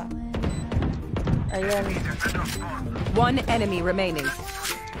mapa. Ayan. One enemy remaining.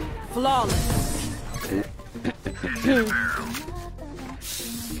 Flawless.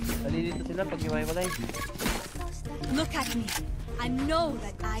 Nalilito sila pag iwaiwalay. Look at me. I know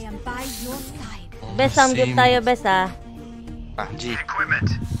that I am by your side. Bes, samgyup tayo, Bes, ah. G.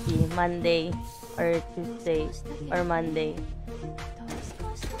 Monday or Tuesday or Monday.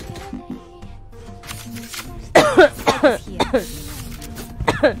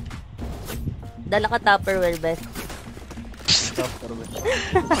 Dala ka Tupperware, Bes.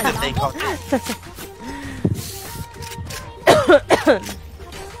 Take out.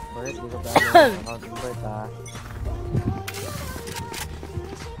 Bert, di ko tayo accounting Bert, ha.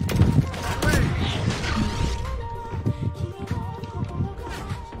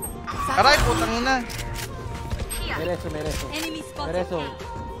 Aray, putang ina. May reso, may reso. Enemy May spotted reso. A.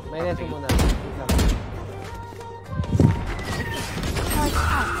 May reso muna. Wait lang.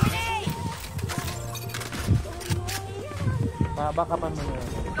 Baka pa mo yun.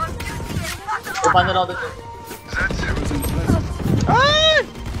 Paano na ako dito?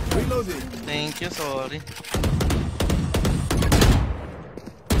 Reloading. Thank you, sorry.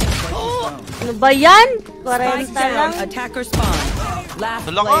 Ano ba yan? Spike 40 lang. down. Attacker spawn. Last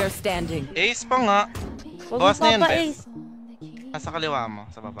Tulak ko. player standing. Ace pa nga. Huwag Bawas mo na yan, papa-ace. Bes. Nasa kaliwa mo,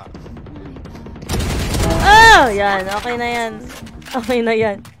 sa baba. Oh, yan. Okay na yan. Okay na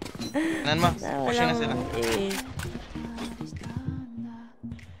yan. Nan mo, pushing na sila. Ace.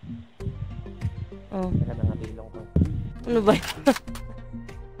 Oh. Teka na nga, tilong ko. Ano ba yan?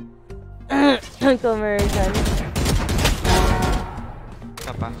 Commercial.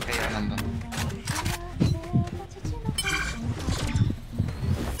 Isa pa, kaya nandun.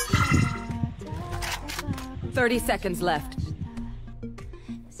 Thirty seconds left.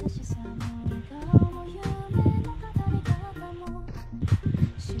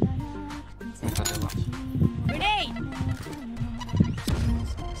 Ang kaliwa. Grenade.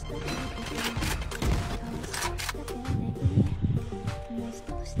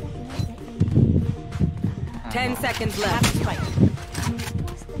 Ah, 10 seconds left.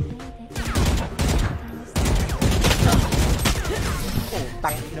 Oh,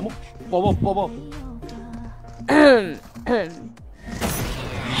 tangina mo. Bobo, bobo.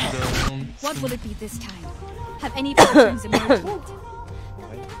 What will it be this time? Have any patterns emerged?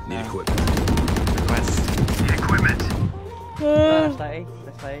 Need equipment. Request. Last tayo.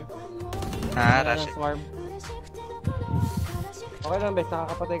 Last tayo. Ah, Wala rush. ng swarm. Okay lang, Bes.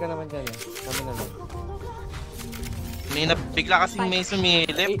 Nakakapatay ka naman dyan, eh. Kami na lang. Bigla kasing may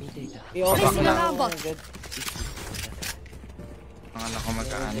sumilip. I-open mo lang. Alarm bot. Ang anak ko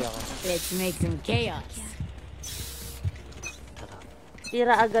magkaan. Let's make some chaos.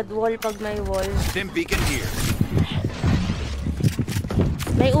 Tira agad wall pag may wall. Stim beacon here.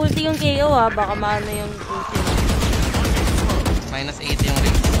 May ulti yung KO, ha. Baka maano yung ulti. Minus 80 yung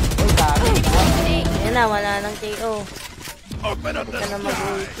ring. Ayan na, wala nang KO. Open up Hindi ka na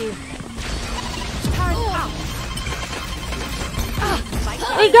mag-ulti.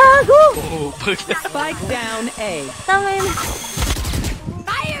 Uy, gago! Spike down A. Tama yun.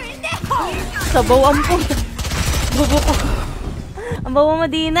 Sabaw ang po. Bubo ko. Ang bawa mo,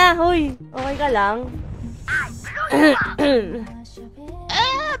 Dina. Hoy, okay ka lang? Nasa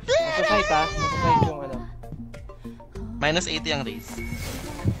site, ha? Nasa site yung ano. Minus 80 ang raise.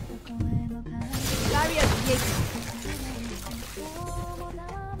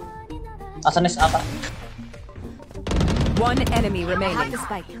 Asan is ata? One enemy remaining.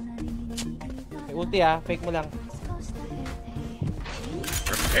 May ulti, ha? Fake mo lang.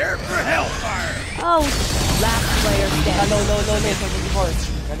 Prepare for hellfire. Oh, Last player standing. Low, sa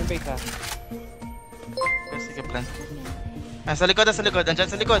 24. Ganun base ha. Sige, plan. Sa likod, andyan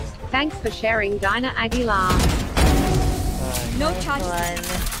sa likod. Thanks for sharing, Dinah Aguilar. No charges.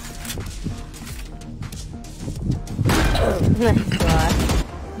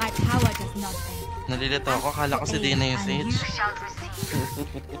 My power does not end. Nalilito ako, akala ko si Dinah yung Sage.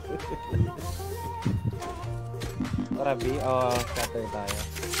 Tara B, scatter tayo.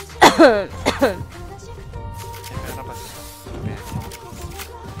 Pera pa sila.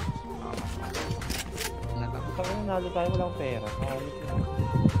 Pag nalo tayo, walang pera.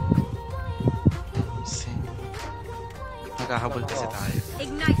 Naghahabol kasi tayo.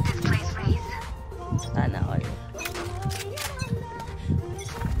 Ignite this place, Raze. Sana all.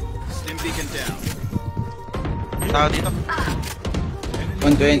 Stim beacon down. Tao dito.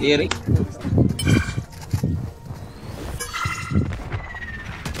 120 Eric.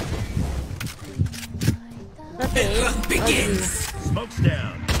 Begins. Smokes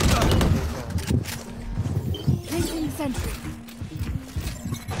down. Placing sentry.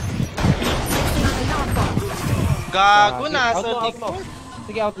 Gago na sa out mo.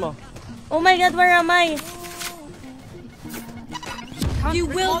 Sige, out mo. Oh my god, where am I? You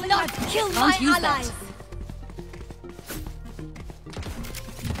will not kill my allies.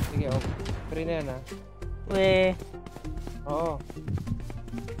 Sige, free na yan ha. Weh. Oo.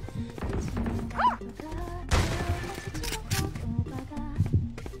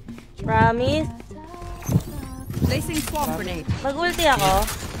 Promise? Placing swamp grenade. Mag-ulti ako.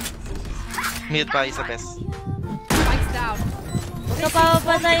 Mid pa, isa best. Spikes down. Huwag ka pa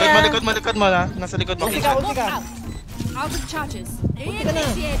mapatay Likod mo na. Nasa likod mo. Ulti ka. Out of charges. Ulti ka na.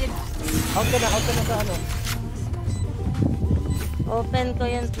 Out ka na sa ano. Open ko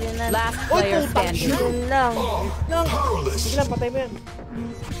yun na. Last player standing. Yun lang. Sige lang, patay mo yan.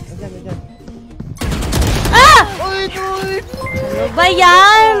 Andyan. Ah! Ano ba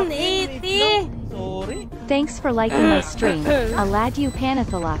yan? 80! Sorry. Thanks for liking my stream. Aladu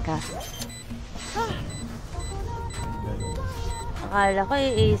Panathalaka. Akala ko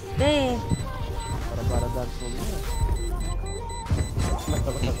i-ace ka eh. Para dance mo yun.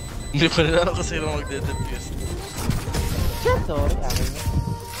 Hindi pa rin ako kasi nung magde-defuse. Sorry, akin yun.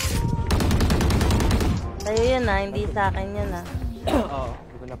 Sa'yo yun ah, hindi sa akin yun ah. Oo,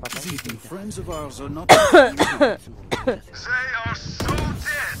 hindi ko napatay. Friends of ours are not. They are so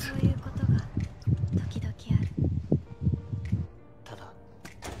dead. そういうことが時々ある。ただ、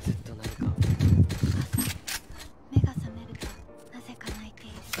ずっと何か。目が覚めるとなぜか泣いて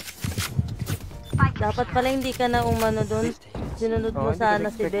いる。 Dapat pala hindi ka na umano dun. Sinunod mo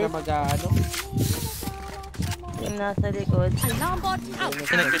sana si Beth. Mag-ano? Yung nasa likod. Alarm bot out.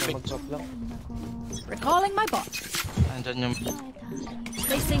 Mag-drop lang. Recalling my bot. Andyan yung...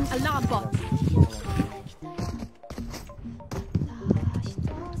 Placing alarm bot.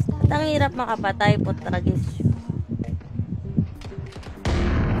 Ang hirap makapatay, putragis.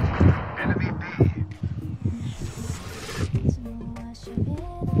 Enemy B.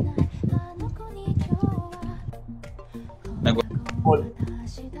 Nag-wall.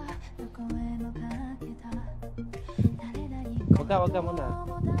 Wag ka muna.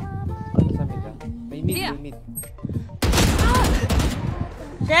 Ano sa mid ha? May mid.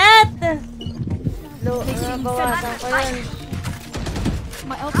 Shit! Bawasan ko yun.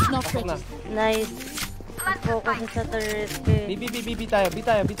 My ult's not ready. Nice. Focus sa turret ko eh. B tayo.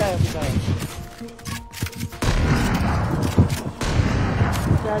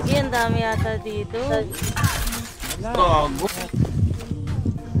 Gagi, ang dami yata dito. Gago.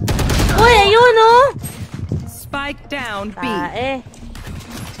 Uy, ayun oh! Spike down B. Tae.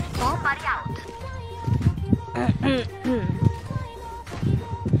 Somebody out.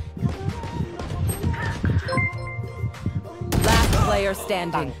 Last player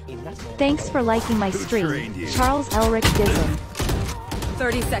standing. Thanks for liking my stream. Charles Elric Dizon.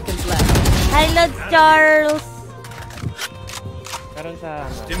 30 seconds left. Hi, Lods Charles! Karon sa...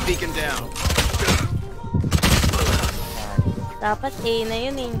 Stim beacon down. Dapat A na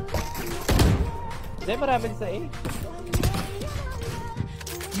yun eh. Hindi, marami sa A.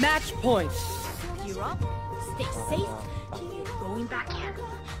 Match point. You're up. Stay safe. Going back in.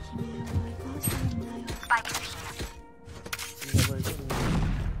 Spike is here.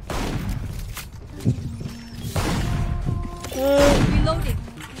 Reloading.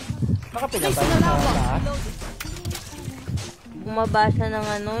 Baka pinatay sa taas. Bumaba siya ng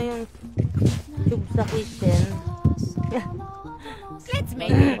ano, yung tube sa kitchen. Let's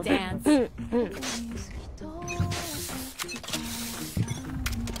make it dance.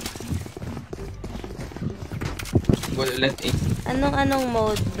 Bullet 8. Anong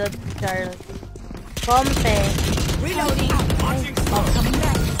mode, Lods Charles? Kompe. Reloading. Coming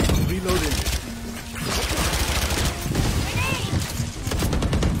back. Reloading.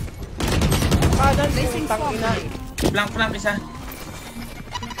 Placing swamp grenade. Flank isa.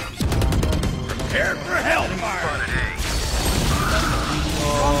 Prepare for hellfire!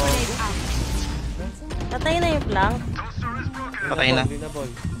 Patay na yung plank. Patay na.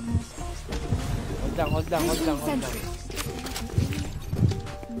 Hold lang.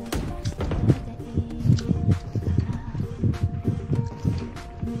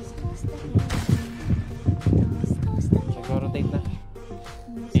 Nag-rotate na.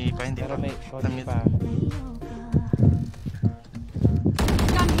 Hindi Pero pa. may konti pa.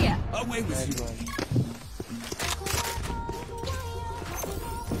 Come here. Away with you.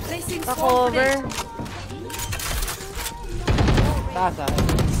 Placing swamp Pa-cover. grenade. Taas ah.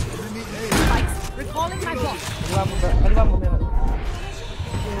 Spikes. Recalling my bot. Kaliwa mo meron.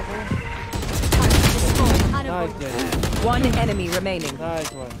 Nice, Nice, One enemy remaining.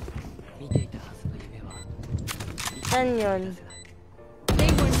 Nice one. Saan yun? They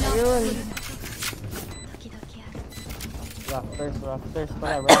were not Ayun. Rafters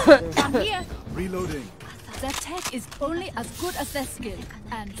pala, rafters. Come here. Reloading. Their tech is only as good as their skill.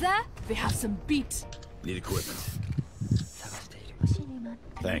 And there, we have some beat. Need equipment.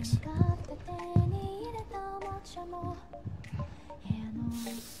 Thanks.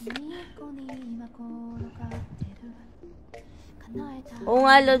 Oo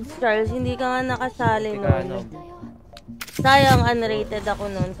nga, Lods Charles, hindi ka nga nakasali nun. Sayang, unrated ako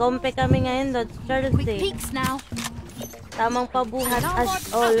nun. Kompe kami ngayon, Lods Charles Quick eh. peeks now. Tamang pabuhat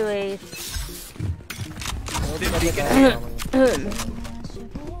as always.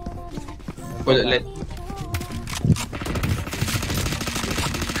 Ulit.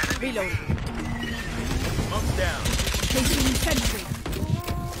 Reload. Pump down. Placing sentry.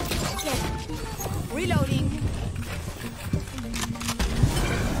 Reloading.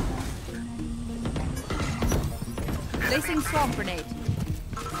 Placing swamp grenade.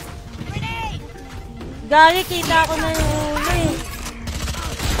 Gagi, kita ko na yung ulo eh.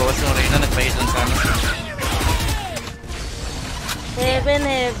 Bawas yung Reyna, nagpahit dun sa ano.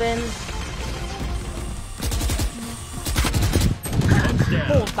 Heaven.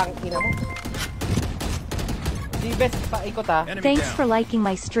 Putang ina mo. Di best pa ikot ah. Thanks for liking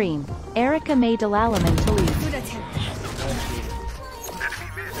my stream. Erica May Dalalaman to leave. Good attempt.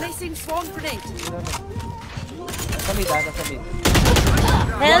 Placing swamp grenade. Nasa mid.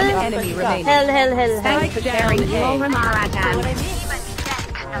 Hell. Enemy remaining. Hell. Spike down A.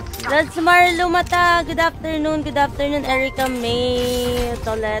 Let's Marlo Mata. Good afternoon, Erica May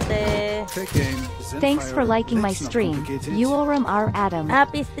Tolete. Thanks for liking my stream. Uoram R. Adam.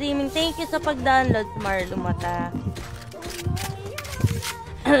 Happy streaming. Thank you sa pag-download, Marlo Mata.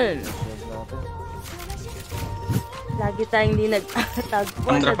 Lagi tayong hindi nagtatagpo.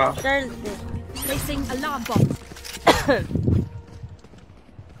 Andra pa. Charles eh. Placing alarm bot.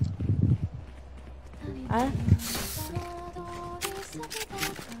 Ah?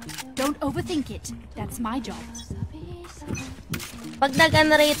 Don't overthink it. That's my job. Pag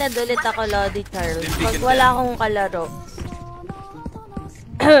nag-unrated ulit ako, Lodi Charles. Pag wala akong kalaro.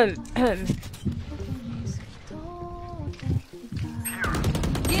 Here.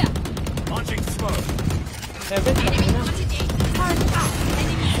 Launching smoke. Seven.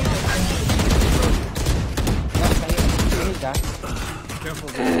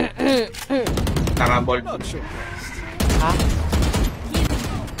 Nakabol. Ha?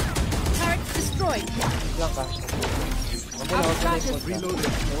 Turret destroyed. Lang ka.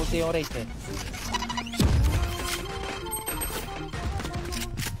 Reloading. Ulti yung race eh.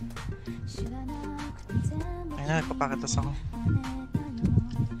 Ayun na, nagpapakitas ako.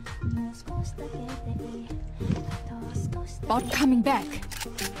 Bot coming back.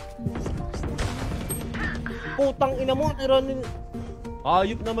 Putang ina mo, tiranin.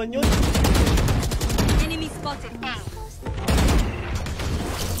 Ayup naman yun. Enemy spotted.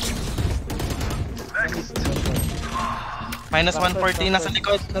 Minus 140, nasa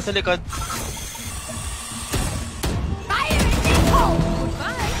likod.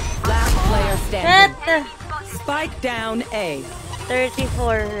 Last player standing. Set! Spike down A.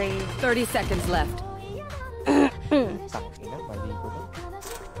 34 Ray. 30 seconds left. Tangina, mali ko ba?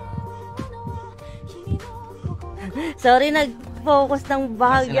 Sorry, nag-focus ng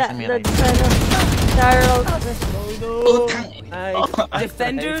bahagya. Kasi nasa Doon sa ano, Charles. Ay,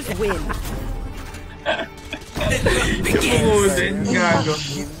 Defenders win. Pumusin, gago.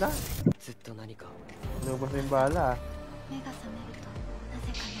 Lubos mo yung bala ah.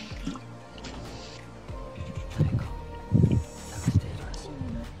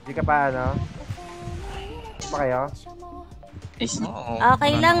 Di ka pa ano? pa kayo? Oo,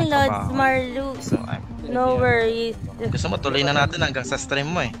 Okay wala lang, namang Lods trabaho. Marlu. No worries. Gusto mo, tuloy na natin hanggang sa stream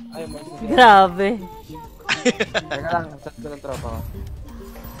mo eh. Grabe. Teka lang, chat ko ng tropa ko.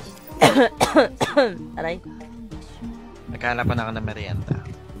 Aray. Naghanap pa na ako ng merienda.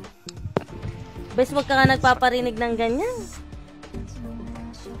 Bes, wag ka nga nagpaparinig ng ganyan.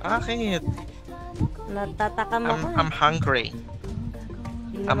 Bakit? Natatakam ako. I'm hungry.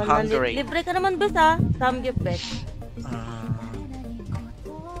 Hindi I'm naman hungry. Libre ka naman, Bes, ha? Samgyup, Bes.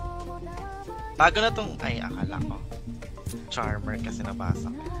 Bago na tong... Ay, akala ko. Charmer kasi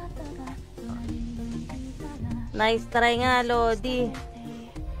nabasa ko. Nice try nga, Lodi.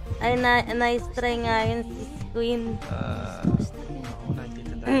 Ay, nice try nga yun, si Queen.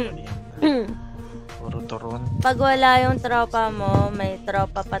 Puro turon. Pag wala yung tropa mo, may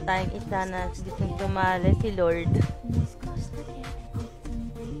tropa pa tayong isa na gustong sumali, si Lord.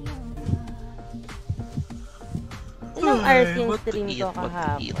 Ilang hours yung stream ko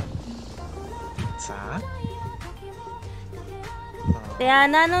kahapon? Pizza? Kaya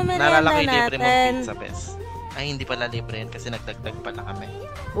na, ano merienda Naalala ko yung libre mong natin? pizza, Bes. Ay, hindi pala libre yun kasi nagdagdag pala kami.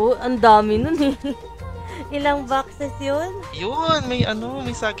 Oh, ang dami nun eh. Ilang boxes yun? Yun, may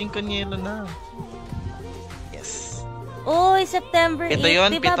saging konyelo na. Yes. Oh, September 8. Pito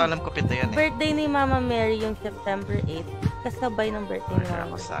yun, Diba, pito, alam ko pito yun eh. birthday ni Mama Mary yung September 8. Kasabay ng birthday ni Kaya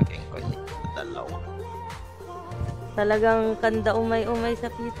Mama. ako saging konyelo. Dalawa. Talagang kanda umay-umay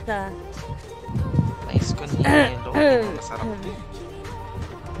sa pizza. Mais konyelo. Masarap din.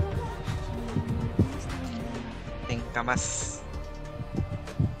 Kamas.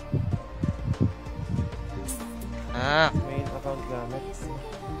 Main account gamit.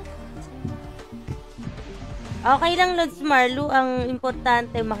 Okay lang, Lods Marlu. Ang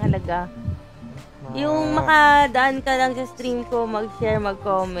importante, mahalaga. Yung makadaan ka lang sa stream ko, mag-share,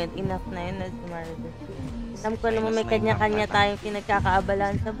 mag-comment. Enough na yun, Lods Marlu. Alam ko naman may kanya-kanya tayong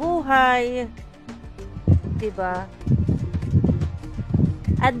pinagkakaabalan sa buhay. Diba?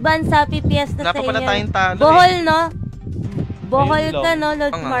 Advance happy fiesta sa inyo. Tayong talo, Bohol, no? Bohol Ayun, ka, no,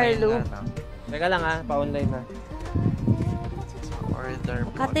 Lods Oo nga, Marlu? Teka lang ha, pa-online na. Order.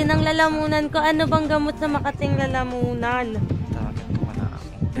 Makati ng lalamunan ko. Ano bang gamot sa makating lalamunan? Tawagan ko muna ako.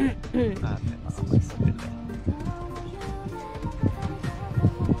 Ate, makapagpabili.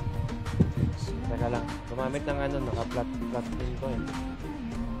 Teka lang, gumamit ng naka-flat screen ko eh.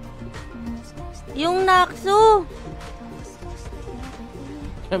 Yung Naxu!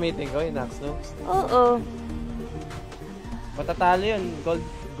 Gamitin ko yung Naxu. Oo. Matatalo yun, gold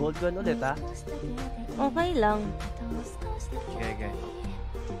 1 ulit ha? Okay lang. Okay.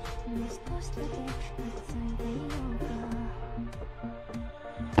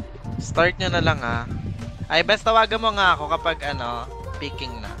 Start nyo na lang ha. Ay, best tawagan mo nga ako kapag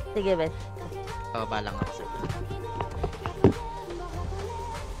picking na. Sige, best. O, balang ako sa'yo.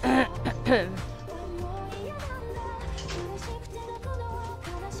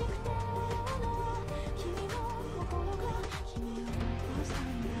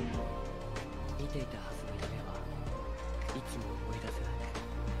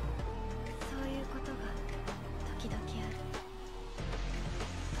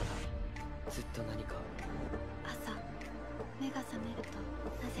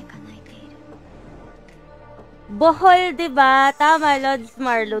 Bohol, diba? Tama, Lods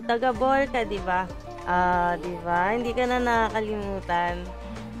Marlu. Taga Bohol ka, diba? Diba? Hindi ka na nakakalimutan.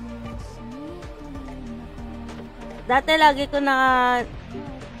 Dati lagi ko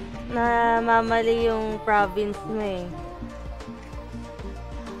namamali yung province mo eh.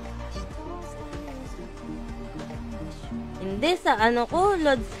 Hindi, sa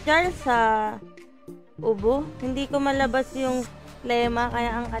Lods Char, sa Ubo. Hindi ko malabas yung lema,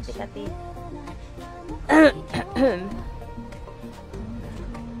 kaya ang kati-kati.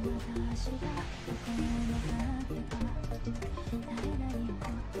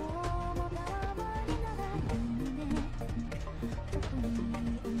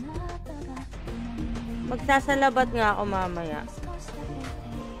 Magsasalabat nga ako mamaya.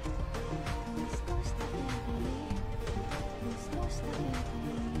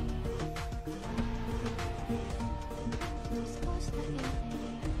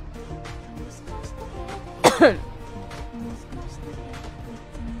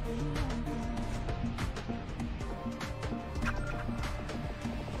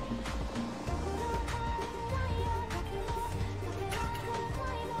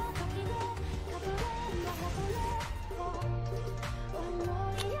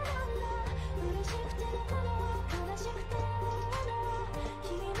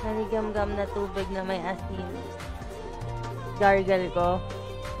 Naligamgam na tubig na may asin. Gargle ko.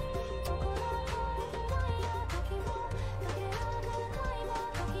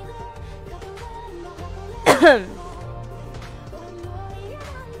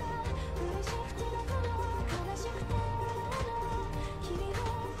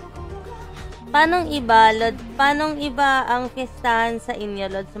 Paanong iba ang fiestahan sa inyo,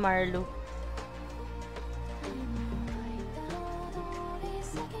 Lods Marlo?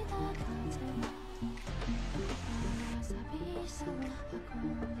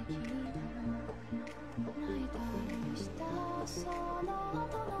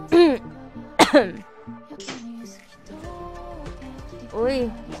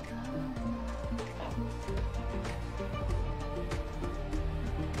 Uy.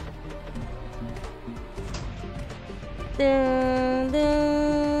 Dun,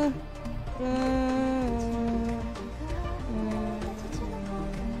 dun,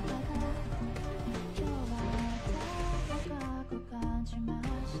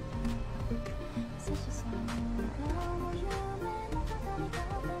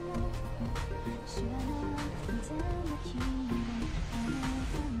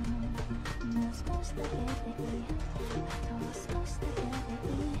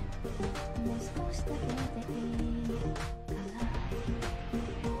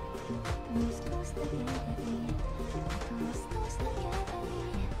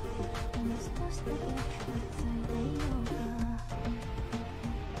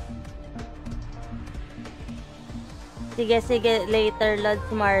 Sige, later, Lods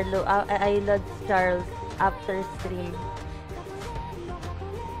Marlo, ay Lods Charles, after stream.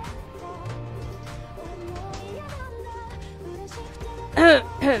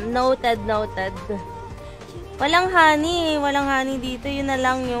 Noted. Walang honey dito, yun na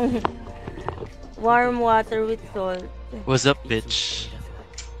lang yung warm water with salt. What's up, bitch?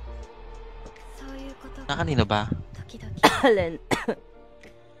 Kanino ba? Alin?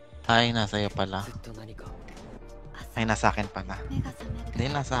 Ay, nasa iyo pala. Ay, nasa akin pala. Hindi,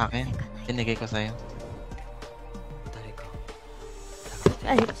 nasa akin. Binigay ko sa'yo.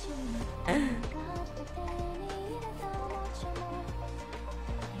 Ay.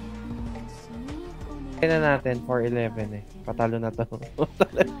 Kaya na natin, 4-11 eh. Patalo na to.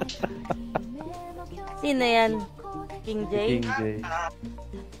 Sino yan? King J? King J.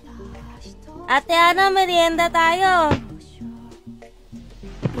 Ate Ana, merienda tayo.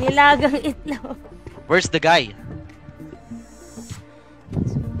 Nilagang itlog. Where's the guy?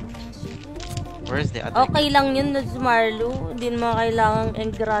 Where's the other? Okay lang yun, Lods Marlo. Hindi mo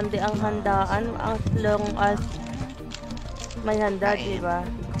kailangang grande ang handaan as long as may handa, diba?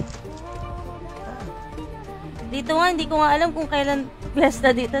 Dito nga, hindi ko nga alam kung kailan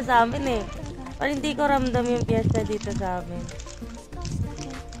piyesta dito sa amin eh. Parang hindi ko ramdam yung piyesta dito sa amin.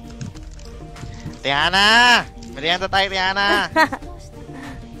 Tiana! Merienda tayo, Tiana!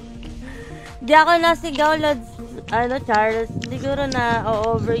 Di ako nasigaw, Lods, Charles. Siguro na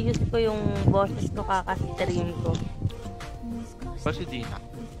overuse ko yung boses ko kaka-stream ko. Ba si Dinah?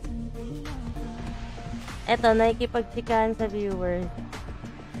 Eto, nakikipagtsikahan sa viewers.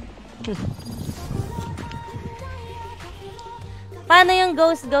 Paano yung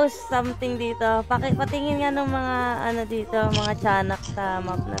ghost something dito? Patingin nga ng mga dito, mga tiyanak sa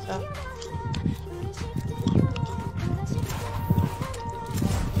map na to.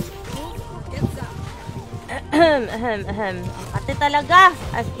 Ang kate talaga.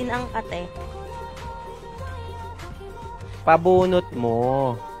 As in ang kate. Pabunot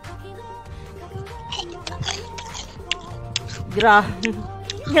mo.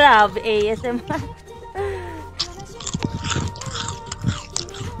 Grabe ASMR.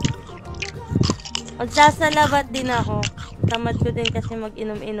 Magsasalabat din ako. Tamad ko din kasi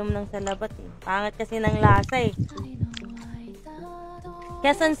mag-inom-inom ng salabat eh. Pangat kasi ng lasa eh.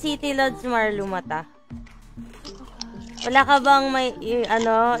 Quezon City, Lods Marlo mata. Wala ka bang may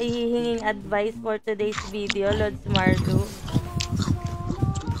ihihinging advice for today's video, Lods Marlo?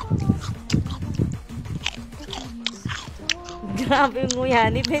 Grabe yung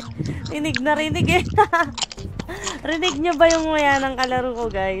nguya ni Bet. Rinig na rinig eh. Rinig nyo ba yung nguya ng kalaro ko,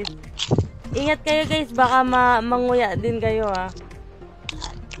 guys? Ingat kayo, guys. Baka manguya din kayo, ha.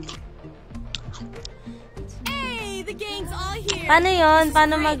 Hey, the gang's all here. Paano yun?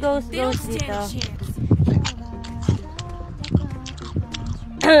 Paano mag-ghost dito?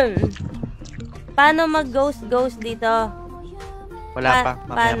 Paano mag-ghost dito? Wala pa.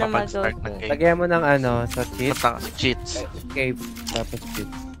 Paano Mamaya pa pag-start ng game. Lagyan mo ng sa cheats. Cheats. Escape. Tapos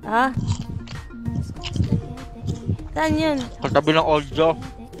cheats. Ha? Saan yun? Katabi ng audio.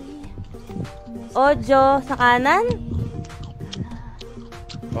 Audio sa kanan?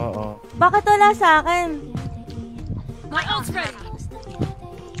 Oo. Bakit wala sa akin? My ult's ready.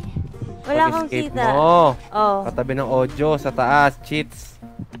 Wala akong Pag-escape kita. mo. Oh. Katabi ng audio sa taas. Cheats.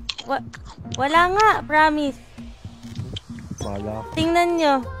 Wala nga, promise. Wala. Tingnan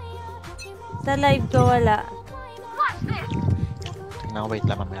nyo. Sa live ko wala. Wait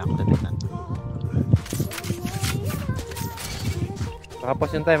lang, mamaya ako titignan. Nakapos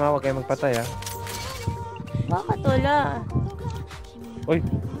yung time ha, huwag kayo magpatay ha. Bakit wala? Uy,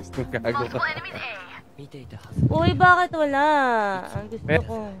 magkago ka. Uy, bakit wala? Ang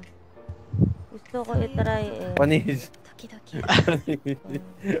gusto ko itry eh. Panis.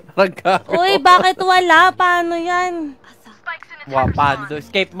 Uy, bakit wala? Paano yan? Paano?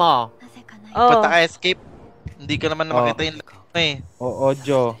 Escape mo. Punta ka escape. Hindi ko naman makita yung eh.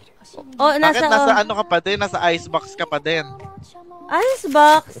 Audio. Bakit nasa ano ka pa din? Nasa icebox ka pa din?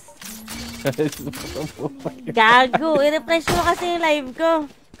 Icebox? Gago, i-refresh mo kasi yung live ko.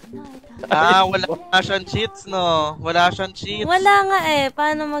 Wala siyang cheats, no? Wala siyang cheats. Wala nga eh.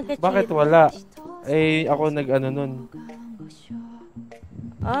 Paano magka-cheat? Bakit wala? Eh, ako nag-ano nun.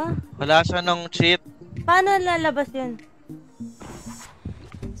 Wala siya nung cheat. Paano lalabas yun?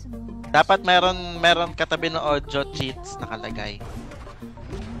 Dapat meron katabi ng audio cheats nakalagay.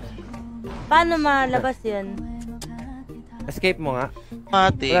 Paano malabas yun? Escape mo nga.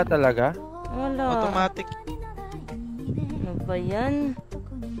 Automatic. Wala talaga? Wala. Automatic. Ano ba yan?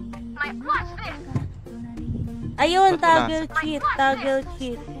 Ayun, toggle cheat. Toggle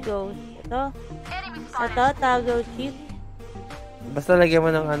cheat goes. Ito, toggle cheat. Basta lagyan mo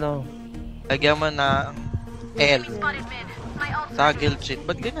ng ano. Lagyan mo na L. Toggle cheat.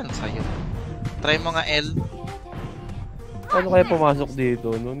 Ba't ganyan sa'yo? Try mo nga L. Paano kaya pumasok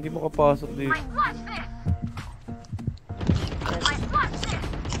dito? No? Hindi mo kapasok dito.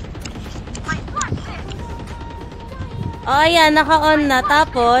 Ayan, naka-on na.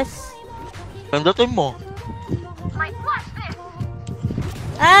 Tapos Pindutin mo.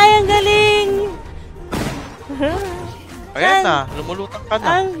 ay, ang galing! Ayan na, lumulutang ka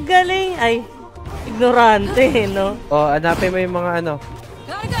na. Ang galing! Ay, ignorante, no? Hanapin mo yung mga ano.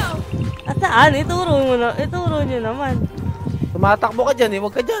 Saan? Ituro mo na. Ituro nyo naman. Tumatakbo ka dyan eh.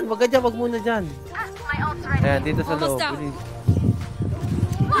 Huwag ka dyan. Huwag muna dyan. Ayan, dito sa loob.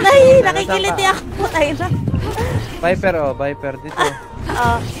 Nay, nakikiliti ako. Ay na. Viper dito.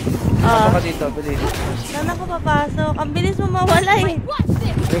 Pasok ka dito, bilis. Saan ako papasok? Ang bilis mo mawala eh.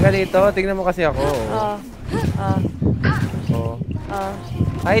 Tingnan ka dito, tingnan mo kasi ako.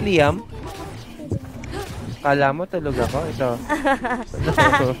 Hi, Liam. Kala mo tulog ako? Ito.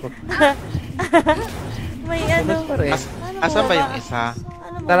 May ano. Asan ba yung isa?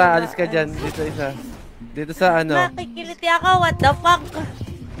 Tara, alis ka dyan. Dito isa. Dito sa ano. Nakikiliti ako. What the fuck?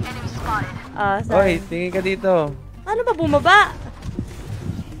 Oy, tingin ka dito. Ano ba bumaba?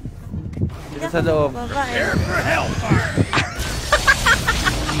 Dito sa loob.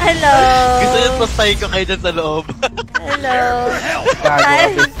 Hello. Gusto yung postay ko kayo dyan sa loob. Hello.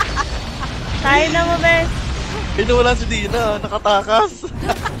 Tayo na mo, bes. Pinuwala si Dinah. Nakatakas.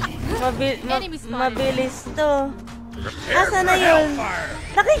 Mabilis to. Asa na yun?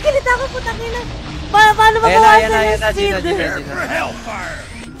 Nakikilit ako, putang ina. Paano mabawasan yung speed?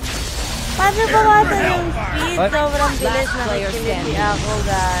 Paano bawasan yung speed? Sobrang bilis. Nakikiliti ako,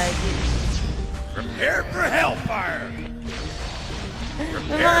 guys. Prepare for hellfire!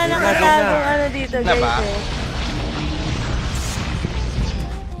 May mga nakatagong ano dito, guys eh.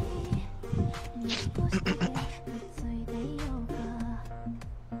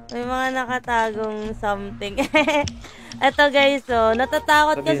 May mga nakatagong something. Eto guys,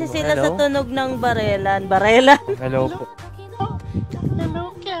 natatakot kasi sila sa tunog ng barelan. Hello po.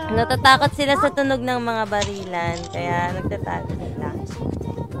 Natatakot sila sa tunog ng mga barilan. Kaya nagtatago sila.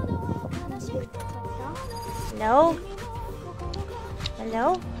 Hello?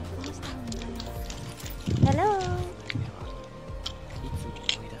 Hello? Hello?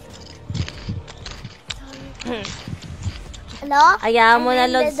 Hello? Ayaw mo na,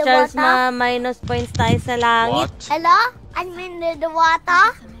 Lods Charles, minus points tayo sa langit. What? Hello? I'm in the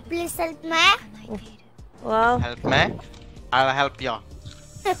water. Please help me. Wow. Help me? I'll help you.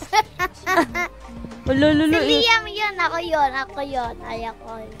 Si Liam yun. Ako yun.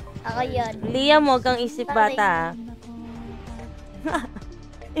 Ako yun. Liam, huwag kang isip bata.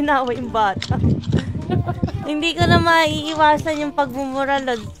 Inaway yung bata. Hindi ko na maiiwasan yung pagmumura,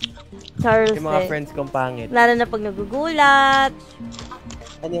 Lods Charles. Yung mga friends kong pangit. Lalo na pag nagugulat.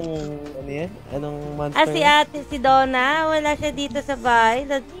 Ano yan? Anong Si monster? ate, si Donna. Wala siya dito sa bahay.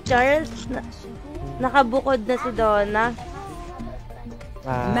 Lods Charles. Nakabukod na si Donna.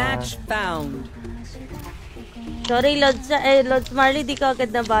 Match found. Sorry, Lods Marley, di ko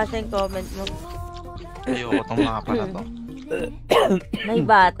agad nabasa yung comment mo. Ayoko, itong mga pala to. May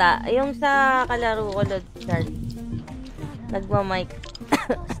bata. Yung sa kalaro ko, Lods Charles. Nagmamic.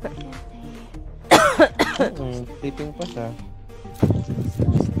 Sleeping pa siya.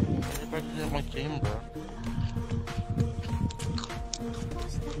 Pwede siya mag-chamber.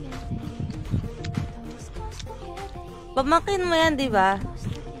 Pamangkin mo yan, di ba?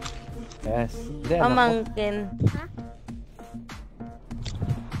 Yes. Pamangkin.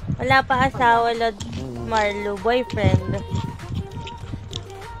 Wala pa asawa, Lord Marlo. Boyfriend.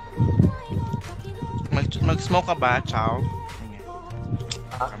 Mag-smoke ka ba, Chow?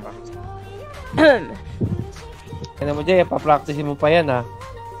 Kaya mo, Jay, pa-practice mo pa yan, ha?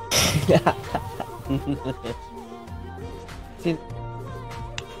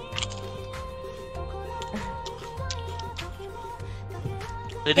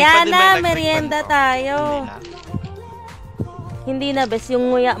 Kaya na, merienda tayo. Hindi na, bes.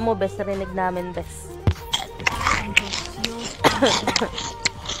 Yung nguya mo, bes. Rinig namin, bes.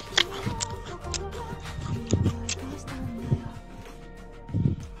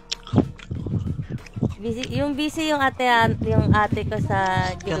 busy yung ate ko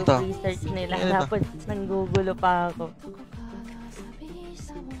sa group research nila. Tapos nanggugulo pa ako.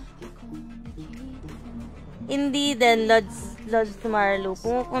 Hindi din, Lodge Marlo.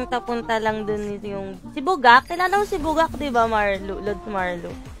 Pumunta-punta lang dun yung... Si Bugak? Kilala mo si Bugak, diba, Marlo? Lodge Marlo.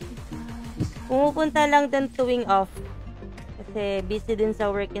 Pumupunta lang dun tuwing off. Kasi busy din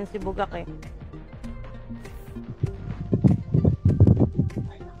sa work yun si Bugak eh.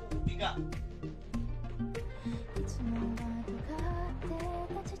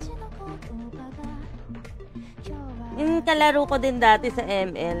 Yung kalaro ko din dati sa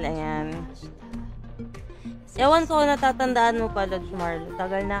ML, ayan. Ewan ko natatandaan mo pa, Lodge Marlo.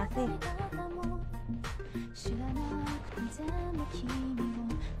 Tagal na kasi.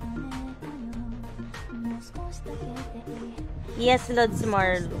 Yes, Lodge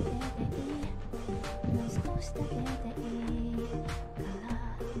Marlo.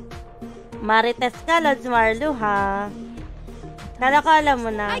 Marites ka, Lodge Marlo, ha? Kala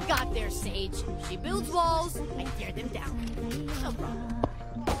mo na. I got there, Sage. She builds walls, I tear them down. No problem.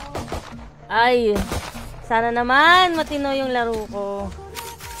 Ay, sana naman matino yung laro ko.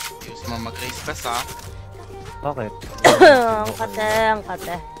 Use mo mag-raise ka sa. Bakit? Ang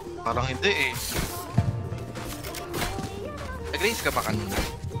kate. Parang hindi eh. Nag-raise ka ba kanina?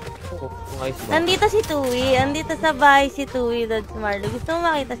 Nandito si Tui. Andito sa bahay si Tui, Lodge Marlo. Gusto mo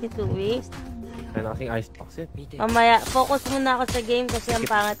makita si Tui? Ay, nakasing icebox yun. Mamaya, focus muna ako sa game kasi ang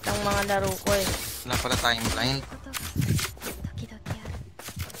pangat ng mga laro ko eh. Wala pala tayong blind.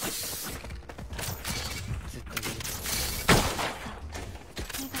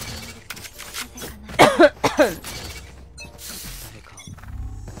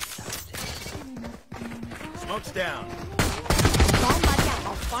 Smoke's down.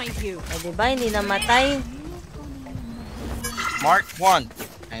 I'll find you. Eh, diba? Hindi namatay. Mark 1.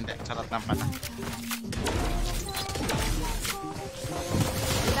 Ay, hindi. Charot lang pala.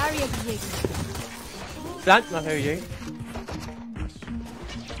 Plant na kayo, Jay.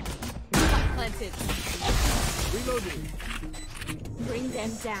 Planted. Reloading. Bring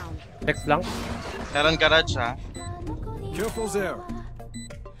them down. Text lang. Meron garage ha. Careful there.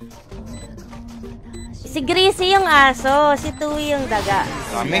 Si Greasy yung aso. Si Tui yung daga.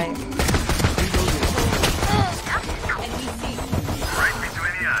 Kami.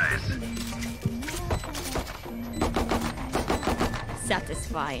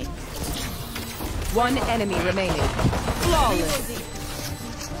 Satisfying. One enemy remaining. Flawless.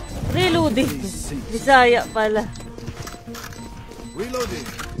 Reloading. Bisaya pala. Reloading.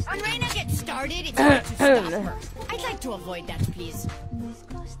 When Reyna gets started, it's hard to stop her. I'd like to avoid that, please.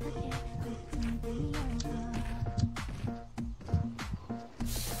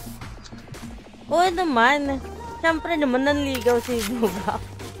 Oo naman. Siyempre naman nanligaw si Bugak.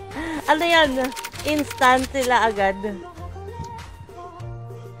 Ano yan? Instant sila agad.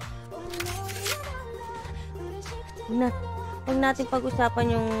 Huwag natin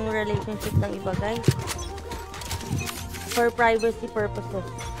pag-usapan yung relationship ng iba, guys. For privacy purposes.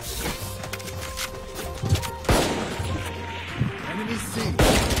 Enemy C.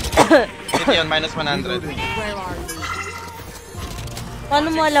 Ito yun, minus 100. Where are you?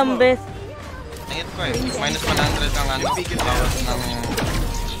 Paano mo alam, bes? Nangit ko eh. Minus 100 ang ano. Bawas ng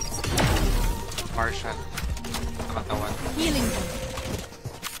partial. Nakatawan. Healing.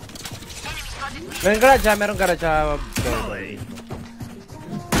 Meron garage ha, meron garage ha.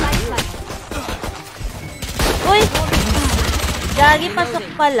 Uy! Gagi, pasok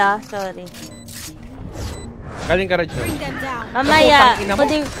pala. Sorry. Galing garage ha. Mamaya.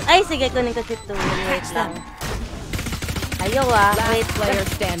 Kunin... Ay, sige, kunin ko si Tui. Wait lang. Ayaw wait. Player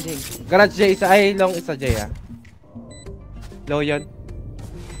standing. Garage Jay, isa. Ay, long isa Jay ha. Low yun.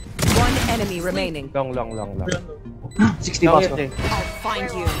 enemy remaining. Long. 60 box. I'll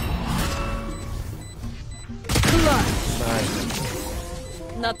find you. Nice.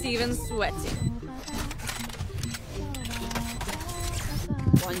 Not even sweating.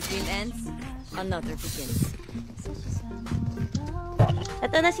 One dream ends, another begins.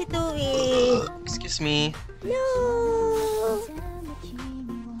 Ito na si Tui. Excuse me. No.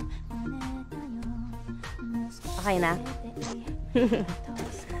 Okay na.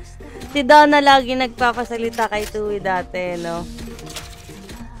 Si Donna lagi nagpapasalita kay Tui dati, no?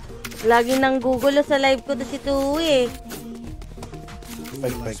 Lagi nang gugulo sa live ko to si Tui, eh.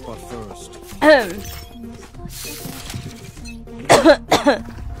 Spot first.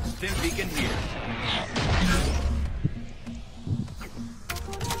 Stim beacon here.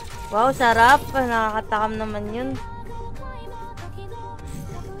 Wow, sarap. Nakakatakam naman yun.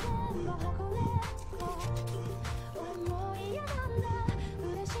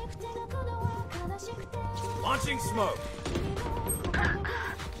 Launching smoke.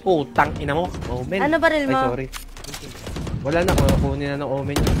 Putang ina mo. Omen. Ano baril mo? Ay, sorry. Wala na. Kunin na ng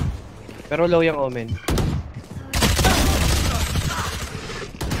Omen yun. Pero low yung Omen.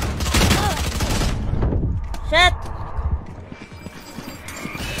 Shit!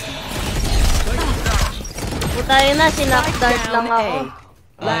 Putayin na, sinakdart lang ako.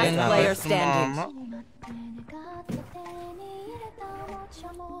 Last player standing.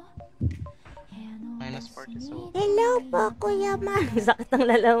 Minus 42. Hello po, Kuya Mar. Sakit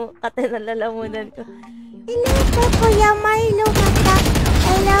ng kate ng lalamunan ko. Hello po, Kuya Milo.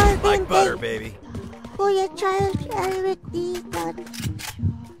 Hello, Like butter, baby. Kuya Charles Eric Deacon.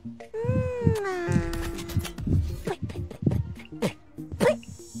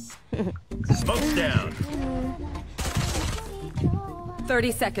 Smoke's down.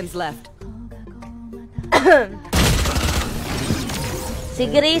 30 seconds left. Si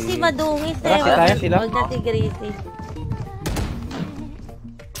Gracie madungis eh. Huwag na si Gracie.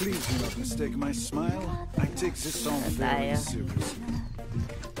 Please do not mistake my smile. I take this song very seriously.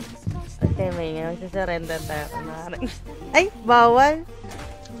 Okay, may nga. Magsasurrender tayo. Ay, bawal.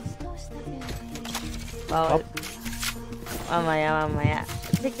 Bawal. Mamaya.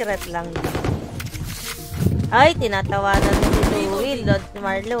 Secret lang. Ay, tinatawanan mo si Will. Lord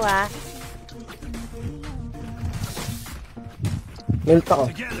Marlo, ha. Melt ako.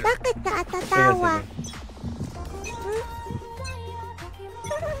 Bakit ka atatawa?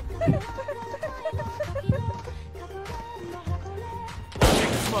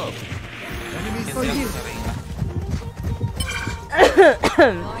 Smoke. Enemies For you.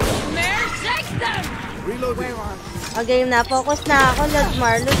 Reload. Okay na, focus na ako. Lord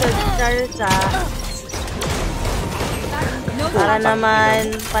Marlo, Lord Charles, ha. Para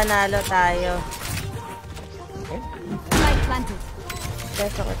naman panalo tayo.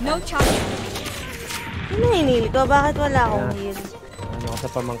 No charge. Ano hinil ko? Bakit wala akong heal? Ano ako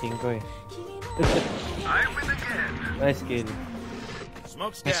sa pamangking ko eh. Nice kill.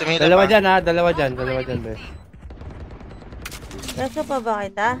 Dalawa dyan ha, dalawa dyan, be. Kaso pa ba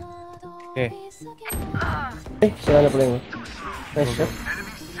kita? Okay. Sila na pala yun. Nice shot.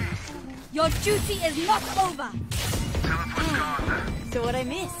 Your duty is not over. So what I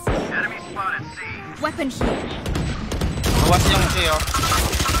miss? Weapon shield. Buwas yung siyo.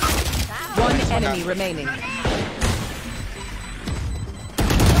 One enemy remaining.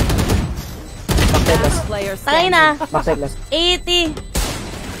 Last player Tayo standing. na. Backside last. 80.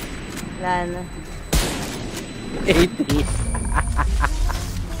 Wala na. 80.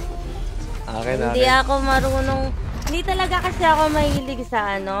 Okay na. Hindi ako marunong. Hindi talaga kasi ako mahilig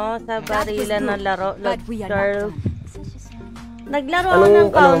sa sa barilan ng laro. Girl. Naglaro ako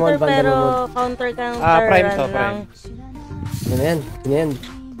ng counter pero counter Prime run to, lang. Prime. Yan.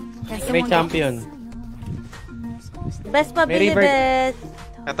 May champion. Best pabili, best.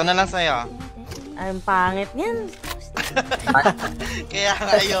 Ito na lang sa'yo. Ang pangit niyan. Kaya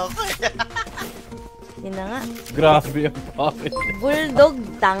nga ayoko. Yun na nga. Grabe yung pangit. Bulldog,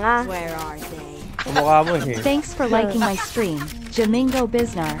 tanga. Where are they? Kumukha mo eh. Thanks for liking my stream, Jamingo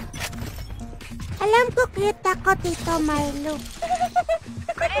Biznar. Alam ko kita ko, Tito Milo.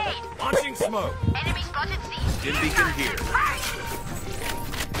 Launching smoke. Enemy spotted C. Stim beacon here.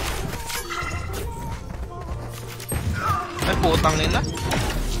 Ay, putang nila.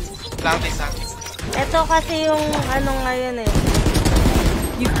 Lantis ha. Ito kasi yung ngayon eh.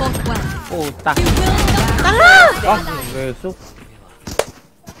 You fought well. Puta. Tanga! Reso.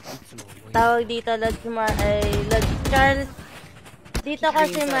 Tawag dito, Lord Charles. Dito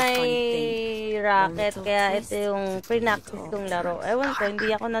kasi may racket, kaya ito yung pre-practice kong laro. Ewan ko,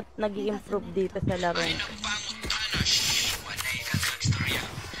 hindi ako nag-i-improve dito sa laro.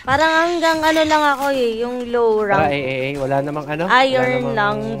 Parang hanggang ano lang ako eh, yung low rank. Wala namang ano? Iron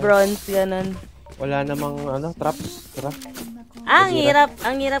lang, bronze, ganun. Wala namang ano, traps. Ang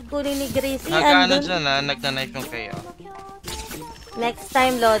hirap kunin ni Gracie. Nagkaano dyan nagna-knife yung kayo. Next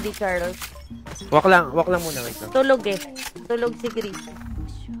time, Lodi Charles. Walk lang muna. Wait. Tulog eh. Tulog si Gracie.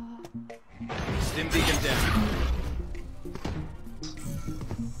 Stim beacon down.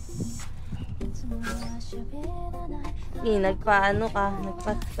 Nagpa-ano ka,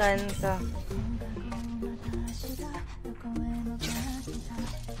 nagpa-scan ka.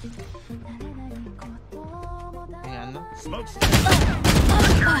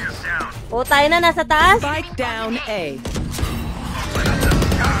 Oh, tayo na nasa taas. Spike down A.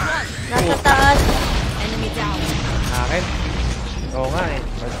 Nasa taas. Enemy down. Akin? Oo nga eh.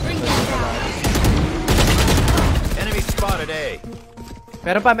 Enemy spotted A.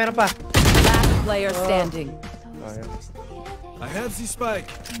 Meron pa. Last player standing. I have the spike.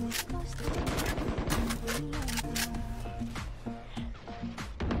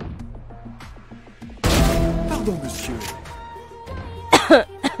 Pardon, monsieur.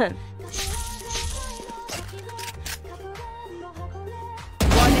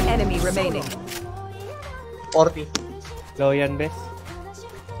 One enemy remaining. 40. Low yan, bes.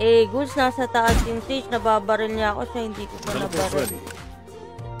 Goose, nasa taas yung stage. Nababaril niya ako siya, hindi ko pa nabaril.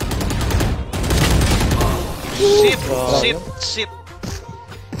 Shit.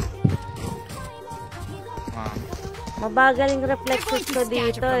 Mabagal yung reflexes ko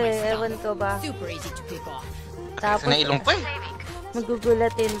dito eh. Ewan ko ba. Super easy to pick off. Tapos, ilong pa eh.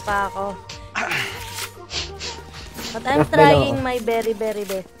 magugulatin pa ako. But I'm trying my very, very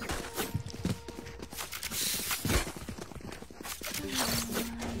best.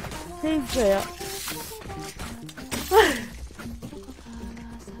 Save kaya.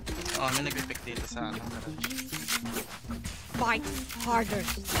 May nag-pick dito sa ano. Fight harder.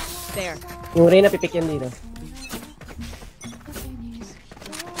 There. Yung Reyna pipik yan dito.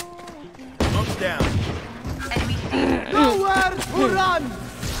 Smoke's down. Nowhere to run!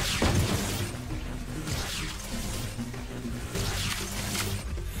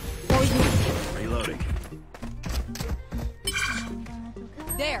 Reloading.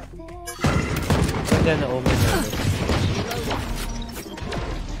 There. Nandiyan na omen natin.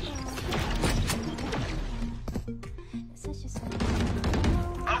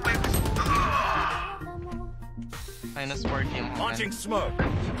 Minus 40 yung Launching smoke.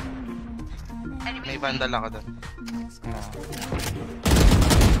 May vandal ako doon.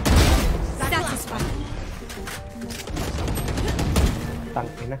 Satisfied.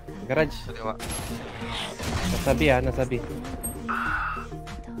 Tangke na. Garage. Saliwa. Nasabi.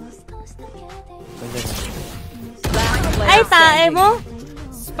 Ay, tae mo!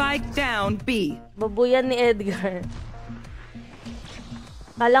 Spike down B. Babuyan ni Edgar.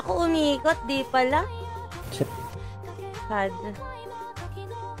 Kala ko umiikot, di pala. Shit. Sad.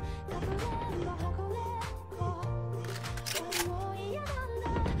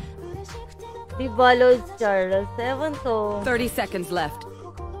 Di follows Charles. Ewan ko. 30 seconds left.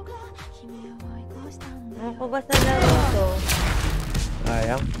 Ano ko ba sa laro to?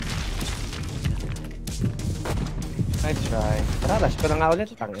 Sayang. Nice try. Rush ko na nga ulit.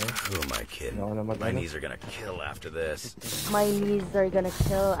 Tangin. Who am I kidding? My knees are gonna kill after this. My knees are gonna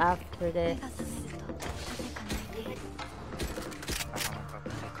kill after this.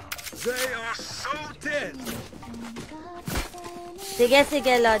 They are so dead.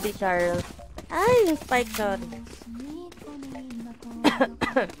 Sige, Lodi Charles. Ay, yung spike, sorry.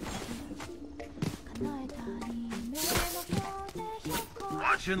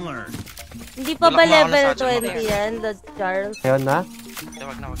 Watch and learn. Hindi pa ba level 20 yan, Lodi Charles? Ngayon na?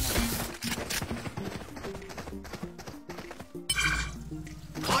 Wag na.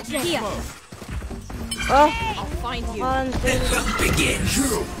 Here. Oh! I'll find you. Begin.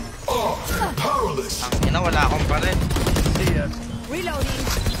 You are powerless. Ang ina, wala akong pa rin. Reloading.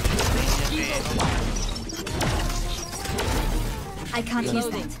 I can't use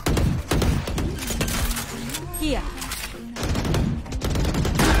that. Here.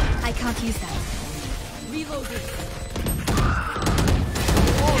 I can't use that. Reloading.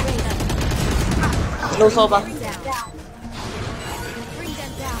 No soba. Bring them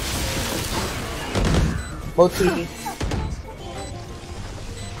down. Both CT.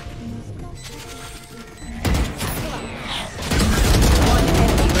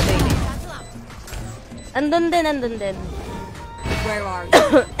 Andun din. Where are you?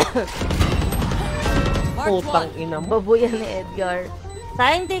 Putang ina mo. Babuyan ni Edgar.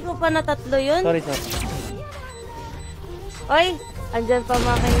 Sayang di ko pa natatlo yun. Sorry. Oy, andyan pa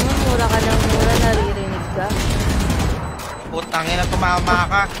mga kayo. Mura ka ng mura, naririnig ka. Putangin na tumama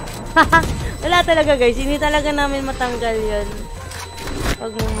ka. Wala talaga guys, hindi talaga namin matanggal yun.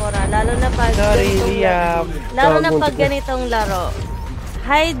 Pagmumura, lalo na pag ganitong laro.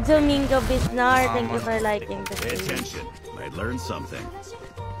 Hi Domingo Bisnar, thank you for liking the stream. Might learn something.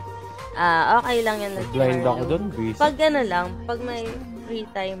 Okay lang yan. Blind ako dun, busy. Pag ano lang, pag may free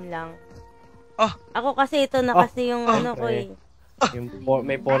time lang. Ako kasi ito na kasi yung ano ko eh. Yung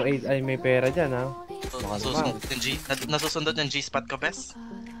may 4-8 ay may pera dyan ha. Nasusundot yung G-spot ko, bes?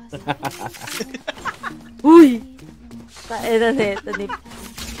 Uy! Kaina nito ni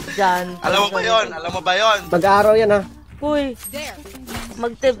John. Alam mo ba yun? Alam mo ba yun? Mag-araw yan ha. Uy!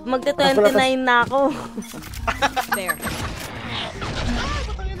 Magte-29 na ako. There.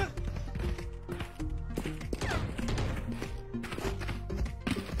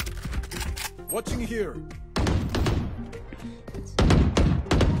 Watching here.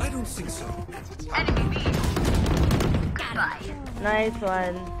 I don't think so. Enemy B. Goodbye. Nice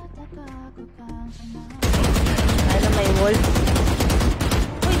one. Ay na may wall.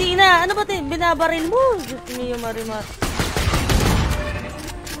 Uy, Dinah! Ano ba ito? Binabaril mo? Diyos niyo, Marimar.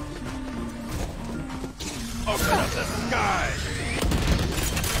 Open up the sky.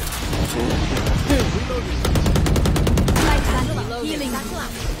 Healing.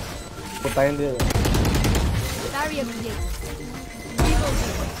 Putayin din. Barrier created.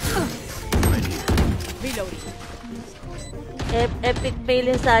 Reloading. Epic fail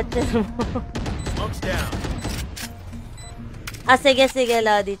yung satchel mo. Smoke's down. Sige,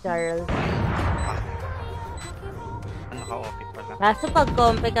 Lodi Charles. Naka-OP pala. Kaso pag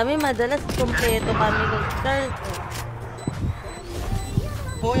kompe kami, madalas kumpleto kami ng Charles.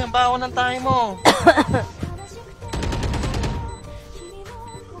 Hoy, ang baho ng tayo mo.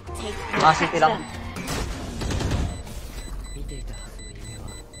 City lang.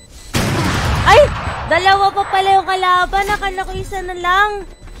 Ay! Dalawa pa pala yung kalaban. Nakala ko isa na lang.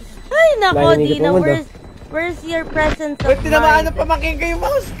 Ay, nako, Dinah. Where's your presence of mind? Tinamaan na pamangkin kayo,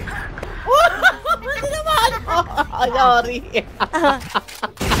 mouse. Tinamaan ko. Sorry.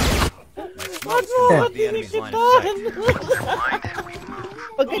 Smoke's down. The enemy's line of sight.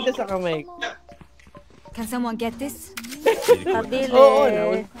 Pagkita sa kamay. Can someone get this? Kabili. Oo,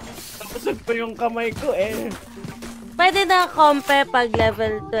 napusog pa yung kamay ko eh. Pwede na kompe pag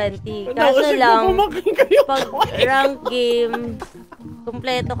level 20. Kaso lang, pag rank game,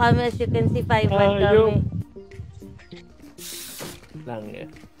 kumpleto kami. As you can see, 5-1 kami. Lang eh.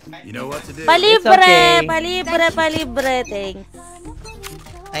 You know what to do. Palibre! Palibre! Thanks.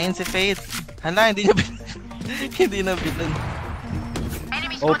 Ayun si Faith. Hala, hindi na bilan.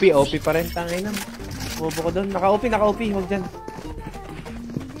 OP pa rin. Tangay na. Bobo ko doon. Naka-OP. Huwag dyan.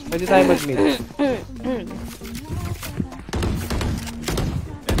 Pwede tayo mag-mid.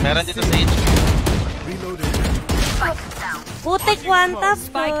 Meron dito sa H. Putik one tap.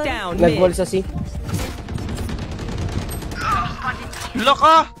 Spike down. Nag-wall sa C.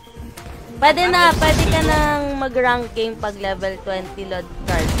 Loko! Pwede ka nang mag-rank game pag level 20 load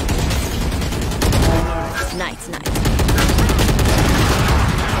card. Nice.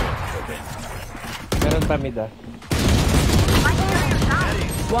 Meron pa mid ah.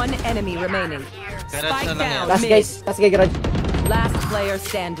 One enemy remaining. Spike down. Last guys, garage. Last player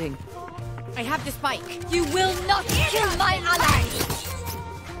standing. I have the spike. You will not kill my ally.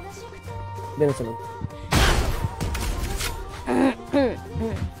 Dito sa loob.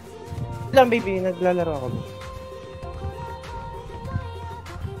 Lang baby, naglalaro ako.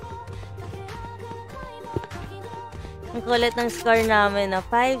 Ang kulit ng score namin na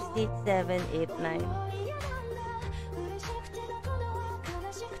 5, 6, 7, 8, 9.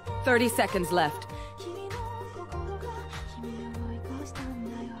 30 seconds left.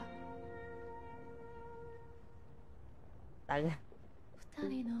 Taga.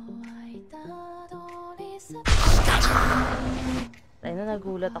 Tayo na,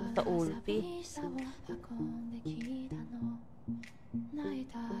 nagulat ako sa ulti.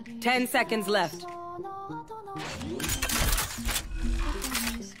 10 seconds left.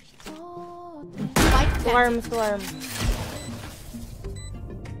 Swarm.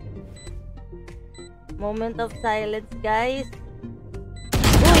 Moment of silence, guys.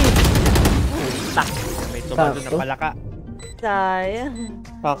 Uy! May tumado na pala ka. Sayang.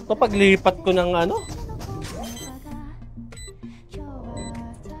 Sakto, paglipat ko ng ano.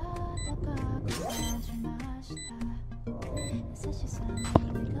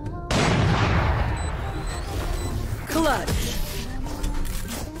 Clutch.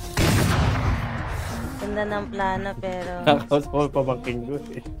 Ganda ng plano pero... Nakakasol pa bangking doon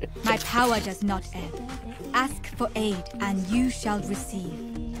eh. My power does not ebb. Ask for aid and you shall receive.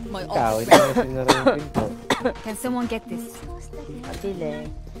 My Ikaw, ult. ito na sinara yung pinto. Can someone get this? Pabili.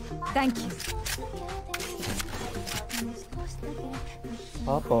 Thank you.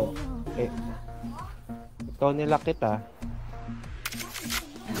 Opo. Eh, ikaw nila kita.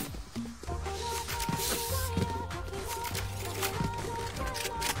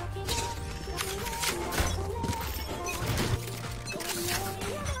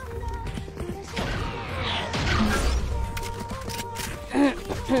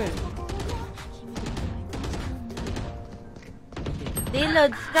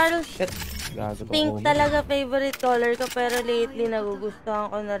 Dilod, Charles. Gago to, Pink Omi. talaga favorite color ko, pero lately nagugustuhan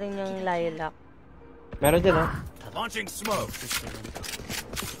ko na rin yung lilac. Meron dyan, ha? Launching smoke.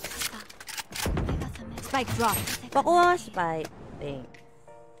 Spike drop. Pakuha nga spike. Thanks.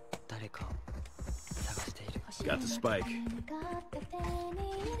 Got the spike.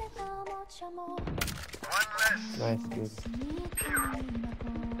 Nice, good.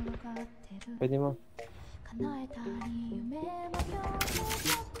 Pwede mo.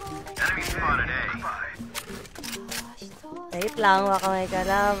 Enemy spotted A. Wait lang, baka may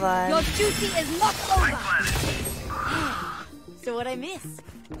kalaban. Your duty is not over. So what I miss?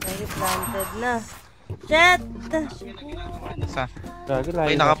 May planted na. Shit! Sa? Gago,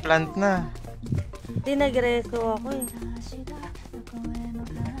 May layo. naka-plant na. Di nagreso ako eh.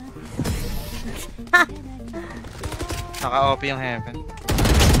 Naka-OP yung heaven.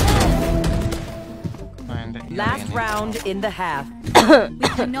 Last round in the half. We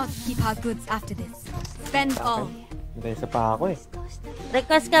cannot keep our goods after this. Spend all. Resa pa ako eh.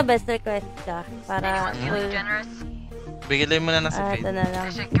 Request ka, best request ka. Para full. Bigilay mo na sa Ito na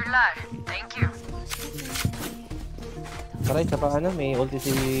lang. Thank you. Tara, isa pa ano, may ulti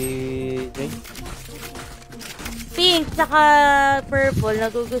si Jay. Pink, saka purple.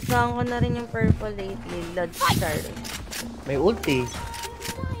 Nagugustuhan ko na rin yung purple lately. Lord Star. May ulti.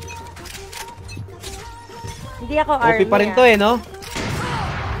 Hindi ako army. OP pa rin to eh, no?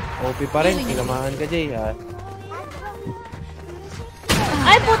 OP pa rin. Sinamahan ka, Jay, ha?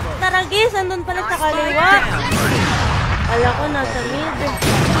 Ay, taragis! Andun pala sa kaliwa. Kala ko nasa mid.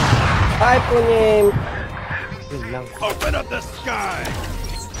 Hi, Punim! Yun lang. Open up the sky.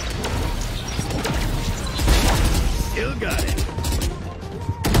 Still got it.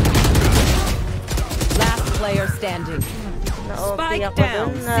 Last player standing. Na-OP Spike ako down,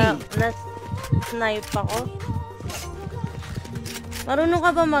 dun. C. Na-snipe ako. Marunong ka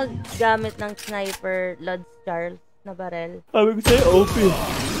ba maggamit ng sniper, Lord Charles, na barel? Sabi ko sa'yo, OP.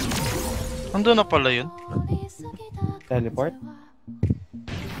 Ando na pala yun. Teleport?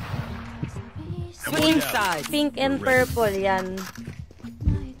 Pink and purple, yan.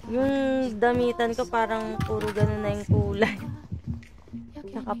 Yung damitan ko parang puro ganun na yung kulay.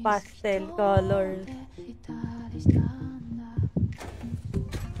 Saka pastel colors.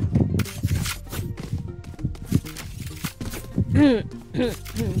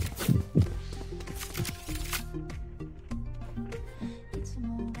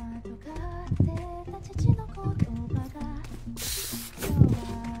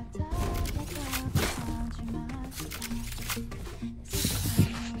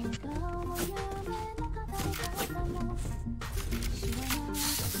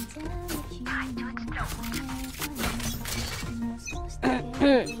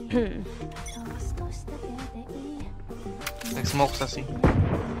 Nag-smoke sa C.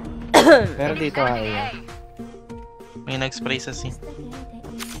 Pero dito ay. May nag-spray sa C.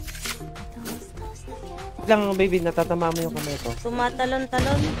 Lang, baby, natatama mo yung kamay ko.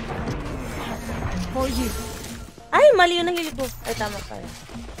 Tumatalon-talon. For you. Ay, mali yun ang hili ko. Ay, tama pala.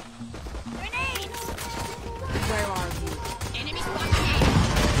 Where are you? Enemy spotted.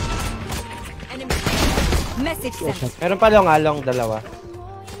 Enemy. Message sent. Meron pa long along, dalawa.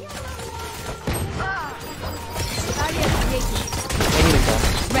 Ayun ka.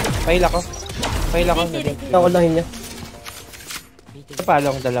 Pail ako. Pail ako. Ako lahin niya. Ito pa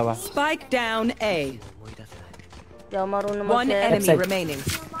long, dalawa. Spike down A. Di ako marunong One mag-share. enemy remaining.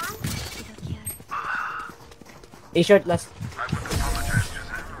 A-short last.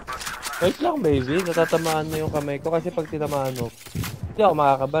 Wait lang, baby. Natatamaan mo yung kamay ko kasi pag tinamaan mo, hindi ako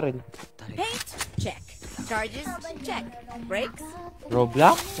makakabaril. Paint check. Charges check. Brakes.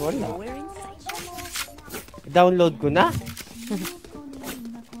 Roblox? Wala. Download ko na.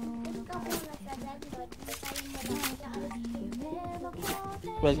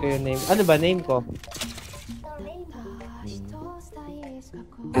 Well, ko yung name. Ano ba name ko?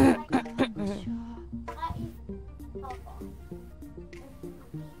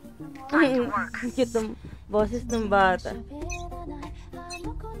 Cute ng boses ng bata.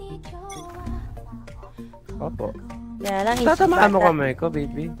 Opo. Kaya lang, tatamaan mo kamay ko,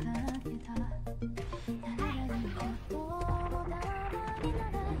 baby.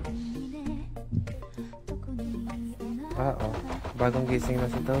 Bagong gising na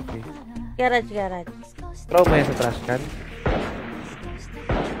si Topi. Garage. Throw mo yan sa trash can.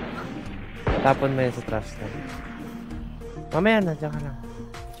 Tapon mo yan sa trash can. Mamaya na, dyan ka lang.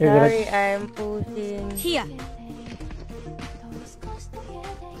 Sorry, I'm pushing. Here.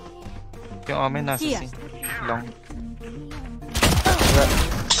 Yung Omen nasa long.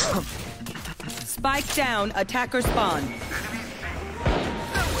 Spike down, attacker spawn.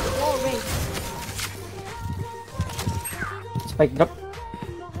 Spike drop.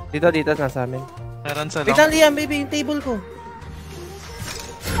 Dito, nasa amin. Meron sa long. Wait lang, Liam, baby, yung table ko.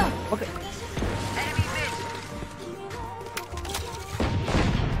 Okay.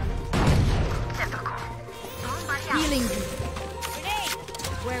 Healing you.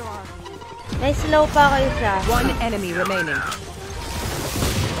 Where are you? May slow pa kayo siya. One enemy remaining.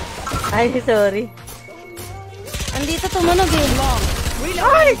 Ay, sorry. Andito tumunog eh.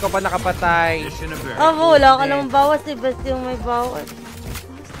 Ay, ikaw pa nakapatay. Wala ka namang bawas eh. Basta yung may bawas.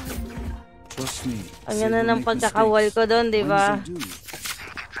 Ang ganda ng pagkakawal ko doon, di ba?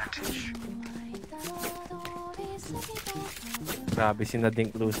 Grabe si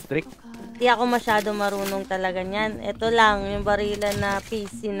Nading Blue Streak. Di ako masyado marunong talaga niyan. Ito lang, yung barilan na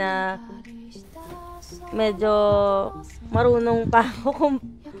PC na medyo marunong pa ako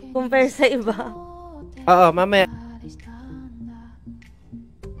compare sa iba. Oo, mamaya.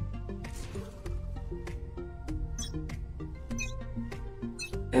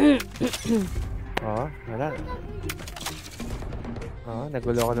 Wala.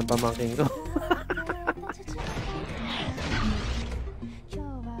 Nagulo ako ng pamangking ko.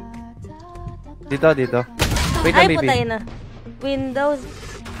 Dito. Wait lang, Ay, baby. putay na. Windows.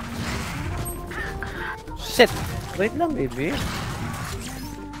 Shit! Wait lang, baby.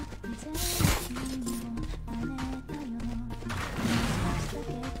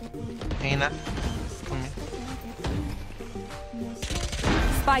 Ngayon na.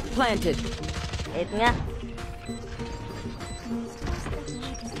 Spike planted. Wait nga.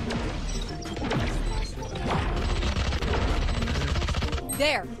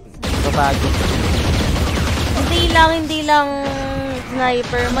 There. Babago. Hindi lang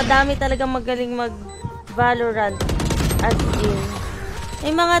sniper. Madami talaga magaling mag Valorant as in.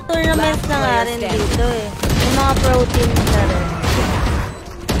 May mga tournaments na nga rin dito eh. May mga pro teams na rin.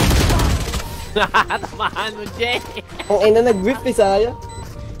 Tamahan mo, Jay! Ang ina nag-whip eh, saya.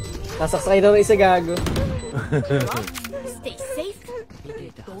 Nasaksay daw ng isa gago. Stay safe.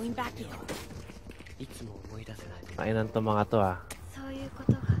 Going back in. Kainan to mga to ah.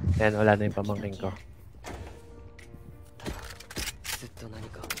 Yan, wala na yung pamangking ko.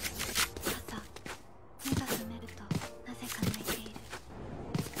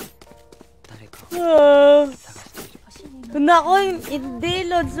 Nako, hindi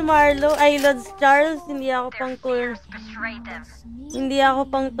Lods Marlo, ay Lods Charles, hindi ako pang tour. Hindi ako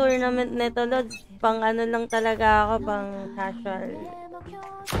pang tournament nito, Lods. Pang ano lang talaga ako, pang casual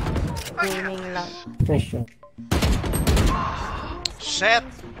gaming lang. Shit!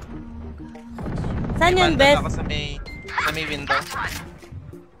 Saan yun, Beth? Ako sa may window.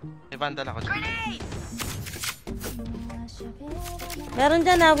 May vandal ako dyan. Meron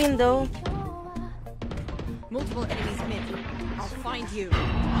dyan na window. Multiple enemies mid. I'll find you.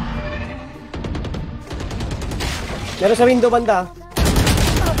 Meron sa window banda.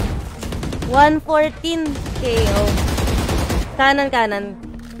 114 KO. Kanan.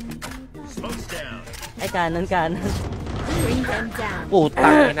 Ay, kanan. Bring them down.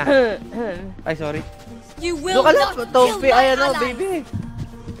 Putang ina. Ay, sorry. You will Look not at kill Topi. my Ay, ano, allies. baby.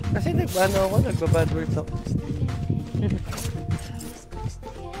 Kasi nagbabad words ako.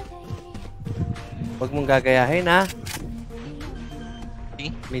 Huwag mong gagayahin, ha?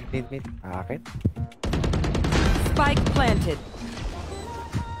 Mid. Bakit? Spike planted.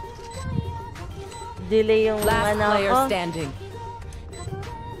 Delay yung Last ano player ko. standing.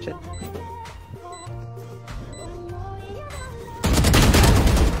 Shit.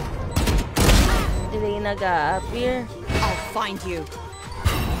 Delay nag-a-appear. I'll find you.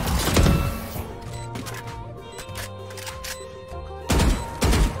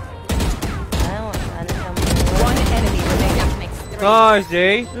 One enemy remaining. Nice,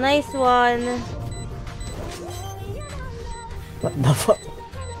 Jay. Nice one. What the fuck?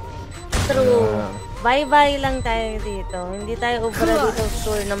 True. Bye-bye lang tayo dito. Hindi tayo ubra dito sa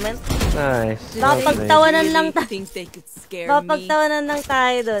tournament. Nice. Papagtawanan lang tayo. Think they could scare me? Papagtawanan lang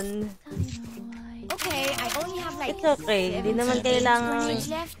tayo dun. Okay, I only have like It's okay. Hindi naman kailangan.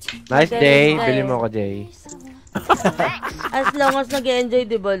 Nice, Jay. Bili mo ko, Jay. As long as nag-enjoy,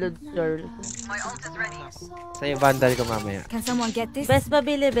 diba, Lods Charles? Sa'yo Vandal ko mamaya. Can someone get this? Best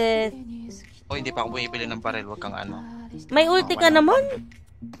pabili, best. O, hindi pa ako bumibili ng baril. Huwag kang ano. May ulti ka naman?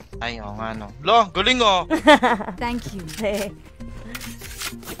 Ay, oo nga, no. Lo, galing, oh! Thank you.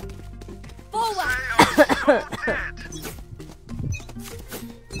 Forward!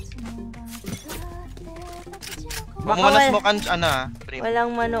 Huwag mo na smoke ano, Prim.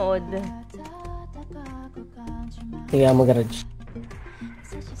 Walang manood. Kaya mag-garage.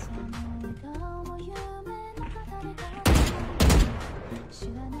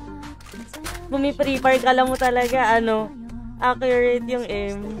 Bumi-prepare ka lang mo talaga, ano, accurate yung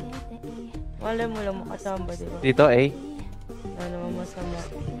aim. Wala mo lang makasamba, diba? Dito, Ano mo masama.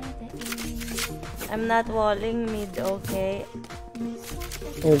 I'm not walling mid, okay?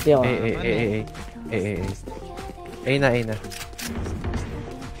 Ulti ako. A na. Enemy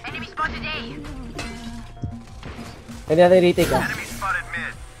spotted A. Pwede natin retake ah. Enemy spotted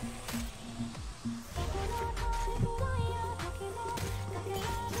mid.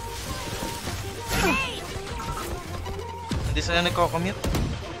 Hindi sila nagko-commute.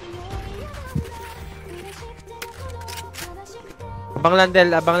 Abang Landel,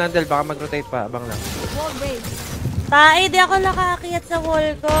 baka mag-rotate pa, abang lang. Wall raise. Tae, di ako nakaakyat sa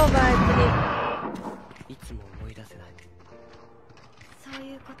wall ko, bad trip.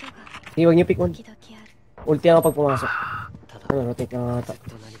 Hindi, huwag niyo pick one. Ulti ako pag pumasok. Ano, rotate na nga ata.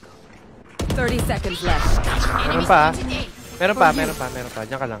 30 seconds left. Meron pa.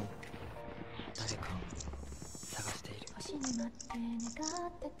 Diyan ka lang.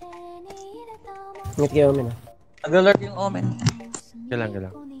 Ingat kayo, Omen ah. Nag-alert yung Omen. Galang.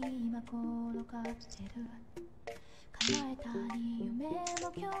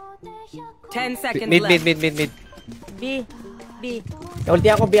 10 seconds Mid. B. Ulti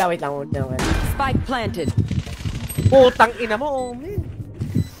ako, B. Wait lang. Spike planted. Putang ina mo, Omen.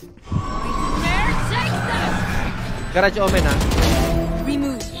 Garage Omen, ha?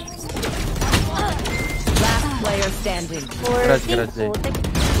 Remove. Last player standing. Garage. Okay.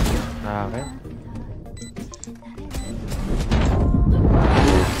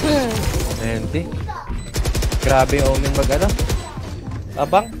 Hindi. Grabe Omen mag-ano.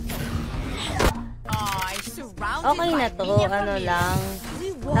 Abang. Okay na to, ano lang.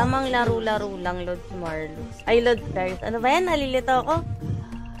 Tamang laro-laro lang, Lods Marlos. Ay, Lods Stars. Ano ba yan? Nalilito ako?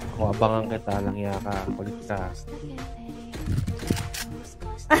 Kung abangan kita lang yaka. Kulit ka.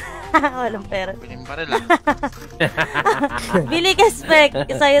 Walang pera. Biling baril, ah. Bili ka spec.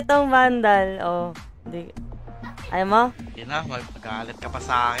 Sa'yo tong Vandal. Oh. Ayaw mo? Hindi na, mag-aalit ka pa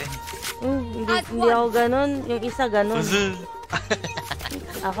sa akin. Hindi ako ganun. Yung isa ganun.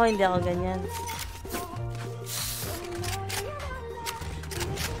 Ako hindi ako ganyan.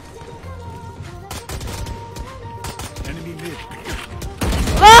 Enemy mid.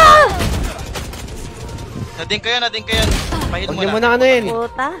 Ah! Nading ko yan. Pahil mo Huwag na. mo na ano yun.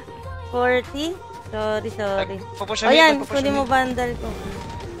 Puta? 40? Sorry. Pupush O yan, kunin mo Vandal ko.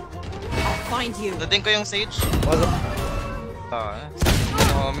 I'll find you. Nading ko yung Sage.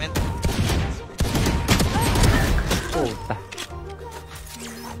 Moment. Puta.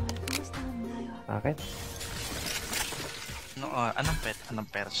 Bakit? No, anong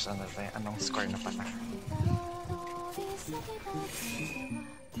pers? Anong score na pala?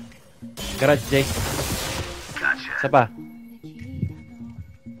 Garage J. Isa pa.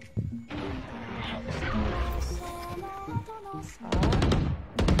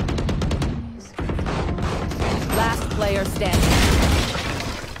 Last player standing.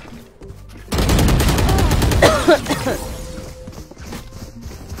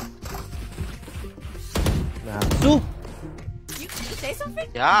 Nasu! Say something?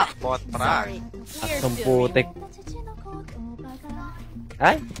 Yeah, bot frag. Aksong putik.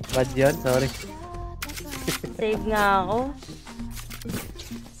 Ay, bad yun. Sorry. Save nga ako.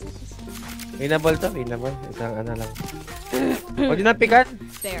 Winnable to, winnable. Isang ano lang. Huwag din ang pikan.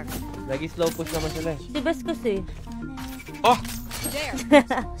 There. Lagi slow push naman sila eh. Si Best kasi. Oh! There.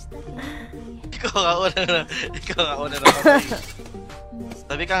 Ikaw ka una na.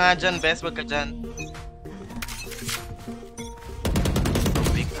 Sabi ka nga dyan, Bes. Wag ka dyan.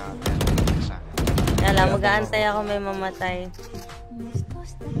 Sabi ka. Alam, mag-aantay ako may mamatay.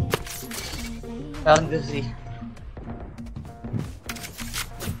 Kasi.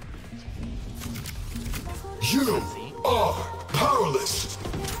 You are powerless.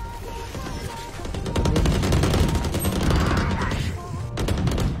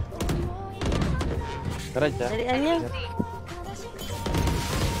 Garage ha? Dalian niya.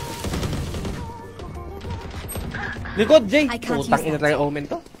 Likod, Jay! Putang ina talaga Omen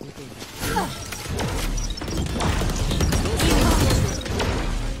to.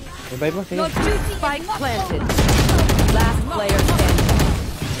 Revive mo, sige. Spike planted. Last player standing.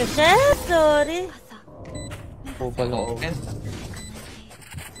 Kasi, sorry. Pupal ako.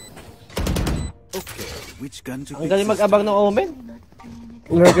 Okay, which gun to Ang galing mag-abang ng Omen.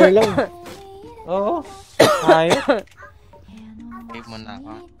 Lurker lang. Oo. Ayos. Save mo na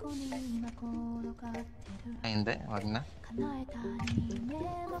ako. Ay, hindi. Wag na.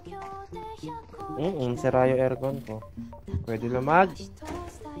 Sira yung aircon ko. Pwede lang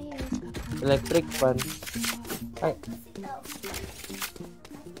electric fan. Ay.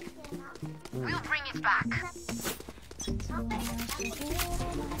 We'll bring it back.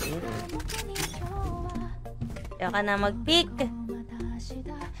 Kaya ka na mag-pick.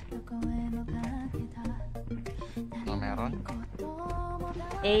 Ano meron?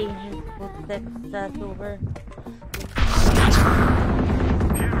 Footsteps sa super.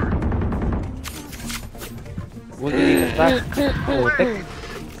 Ulti dito sa Otek.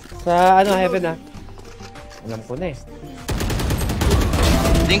 Sa heaven Alam ko na eh.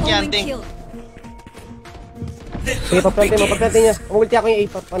 Dink yan, dink. Sige, paplantin niya. Umulti ako yung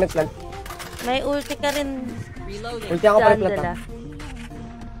A pag nag-plant. May ulti ka rin. Ulti ako pa nag-plant ha.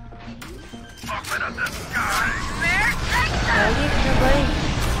 Lagi, sabay.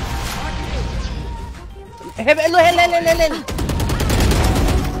 Helen!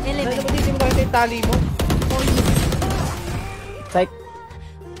 Ano mo dito mo kasi yung tali mo? Psych.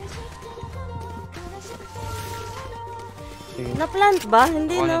 Na-plant ba?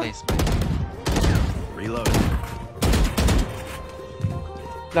 Hindi no. Reload.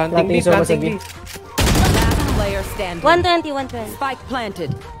 Planting B. Last player standing. 120. Spike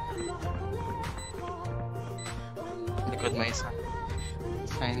planted. Likod mo isa.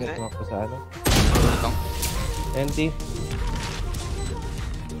 Ay, hindi. Ako sa Itong. Empty.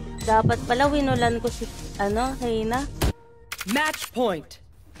 Dapat pala winulan ko si Hina. Match point.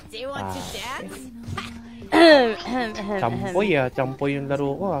 Do you want to dance? Champoy yung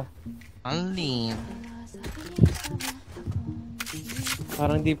laro ko Only.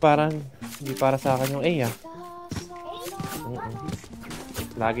 Hindi para sa akin yung A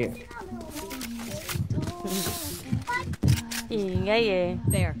Lagi. Ingay eh.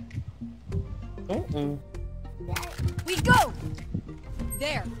 There. We go.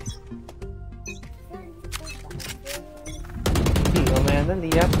 There. Mamaya na,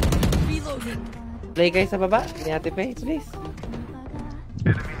 Liam. Reloading. Play kayo sa baba. Ni Ate Faye, please.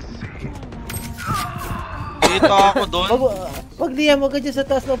 Dito ako doon. Wag Liam, wag ka dyan sa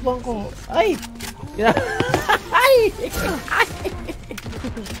taas ng puwang ko. Ay! Ay!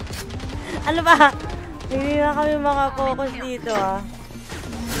 Ano ba? Hindi na kami makapokus dito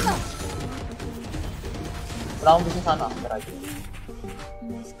Wala akong gusto sana.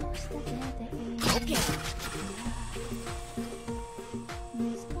 Okay.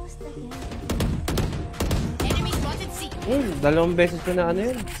 Enemy spotted C. Dalawang beses ko na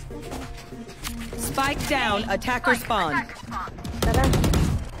yun. Spike down. Attacker spawn. Tara.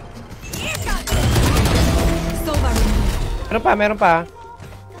 Meron pa.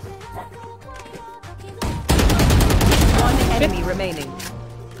 One enemy remaining.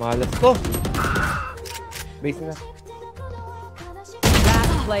 Malas ko. Base na.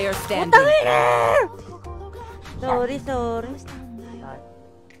 Last player standing. Sorry.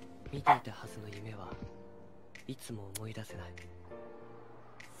 見ていたはずの夢はいつも思い出せない。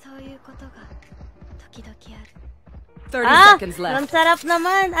そういうことが時々ある。 30 seconds left. Ang sarap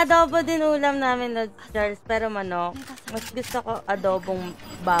naman. Adobo din ulam namin na Charles. Pero manok. Mas gusto ko adobong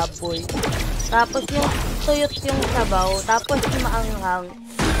baboy. Tapos yung tuyot yung sabaw. Tapos yung maanghang.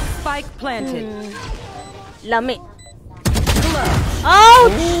 Spike planted. Lami.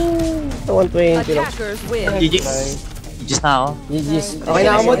 Ouch! 120 lang. Attackers win. GG's na ako. GG's. Okay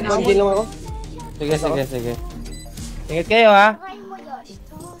na ako, Mod. 1 lang ako. Sige. Ingat kayo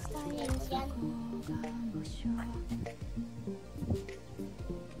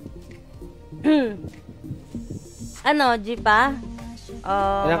G pa?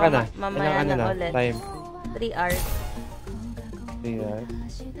 Ilan ka na? Mamaya na ulit. Time. 3 hours. 3 hours.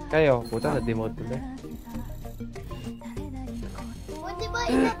 Kayo, puta na demote ko na.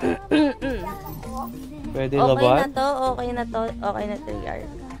 Pwede laban? Okay na 3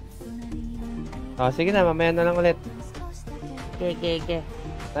 hours. Sige na, mamaya na lang ulit. Okay.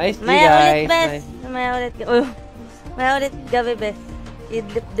 Nice, guys. Mamaya ulit gabi, best.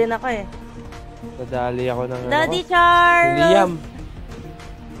 Idlip din ako eh. Nadali ako ng Daddy Charles!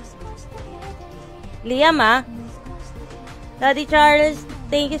 Liam Daddy Charles,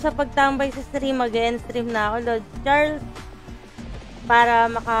 thank you sa pagtambay sa stream. Mag-stream na ako, Lord Charles. Para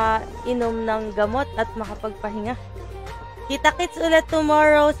makainom ng gamot at makapagpahinga. Kita-kits ulit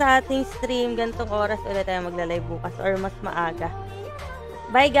tomorrow sa ating stream. Gantong oras ulit tayo magla-live bukas or mas maaga.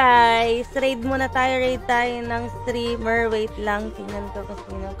 Bye guys! Raid muna tayo. Raid tayo ng streamer. Wait lang. Tingnan ko kung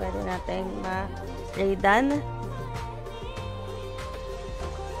sino pwede natin ma-raidan.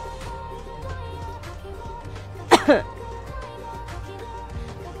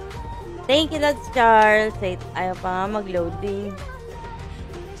 Thank you, Lods Charles. Wait, ayaw pa nga mag-loading.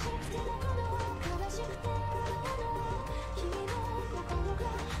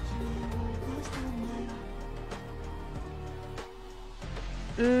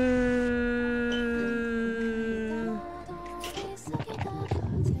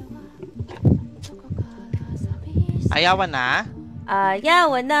 Ayawan na?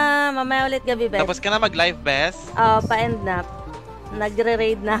 Yawan na. Mamaya ulit gabi, Bes. Tapos ka na mag-live, Bes? Pa-end na.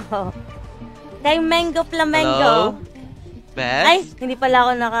 Nagre-raid na ako. Kay Mango Flamengo. Hello? Bes? Ay, hindi pala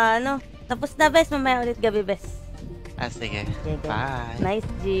ako Tapos na, Bes. Mamaya ulit gabi, Bes. Sige. Bye. Nice,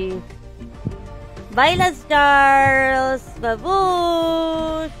 G. Bye, Lods Charles.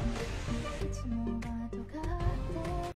 Babush!